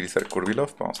poder utilizar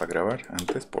Curvyloft. Vamos a grabar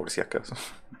antes por si acaso.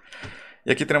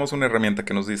 Y aquí tenemos una herramienta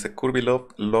que nos dice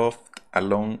Curvyloft Loft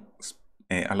along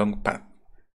Path.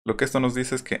 Lo que esto nos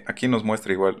dice es que aquí nos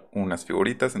muestra igual unas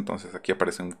figuritas, entonces aquí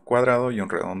aparece un cuadrado y un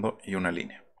redondo y una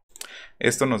línea.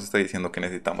 Esto nos está diciendo que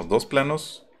necesitamos dos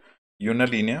planos y una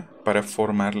línea para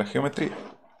formar la geometría.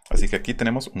 Así que aquí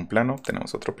tenemos un plano,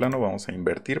 tenemos otro plano, vamos a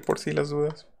invertir por si las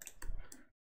dudas.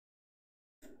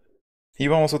 Y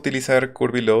vamos a utilizar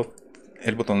Curvyloft,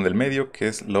 el botón del medio que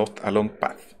es Loft Along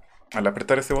Path. Al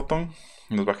apretar este botón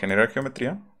nos va a generar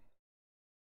geometría.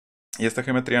 Y esta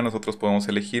geometría nosotros podemos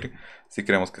elegir si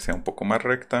queremos que sea un poco más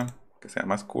recta, que sea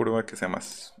más curva, que sea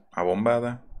más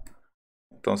abombada.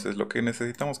 Entonces lo que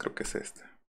necesitamos creo que es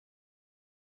esta.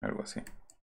 Algo así.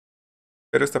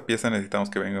 Pero esta pieza necesitamos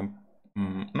que venga...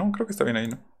 no, creo que está bien ahí,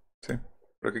 ¿no? Sí.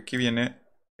 Porque aquí viene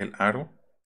el aro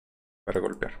para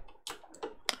golpear.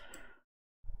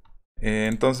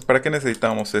 Entonces, ¿para qué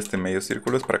necesitamos este medio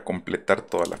círculo? Es para completar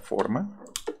toda la forma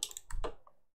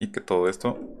y que todo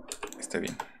esto esté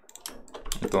bien.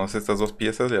 Entonces estas dos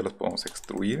piezas ya las podemos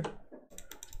extruir.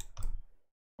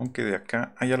 Aunque de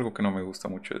acá hay algo que no me gusta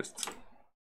mucho de esto.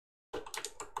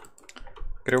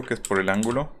 Creo que es por el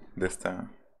ángulo de esta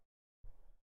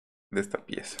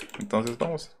pieza. Entonces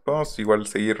vamos igual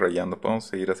seguir rayando, podemos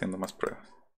seguir haciendo más pruebas.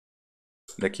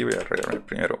 De aquí voy a rayar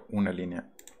primero una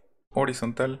línea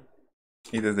horizontal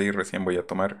y desde ahí recién voy a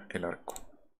tomar el arco.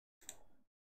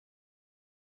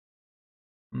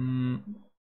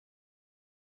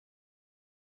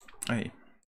 Ahí.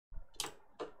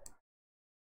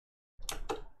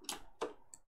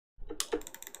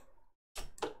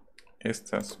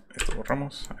 Esto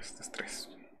borramos, estas tres.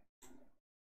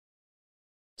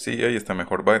 Sí, ahí está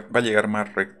mejor, va a llegar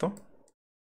más recto.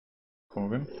 Como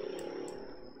ven.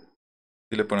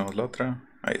 Si le ponemos la otra,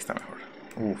 ahí está mejor.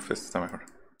 Uf, esto está mejor.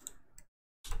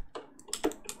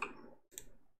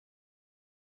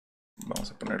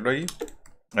 Vamos a ponerlo ahí.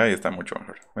 Ahí está mucho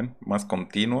mejor. ¿Ven? Más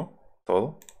continuo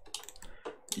todo.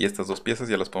 Y estas dos piezas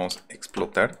ya las podemos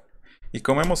explotar. Y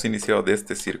como hemos iniciado de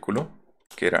este círculo,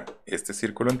 que era este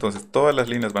círculo, entonces todas las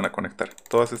líneas van a conectar.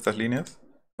 Todas estas líneas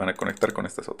van a conectar con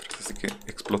estas otras. Así que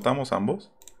explotamos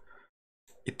ambos.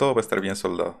 Y todo va a estar bien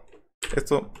soldado.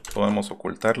 Esto podemos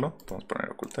ocultarlo. Podemos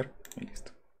poner ocultar. Y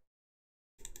listo.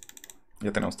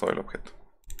 Ya tenemos todo el objeto.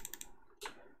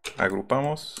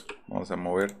 Agrupamos. Vamos a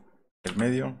mover el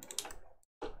medio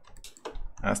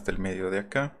hasta el medio de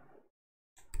acá.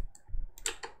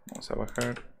 Vamos a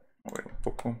bajar, mover un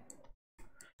poco.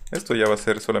 Esto ya va a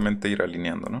ser solamente ir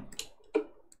alineando, ¿no?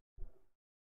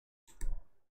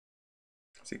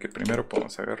 Así que primero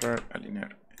podemos agarrar,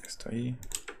 alinear esto ahí.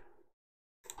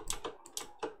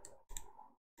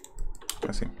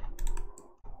 Así.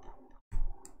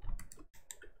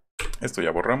 Esto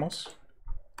ya borramos.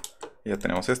 Ya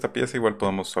tenemos esta pieza, igual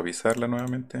podemos suavizarla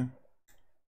nuevamente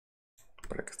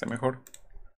para que esté mejor.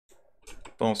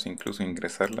 Podemos incluso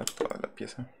ingresarla toda la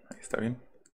pieza, ahí está bien.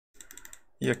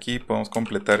 Y aquí podemos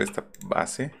completar esta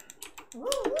base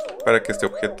para que este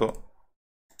objeto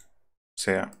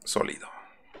sea sólido.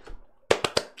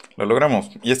 Lo logramos,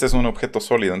 y este es un objeto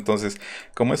sólido, entonces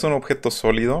como es un objeto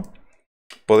sólido,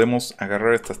 podemos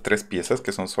agarrar estas tres piezas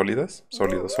que son sólidas,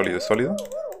 sólido, sólido y sólido,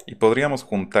 y podríamos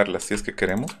juntarlas si es que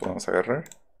queremos. Podemos agarrar,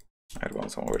 a ver,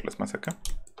 vamos a moverlas más acá.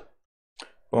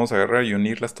 Vamos a agarrar y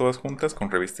unirlas todas juntas con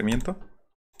revestimiento.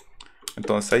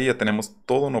 Entonces ahí ya tenemos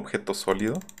todo un objeto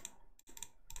sólido.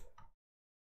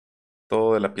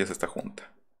 Toda la pieza está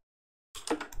junta.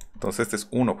 Entonces este es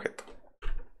un objeto.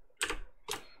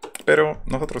 Pero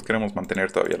nosotros queremos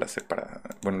mantener todavía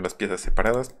las piezas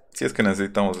separadas. Si es que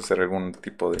necesitamos hacer algún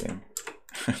tipo de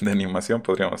animación,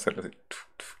 podríamos hacerlo así.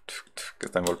 Que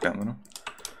están golpeando, ¿no?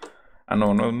 Ah,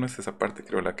 no es esa parte,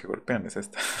 creo la que golpean, es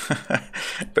esta.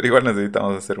 Pero igual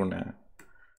necesitamos hacer un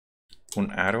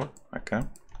aro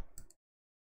acá.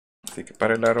 Así que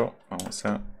para el aro vamos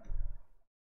a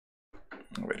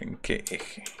ver en qué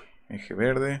eje. Eje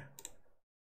verde.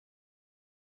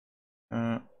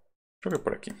 Creo que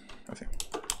por aquí, así.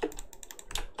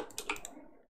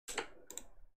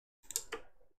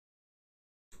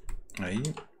 Ahí.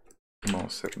 Vamos a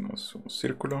hacernos un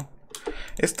círculo.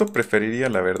 Esto preferiría,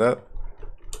 la verdad,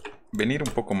 venir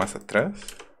un poco más atrás.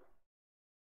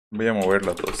 Voy a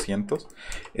moverlo a 200.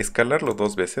 Escalarlo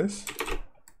 2 veces.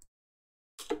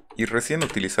 Y recién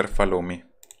utilizar Follow Me.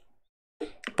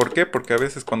 ¿Por qué? Porque a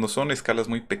veces cuando son escalas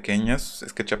muy pequeñas,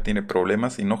 Sketchup tiene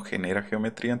problemas y no genera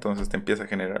geometría. Entonces te empieza a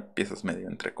generar piezas medio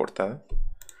entrecortadas.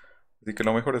 Así que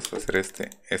lo mejor es hacer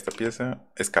esta pieza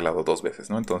escalado 2 veces,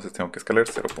 ¿no? Entonces tengo que escalar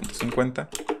 0.50.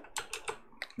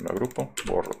 Lo agrupo,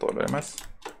 borro todo lo demás.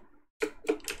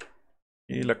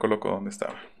 Y la coloco donde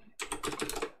estaba.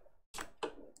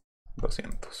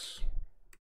 200.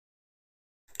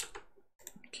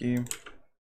 Aquí.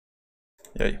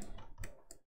 Y ahí.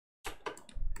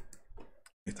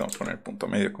 Necesitamos poner punto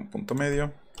medio con punto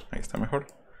medio. Ahí está mejor.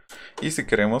 Y si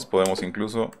queremos podemos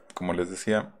incluso, como les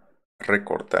decía,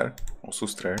 recortar o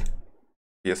sustraer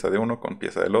pieza de uno con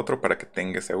pieza del otro para que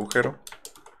tenga ese agujero.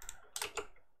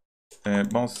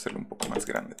 Vamos a hacerlo un poco más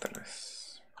grande tal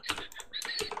vez.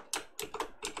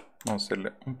 Vamos a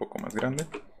hacerle un poco más grande.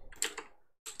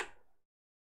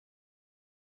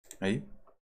 Ahí.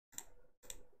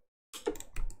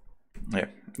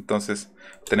 Entonces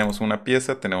tenemos una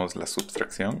pieza, tenemos la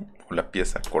subtracción o la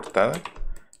pieza cortada.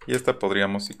 Y esta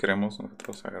podríamos, si queremos,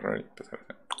 nosotros agarrar y empezar a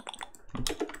hacer.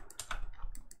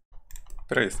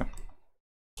 Pero ahí está.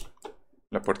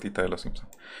 La puertita de los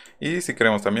Simpsons. Y si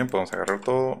queremos también podemos agarrar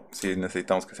todo. Si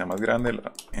necesitamos que sea más grande, lo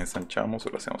ensanchamos o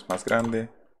lo hacemos más grande.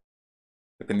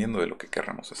 dependiendo de lo que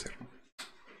querramos hacer, ¿no?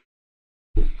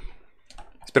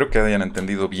 Espero que hayan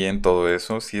entendido bien todo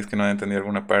eso. Si es que no han entendido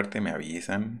alguna parte, me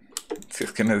avisan. Si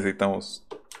es que necesitamos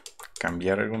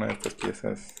cambiar alguna de estas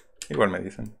piezas, igual me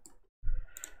dicen.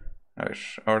 A ver,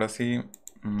 ahora sí,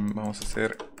 vamos a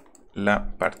hacer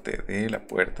la parte de la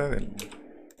puerta del...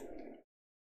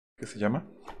 ¿Qué se llama?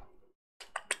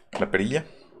 La perilla.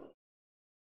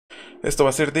 Esto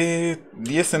va a ser de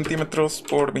 10 centímetros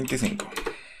por 25.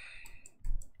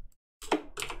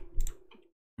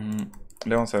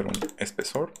 Le vamos a dar un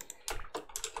espesor.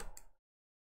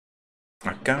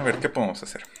 Acá, a ver qué podemos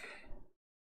hacer.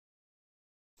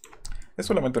 Es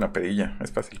solamente una perilla,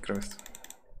 es fácil, creo esto.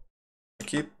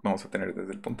 Aquí vamos a tener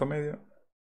desde el punto medio.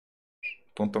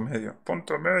 Punto medio,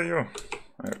 punto medio.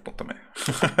 A ver, punto medio.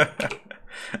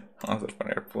 Vamos a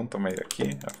poner punto medio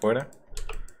aquí, afuera.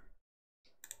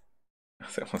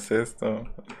 Hacemos esto.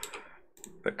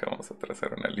 De acá vamos a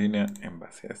trazar una línea en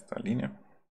base a esta línea.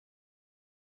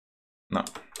 No.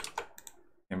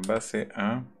 En base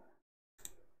a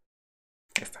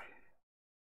esta.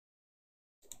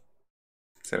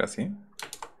 ¿Será así?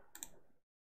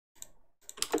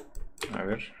 A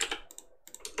ver.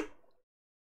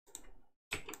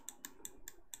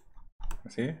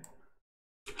 ¿Así?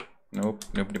 Nope,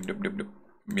 nope, nope, nope, nope.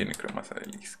 Viene creo más a la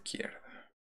izquierda.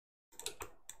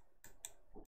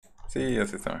 Sí,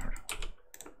 así está mejor.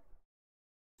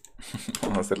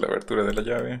 Vamos a hacer la abertura de la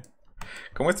llave.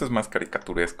 Como esto es más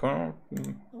caricaturesco,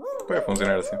 puede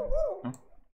funcionar así, ¿no?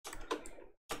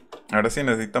 Ahora sí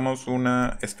necesitamos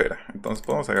una esfera. Entonces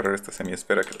podemos agarrar esta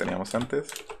semiesfera que teníamos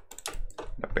antes.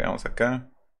 La pegamos acá.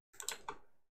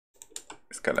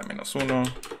 Escala -1.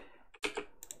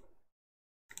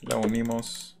 La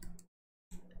unimos.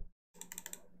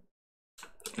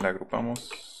 La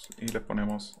agrupamos y la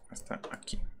ponemos hasta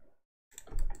aquí.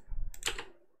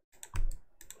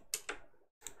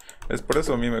 Es por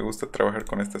eso a mí me gusta trabajar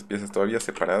con estas piezas todavía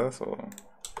separadas o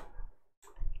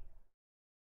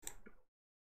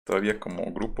todavía como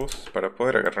grupos para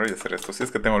poder agarrar y hacer esto. Si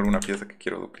es que tengo alguna pieza que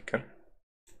quiero duplicar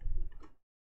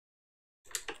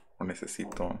o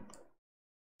necesito,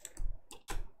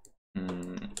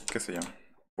 ¿qué se llama?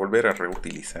 Volver a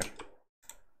reutilizar.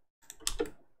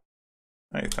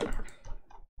 Ahí está mejor.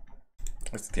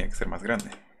 Este tiene que ser más grande.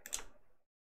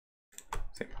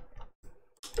 Sí.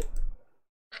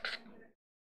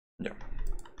 Ya.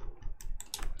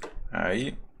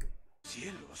 Ahí.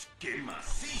 Cielos, qué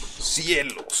macizo.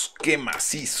 Cielos, qué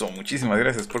macizo. Muchísimas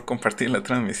gracias por compartir la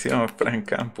transmisión, Frank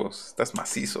Campos. Estás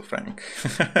macizo, Frank.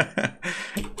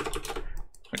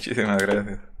 Muchísimas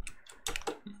gracias.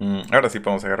 Ahora sí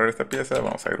podemos agarrar esta pieza,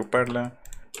 vamos a agruparla.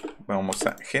 Vamos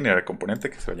a generar el componente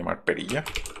que se va a llamar perilla.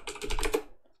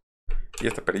 Y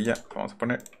esta perilla la vamos a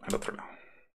poner al otro lado.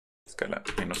 Escala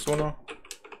 -1.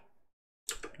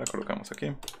 La colocamos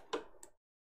aquí.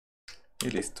 Y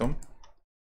listo.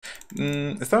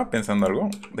 Estaba pensando algo,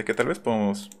 de que tal vez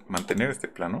podemos mantener este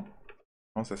plano.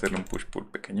 Vamos a hacerle un push-pull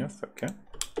pequeño hasta acá.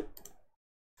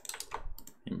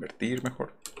 Invertir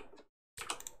mejor.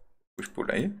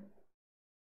 Push-pull ahí.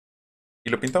 Y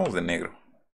lo pintamos de negro,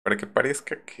 para que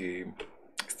parezca que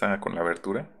está con la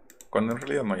abertura, cuando en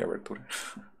realidad no hay abertura.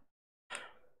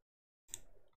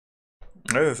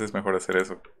 A veces es mejor hacer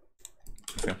eso.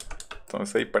 Sí.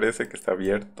 Entonces ahí parece que está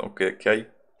abierto, que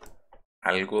hay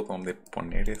algo donde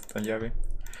poner esta llave.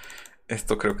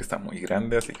 Esto creo que está muy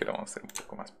grande, así que lo vamos a hacer un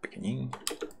poco más pequeñín.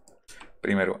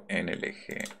 Primero en el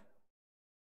eje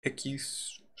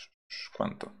X.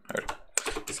 ¿Cuánto? A ver,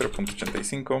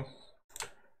 0.85.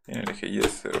 En el eje Y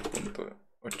es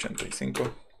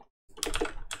 0.85.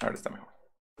 Ahora está mejor.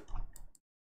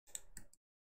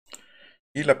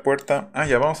 Y la puerta...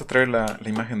 ya vamos a traer la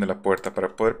imagen de la puerta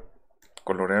para poder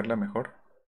colorearla mejor.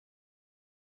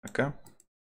 Acá.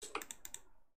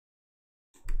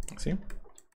 Así.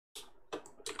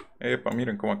 Epa,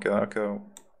 miren cómo ha quedado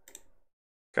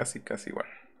casi igual.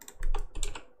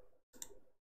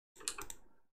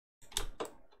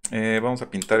 Vamos a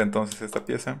pintar entonces esta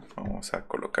pieza. Vamos a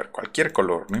colocar cualquier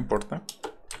color, no importa.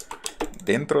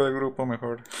 Dentro del grupo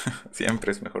mejor.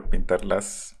 Siempre es mejor pintar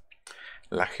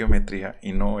la geometría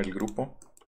y no el grupo,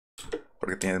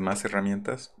 porque tienes más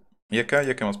herramientas. Y acá,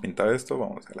 ya que hemos pintado esto,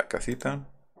 vamos a la casita.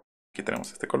 Aquí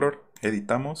tenemos este color,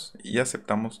 editamos y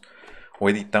aceptamos o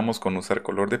editamos con usar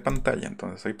color de pantalla.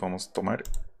 Entonces ahí podemos tomar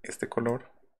este color.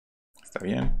 Está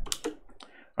bien.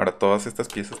 Ahora todas estas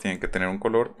piezas tienen que tener un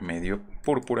color medio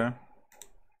púrpura.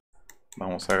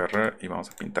 Vamos a agarrar y vamos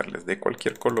a pintarles de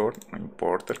cualquier color, no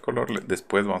importa el color.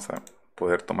 Después vamos a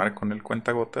poder tomar con el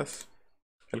cuentagotas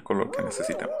el color que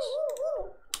necesitamos.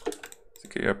 Así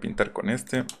que voy a pintar con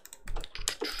este.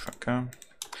 Acá.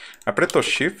 Aprieto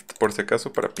Shift por si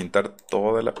acaso para pintar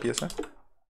toda la pieza.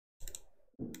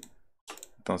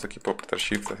 Entonces aquí puedo apretar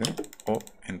Shift así. O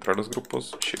entro a los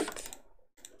grupos, Shift.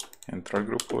 Entro al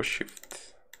grupo, Shift.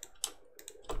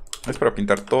 Es para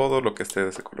pintar todo lo que esté de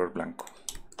ese color blanco.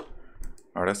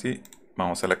 Ahora sí,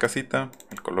 vamos a la casita,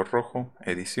 el color rojo,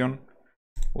 edición.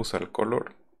 Usa el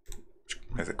color.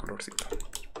 Ese colorcito.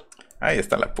 Ahí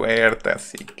está la puerta,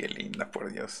 sí, qué linda,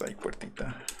 por Dios, hay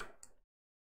puertita.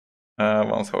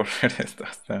 Vamos a volver esto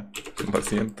hasta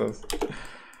 200.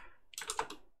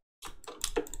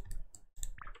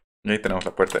 Y ahí tenemos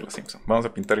la puerta de los Simpsons. Vamos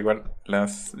a pintar igual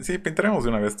las... Sí, pintaremos de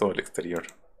una vez todo el exterior.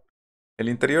 El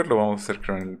interior lo vamos a hacer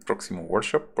creo en el próximo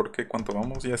workshop, porque ¿cuánto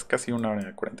vamos? Ya es casi 1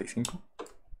 hora 45.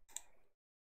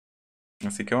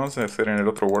 Así que vamos a hacer en el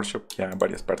otro workshop ya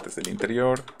varias partes del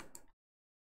interior.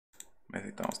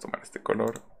 Necesitamos tomar este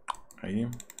color. Ahí.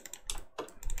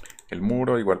 El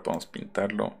muro, igual podemos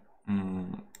pintarlo.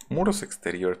 Muros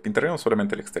exterior. Pintaremos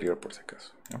solamente el exterior por si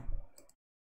acaso, ¿no?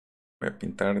 Voy a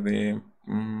pintar de...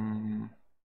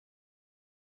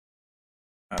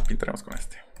 pintaremos con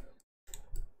este.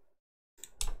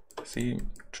 Así.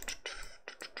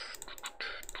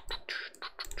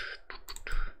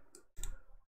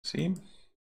 Sí.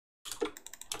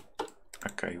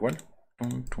 Acá igual. A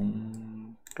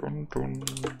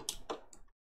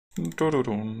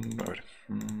ver.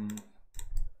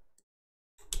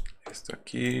 Esto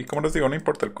aquí. Como les digo, no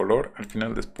importa el color. Al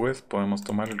final después podemos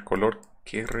tomar el color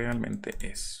que realmente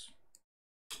es.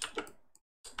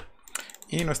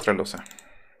 Y nuestra losa.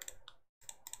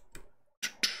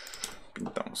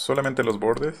 Pintamos solamente los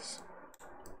bordes.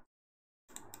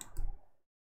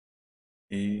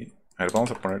 Y a ver,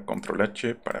 vamos a poner control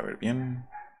H para ver bien.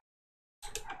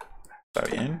 Está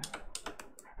bien.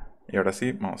 Y ahora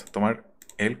sí, vamos a tomar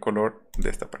el color de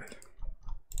esta pared.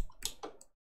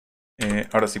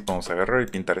 Ahora sí podemos agarrar y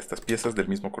pintar estas piezas del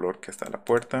mismo color que está la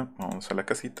puerta. Vamos a la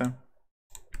casita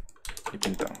y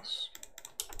pintamos.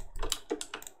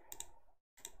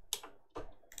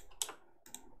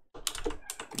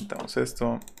 Pintamos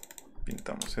esto.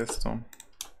 Pintamos esto.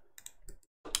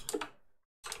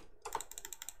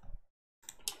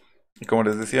 Y como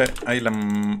les decía, hay la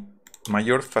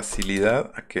mayor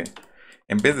facilidad a que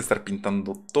en vez de estar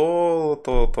pintando todo,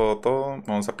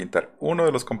 vamos a pintar uno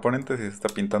de los componentes y se está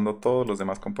pintando todos los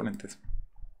demás componentes.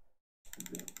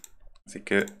 Así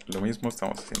que lo mismo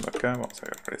estamos haciendo acá. Vamos a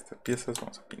agarrar estas piezas,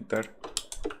 vamos a pintar.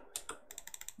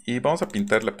 Y vamos a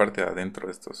pintar la parte de adentro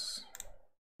de estos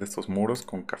muros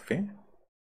con café.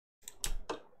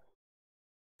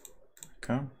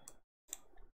 Acá.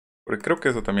 Porque creo que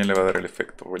eso también le va a dar el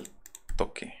efecto o el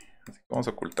toque. Así que vamos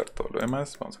a ocultar todo lo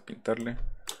demás. Vamos a pintarle.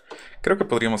 Creo que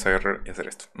podríamos agarrar y hacer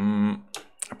esto.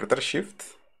 Apretar Shift,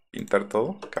 pintar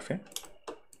todo, café.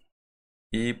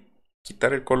 Y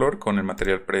quitar el color con el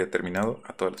material predeterminado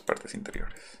a todas las partes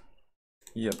interiores.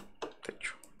 Y al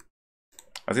techo.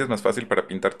 Así es más fácil para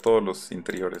pintar todos los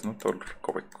interiores, ¿no? Todos los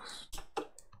recovecos.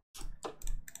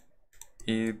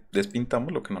 Y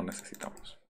despintamos lo que no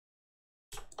necesitamos.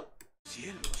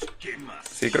 Cielos, ¿qué más?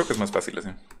 Sí, creo que es más fácil así.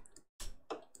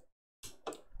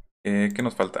 ¿Qué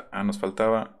nos falta? Nos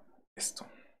faltaba esto.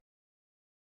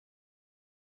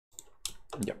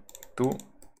 Ya. ¿Tú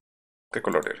qué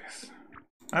color eres?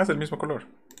 Es el mismo color.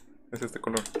 Es este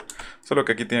color. Solo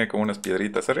que aquí tiene como unas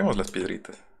piedritas. Haremos las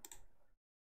piedritas.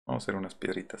 Vamos a hacer unas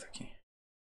piedritas aquí.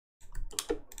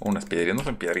 Unas piedritas. No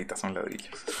son piedritas, son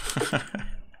ladrillos.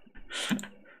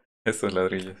 Estos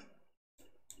ladrillos.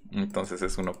 Entonces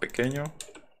es uno pequeño.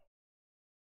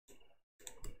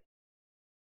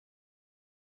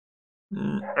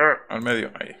 Al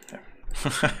medio. Ahí.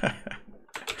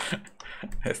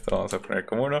 Esto vamos a poner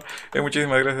como uno.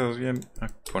 Muchísimas gracias bien a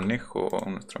Conejo, a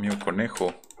nuestro amigo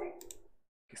Conejo,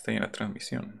 que está ahí en la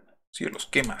transmisión. Cielos,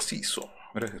 qué macizo.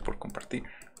 Gracias por compartir.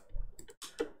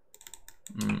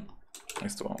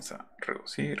 Esto vamos a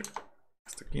reducir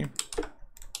hasta aquí.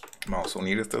 Vamos a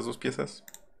unir estas dos piezas.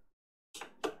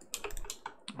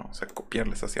 Vamos a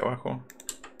copiarles hacia abajo.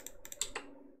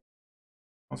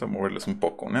 Vamos a moverles un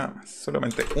poco, nada más.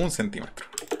 Solamente 1 centímetro.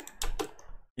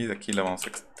 Y de aquí la vamos a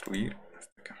extruir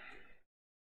hasta acá.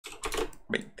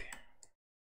 20.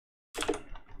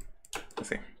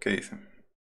 Así, ¿qué dicen?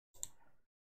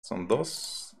 Son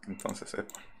 2. Entonces,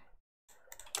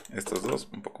 estos dos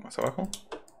un poco más abajo.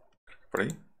 Por ahí.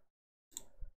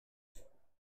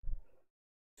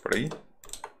 Por ahí.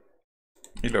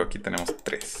 Y luego aquí tenemos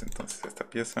 3. Entonces esta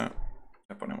pieza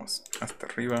la ponemos hasta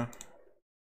arriba.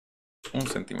 1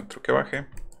 centímetro que baje.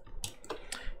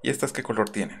 ¿Y estas qué color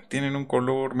tienen? Tienen un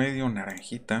color medio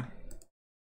naranjita.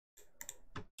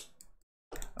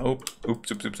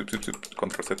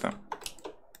 Control Z.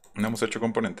 No hemos hecho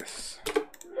componentes.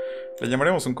 Le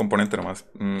llamaremos un componente nomás.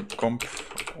 Comp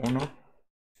 1.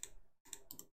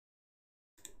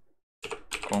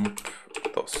 Comp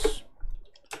 2.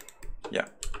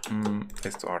 Ya.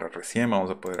 Esto ahora recién vamos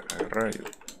a poder agarrar y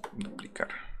duplicar.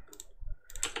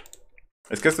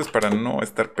 Es que esto es para no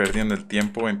estar perdiendo el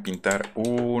tiempo en pintar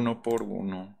uno por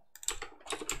uno.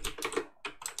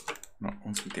 No,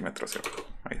 1 centímetro hacia abajo.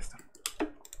 Ahí está.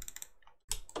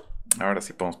 Ahora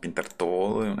sí podemos pintar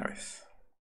todo de una vez.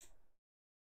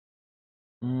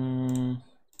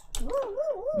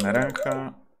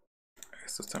 Naranja.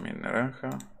 Esto es también naranja.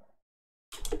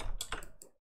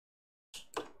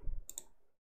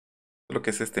 Lo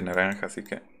que es este naranja, así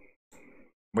que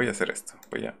voy a hacer esto.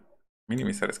 Voy a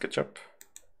minimizar Sketchup.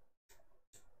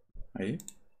 Ahí.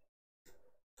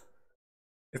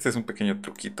 Este es un pequeño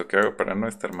truquito que hago para no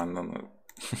estar mandando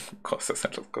cosas a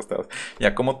los costados.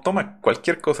 Ya, como toma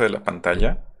cualquier cosa de la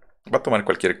pantalla, va a tomar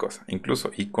cualquier cosa.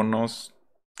 Incluso iconos,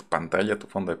 tu pantalla, tu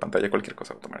fondo de pantalla, cualquier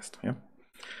cosa va a tomar esto, ¿ya?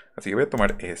 Así que voy a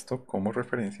tomar esto como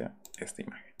referencia, esta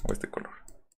imagen o este color.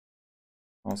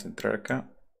 Vamos a entrar acá.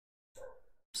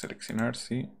 Seleccionar,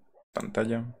 sí.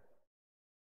 Pantalla.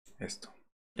 Esto.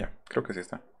 Ya, creo que sí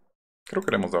está. Creo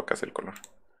que le hemos dado casi el color.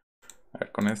 A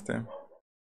ver, con este.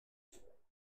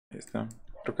 Ahí está.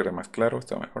 Creo que era más claro,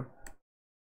 está mejor.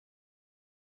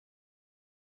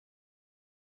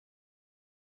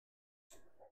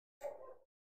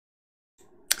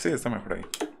 Sí, está mejor ahí.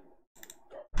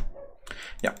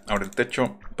 Ya, ahora el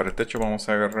techo. Para el techo vamos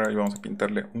a agarrar y vamos a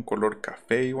pintarle un color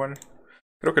café igual.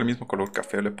 Creo que el mismo color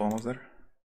café le podemos dar.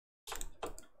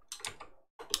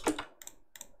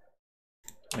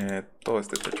 Todo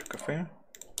este techo café.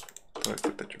 Todo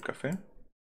este techo café.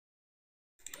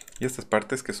 Y estas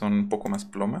partes que son un poco más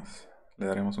plomas, le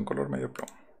daremos un color medio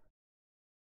plomo.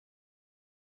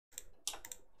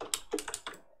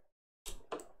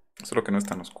 Solo que no es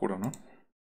tan oscuro, ¿no?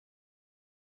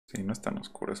 Sí, no es tan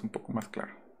oscuro, es un poco más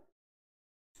claro.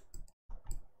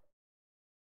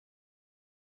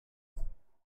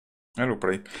 Algo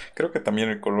por ahí. Creo que también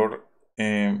el color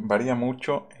varía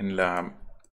mucho en la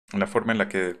forma en la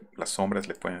que las sombras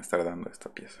le pueden estar dando a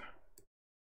esta pieza.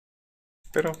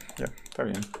 Pero ya, está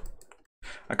bien.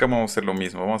 Acá vamos a hacer lo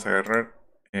mismo. Vamos a agarrar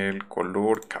el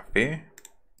color café.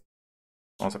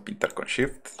 Vamos a pintar con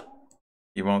Shift.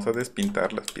 Y vamos a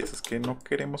despintar las piezas que no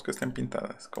queremos que estén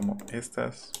pintadas. Como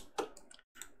estas.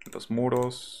 Los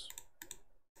muros.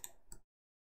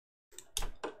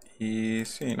 Y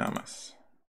sí, nada más.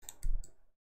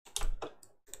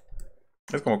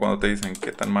 Es como cuando te dicen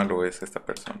qué tan malo es esta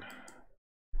persona.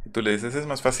 Y tú le dices, ¿es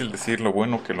más fácil decir lo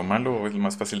bueno que lo malo? ¿O es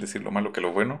más fácil decir lo malo que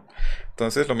lo bueno?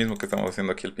 Entonces es lo mismo que estamos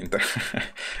haciendo aquí al pintar.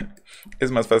 Es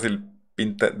más fácil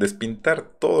despintar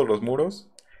todos los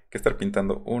muros que estar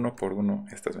pintando uno por uno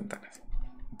estas ventanas.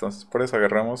 Entonces por eso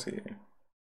agarramos y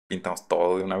pintamos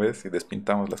todo de una vez y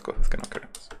despintamos las cosas que no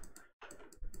queremos.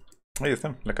 Ahí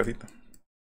está, la casita.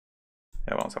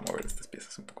 Ya vamos a mover estas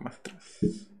piezas un poco más atrás.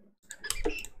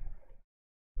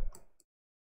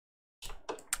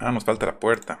 Ah, nos falta la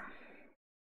puerta.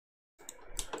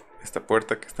 Esta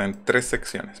puerta que está en 3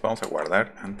 secciones. Vamos a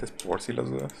guardar antes por si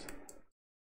las dudas.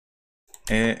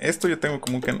 Esto yo tengo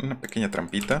como que una pequeña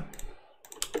trampita.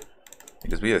 Y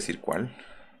les voy a decir cuál.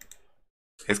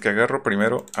 Es que agarro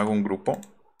primero, hago un grupo.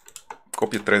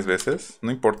 Copio 3 veces,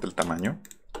 no importa el tamaño.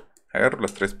 Agarro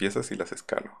las 3 piezas y las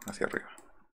escalo hacia arriba.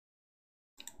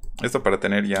 Esto para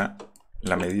tener ya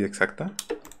la medida exacta.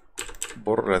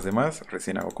 Borro las demás,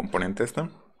 recién hago componente esta.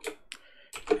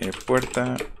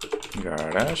 Puerta,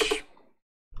 garage.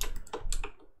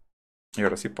 Y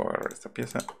ahora sí puedo agarrar esta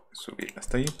pieza, subirla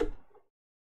hasta ahí.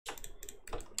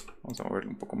 Vamos a moverlo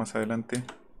un poco más adelante.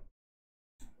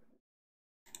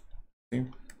 ¿Sí?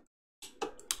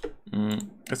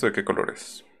 ¿Esto de qué color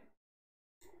es?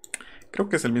 Creo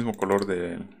que es el mismo color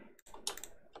de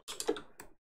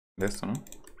esto, ¿no?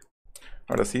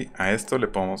 Ahora sí, a esto le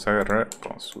podemos agarrar,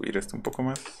 vamos a subir esto un poco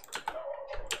más.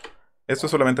 Esto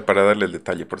es solamente para darle el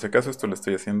detalle, por si acaso esto lo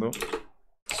estoy haciendo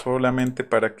solamente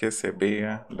para que se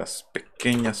vea las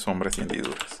pequeñas sombras y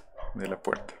hendiduras de la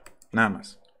puerta, nada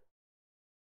más.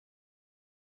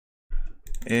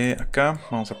 Acá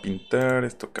vamos a pintar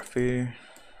esto café,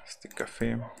 este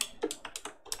café.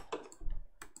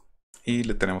 Y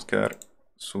le tenemos que dar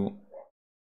su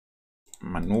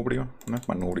manubrio. No es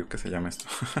manubrio que se llama esto.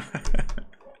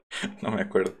 No me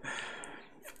acuerdo.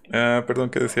 Perdón,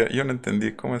 ¿qué decía? Yo no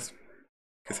entendí cómo es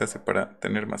que se hace para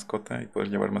tener mascota y poder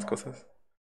llevar más cosas.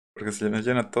 Porque se nos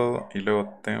llena todo y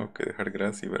luego tengo que dejar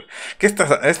grass y ver. ¿Qué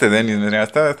está? Este Dennis, mira,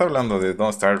 está hablando de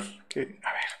Don't Starve. ¿Qué?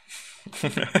 A ver.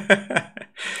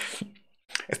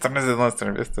 Esto no es de Don't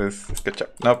Starve, esto es Sketchup.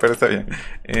 No, pero está bien.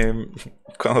 Em,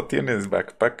 Cuando tienes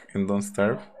backpack en Don't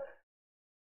Starve,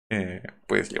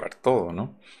 puedes llevar todo,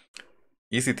 ¿no?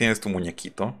 Y si tienes tu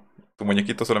muñequito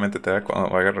solamente te da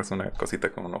cuando agarras una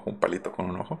cosita con un ojo, un palito con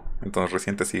un ojo. Entonces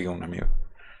recién te sigue un amigo.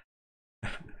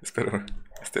 Espero,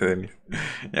 Denis.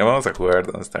 Ya vamos a jugar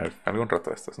Don't Starve. Algún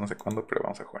rato de estos, no sé cuándo, pero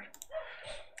vamos a jugar.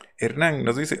 Hernán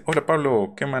nos dice, hola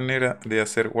Pablo, qué manera de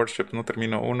hacer workshops. No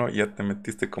termino uno y ya te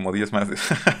metiste como 10 más.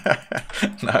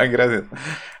 No, gracias.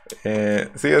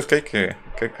 Sí, es que hay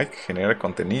que generar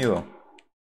contenido.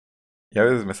 Y a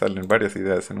veces me salen varias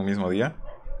ideas en un mismo día.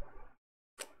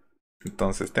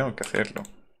 Entonces tengo que hacerlo.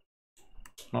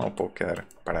 No puedo quedar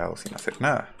parado sin hacer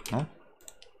nada, ¿no?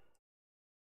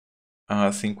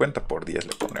 50 por 10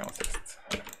 le pondremos esto.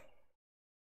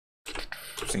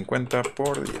 50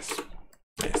 por 10.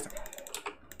 Ahí está.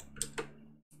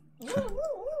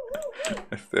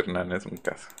 Este Hernán es un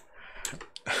caso.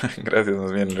 Gracias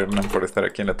más bien Hernán por estar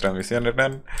aquí en la transmisión.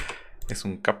 Hernán es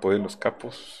un capo de los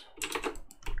capos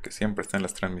que siempre está en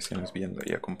las transmisiones viendo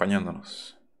y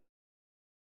acompañándonos.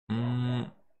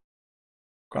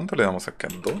 ¿Cuánto le damos acá?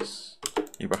 2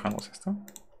 y bajamos esto.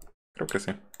 Creo que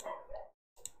sí.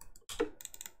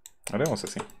 Haremos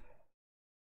así.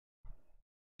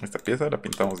 Esta pieza la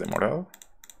pintamos de morado.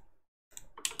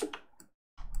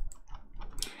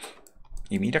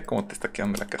 Y mira cómo te está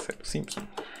quedando la casa de los Simpsons.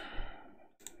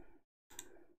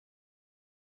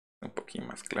 Un poquito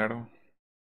más claro.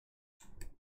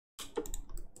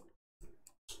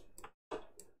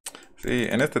 Sí,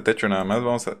 en este techo nada más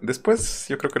vamos a... Después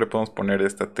yo creo que le podemos poner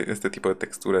este tipo de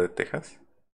textura de tejas.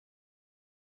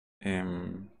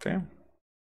 Sí.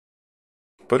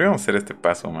 Podríamos hacer este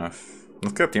paso más.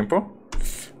 ¿Nos queda tiempo?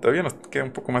 Todavía nos queda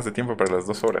un poco más de tiempo para las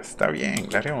 2 horas. Está bien,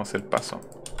 le haremos el paso.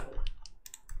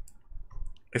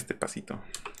 Este pasito.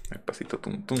 El pasito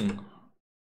tum tum.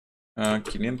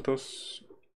 500...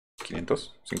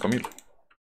 500, 5000.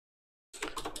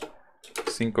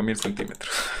 5000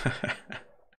 centímetros.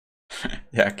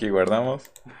 Ya aquí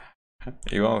guardamos.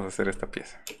 Y vamos a hacer esta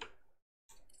pieza.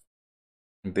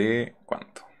 ¿De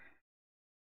cuánto?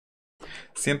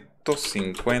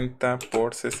 150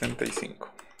 por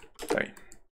 65. Está bien.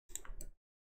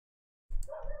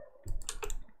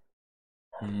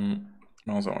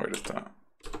 Vamos a mover esta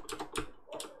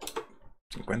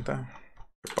 50.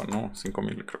 Epa, no,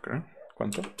 5000 creo que era.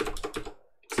 ¿Cuánto?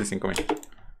 Sí, 5000.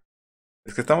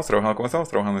 Es que estamos trabajando, como estamos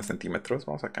trabajando en centímetros,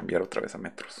 vamos a cambiar otra vez a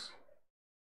metros.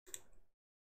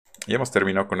 Ya hemos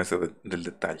terminado con ese del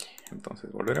detalle.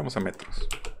 Entonces volveremos a metros.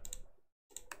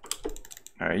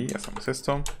 Ahí hacemos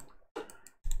esto.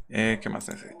 ¿Qué más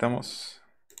necesitamos?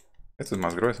 Esto es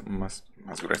más grueso, más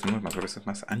grueso, no es más grueso, es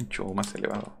más ancho o más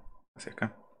elevado. Hacia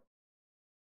acá.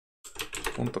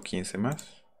 Punto 15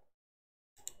 más.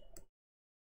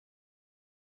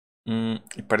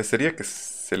 Y parecería que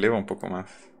se eleva un poco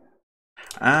más.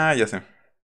 Ah, ya sé.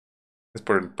 Es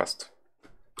por el pasto.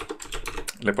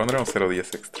 Le pondremos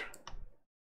 0,10 extra.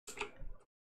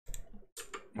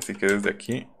 Así que desde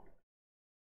aquí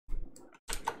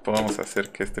podemos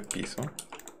hacer que este piso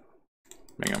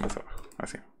venga más abajo.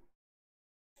 Así.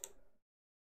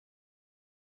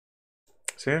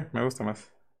 Sí, me gusta más.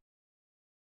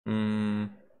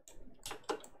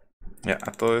 Ya,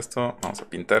 a todo esto vamos a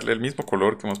pintarle el mismo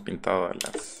color que hemos pintado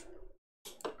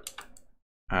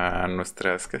a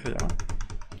nuestras, ¿qué se llama?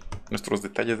 Nuestros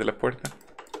detalles de la puerta.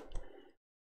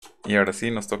 Y ahora sí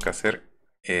nos toca hacer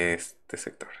este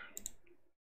sector.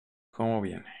 ¿Cómo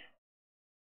viene?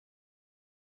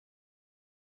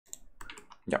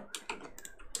 Ya.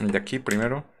 De aquí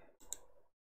primero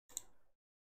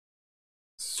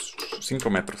 5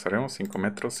 metros, haremos 5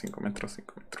 metros, 5 metros,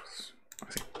 5 metros.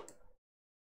 Así.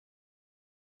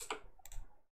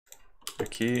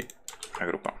 Aquí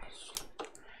agrupamos.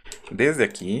 Desde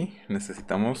aquí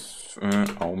necesitamos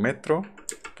a 1 metro.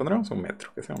 Pondremos 1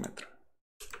 metro, que sea 1 metro.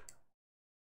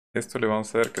 Esto le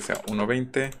vamos a dar que sea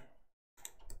 1,20.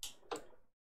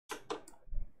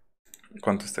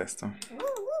 ¿Cuánto está esto?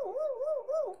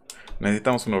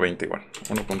 Necesitamos 1,20 igual.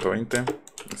 1,20.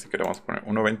 Así que le vamos a poner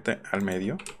 1,20 al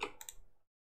medio.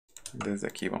 Desde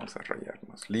aquí vamos a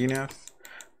rayarnos líneas.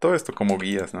 Todo esto como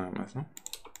guías nada más, ¿no?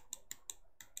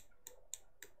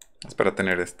 Es para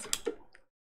tener esto.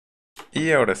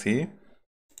 Y ahora sí,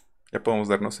 ya podemos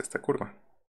darnos esta curva.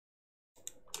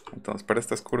 Entonces para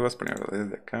estas curvas, primero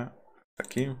desde acá hasta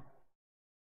aquí.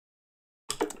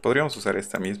 Podríamos usar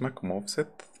esta misma como offset,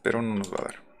 pero no nos va a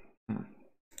dar.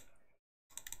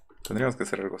 Tendríamos que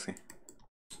hacer algo así.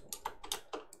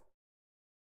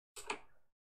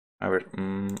 A ver,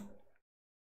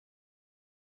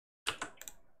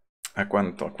 ¿a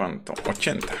cuánto? ¿A cuánto?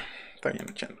 80. Está bien,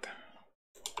 80.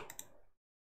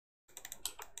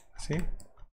 ¿Sí?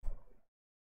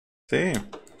 Sí.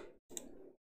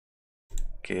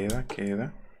 Queda.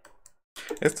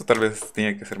 Esto tal vez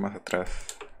tiene que ser más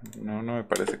atrás. No, no me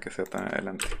parece que sea tan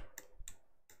adelante.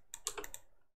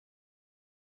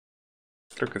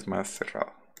 Creo que es más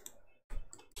cerrado.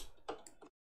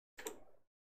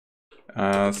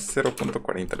 A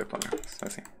 0.40 le ponemos,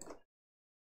 así.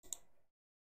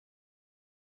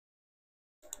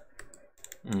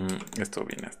 Esto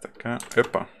viene hasta acá.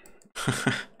 ¡Epa!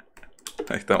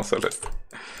 Ahí estamos, solo esto.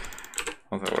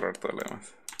 Vamos a borrar todo lo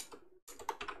demás.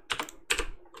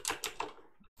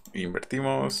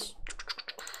 Invertimos.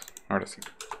 Ahora sí.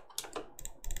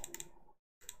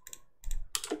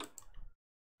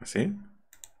 ¿Así?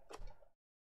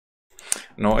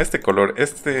 No, este color,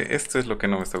 esto es lo que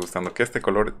no me está gustando. Que este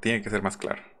color tiene que ser más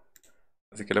claro.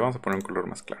 Así que le vamos a poner un color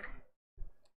más claro.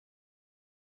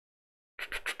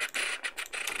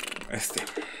 Este.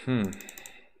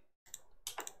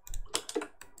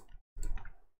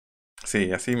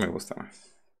 Sí, así me gusta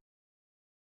más.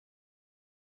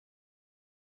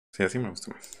 Sí, así me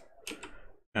gusta más.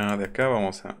 De acá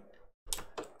vamos a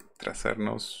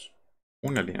trazarnos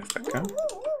una línea hasta acá.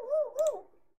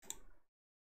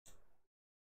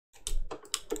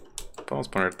 Podemos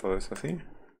poner todo eso así.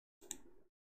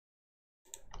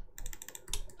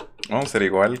 Vamos a hacer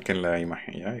igual que en la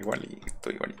imagen, ¿ya? Igualito.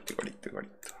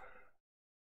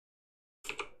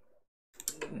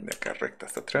 De acá recta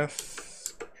hasta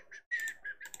atrás.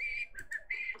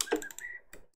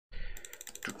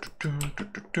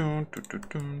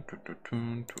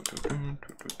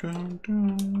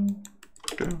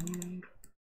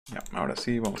 Ya, ahora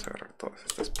sí, vamos a agarrar todas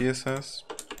estas piezas.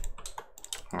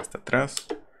 Hasta atrás.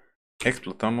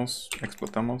 Explotamos.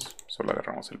 Solo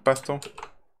agarramos el pasto.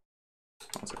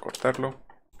 Vamos a cortarlo.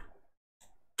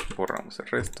 Borramos el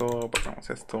resto. Borramos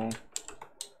esto.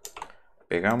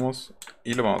 Pegamos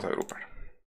y lo vamos a agrupar.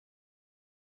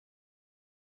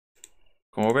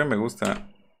 Como ven, me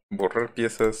gusta borrar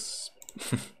piezas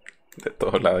de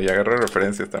todo lado y agarrar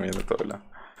referencias también de todo lado.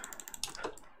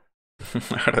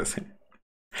 Ahora sí.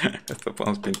 Esto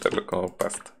podemos pintarlo como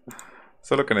pasto.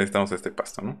 Solo que necesitamos este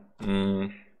pasto, ¿no?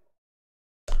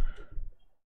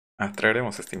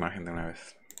 Traeremos esta imagen de una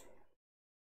vez.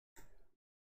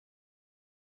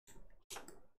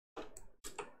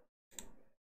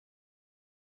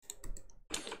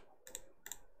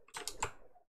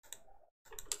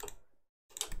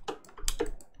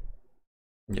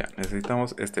 Ya,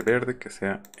 necesitamos este verde que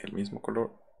sea el mismo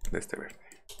color de este verde.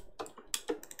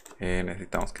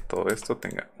 Necesitamos que todo esto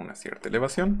tenga una cierta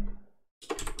elevación.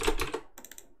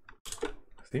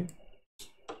 Así.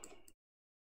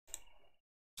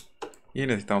 Y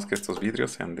necesitamos que estos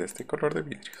vidrios sean de este color de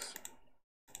vidrios.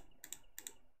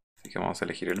 Así que vamos a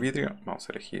elegir el vidrio. Vamos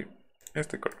a elegir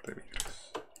este color de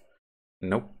vidrios.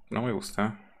 No, no me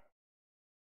gusta.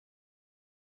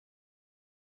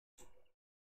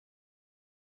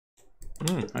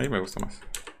 Ahí me gusta más.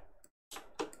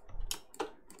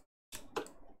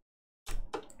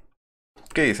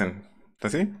 ¿Qué dicen?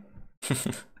 ¿Así?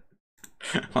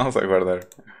 Vamos a guardar.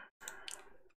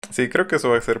 Sí, creo que eso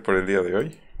va a ser por el día de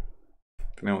hoy.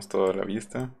 Tenemos toda la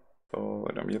vista, todo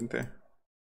el ambiente.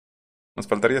 Nos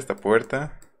faltaría esta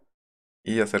puerta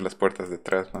y hacer las puertas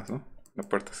detrás más, ¿no? Las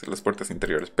puertas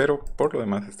interiores, pero por lo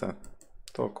demás está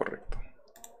todo correcto.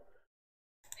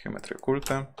 Geometría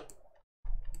oculta.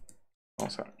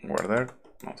 Vamos a guardar.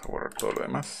 Vamos a borrar todo lo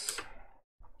demás.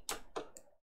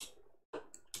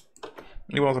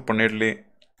 Y vamos a ponerle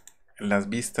las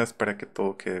vistas para que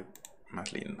todo quede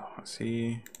más lindo.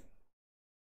 Así.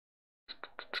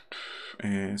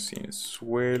 Sin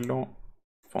suelo.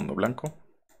 Fondo blanco.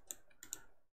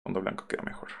 Fondo blanco queda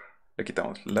mejor. Le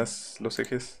quitamos los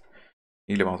ejes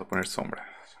y le vamos a poner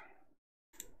sombras.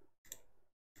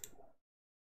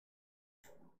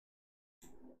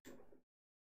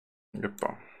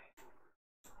 Yepa.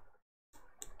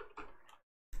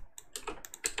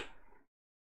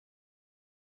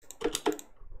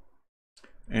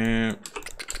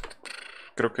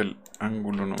 Creo que el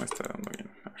ángulo no me está dando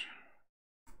bien. A ver.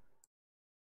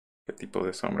 ¿Qué tipo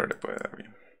de sombra le puede dar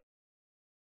bien?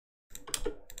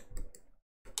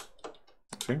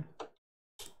 ¿Sí?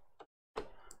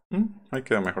 Ahí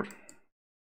queda mejor.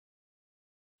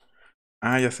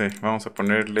 Ya sé. Vamos a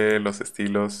ponerle los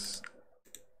estilos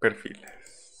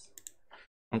perfiles.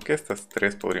 Aunque estas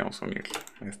tres podríamos unirlo.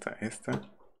 Esta.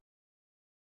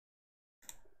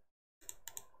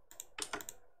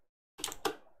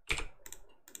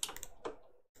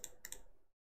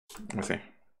 Así.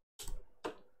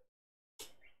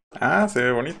 Se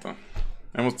ve bonito.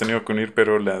 Hemos tenido que unir,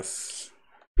 pero las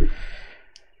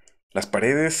Las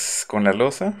paredes con la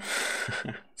losa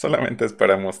solamente es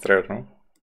para mostrar, ¿no?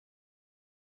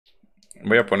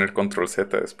 Voy a poner control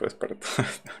Z después para todo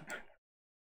esto.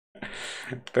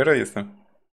 Pero ahí está.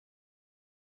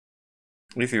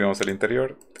 Y si vemos el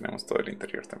interior, tenemos todo el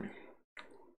interior también.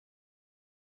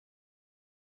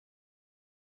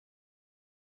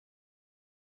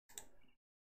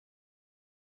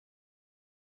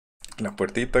 La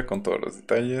puertita con todos los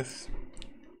detalles.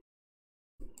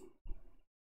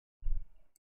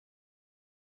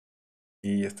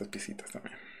 Y estas piecitas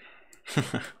también.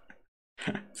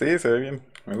 Sí, se ve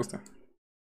bien, me gusta.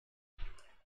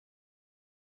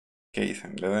 ¿Qué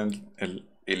dicen? ¿Le dan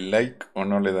el like o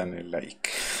no le dan el like?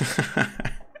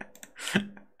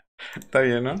 Está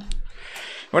bien, ¿no?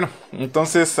 Bueno,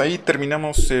 entonces ahí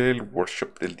terminamos el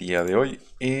workshop del día de hoy.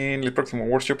 En el próximo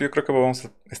workshop yo creo que vamos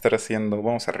a estar haciendo,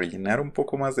 vamos a rellenar un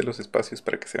poco más de los espacios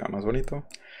para que sea más bonito.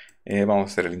 Vamos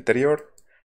a hacer el interior.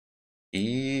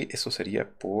 Y eso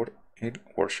sería por el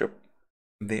workshop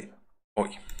de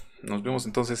hoy. Nos vemos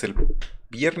entonces el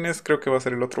viernes, creo que va a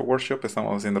ser el otro workshop.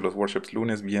 Estamos haciendo los workshops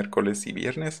lunes, miércoles y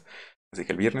viernes. Así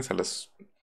que el viernes a las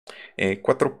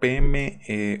 4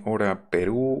 p.m. Hora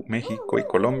Perú, México y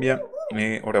Colombia.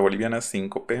 Hora boliviana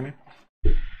 5 p.m.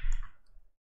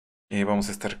 Vamos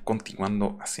a estar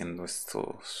continuando haciendo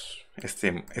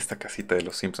esta casita de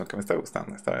los Simpsons que me está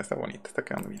gustando. Está bonita, está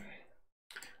quedando bien.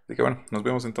 Así que bueno, nos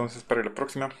vemos entonces para la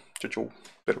próxima. Chau, chau.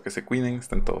 Espero que se cuiden,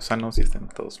 estén todos sanos y estén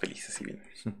todos felices y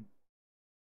bien.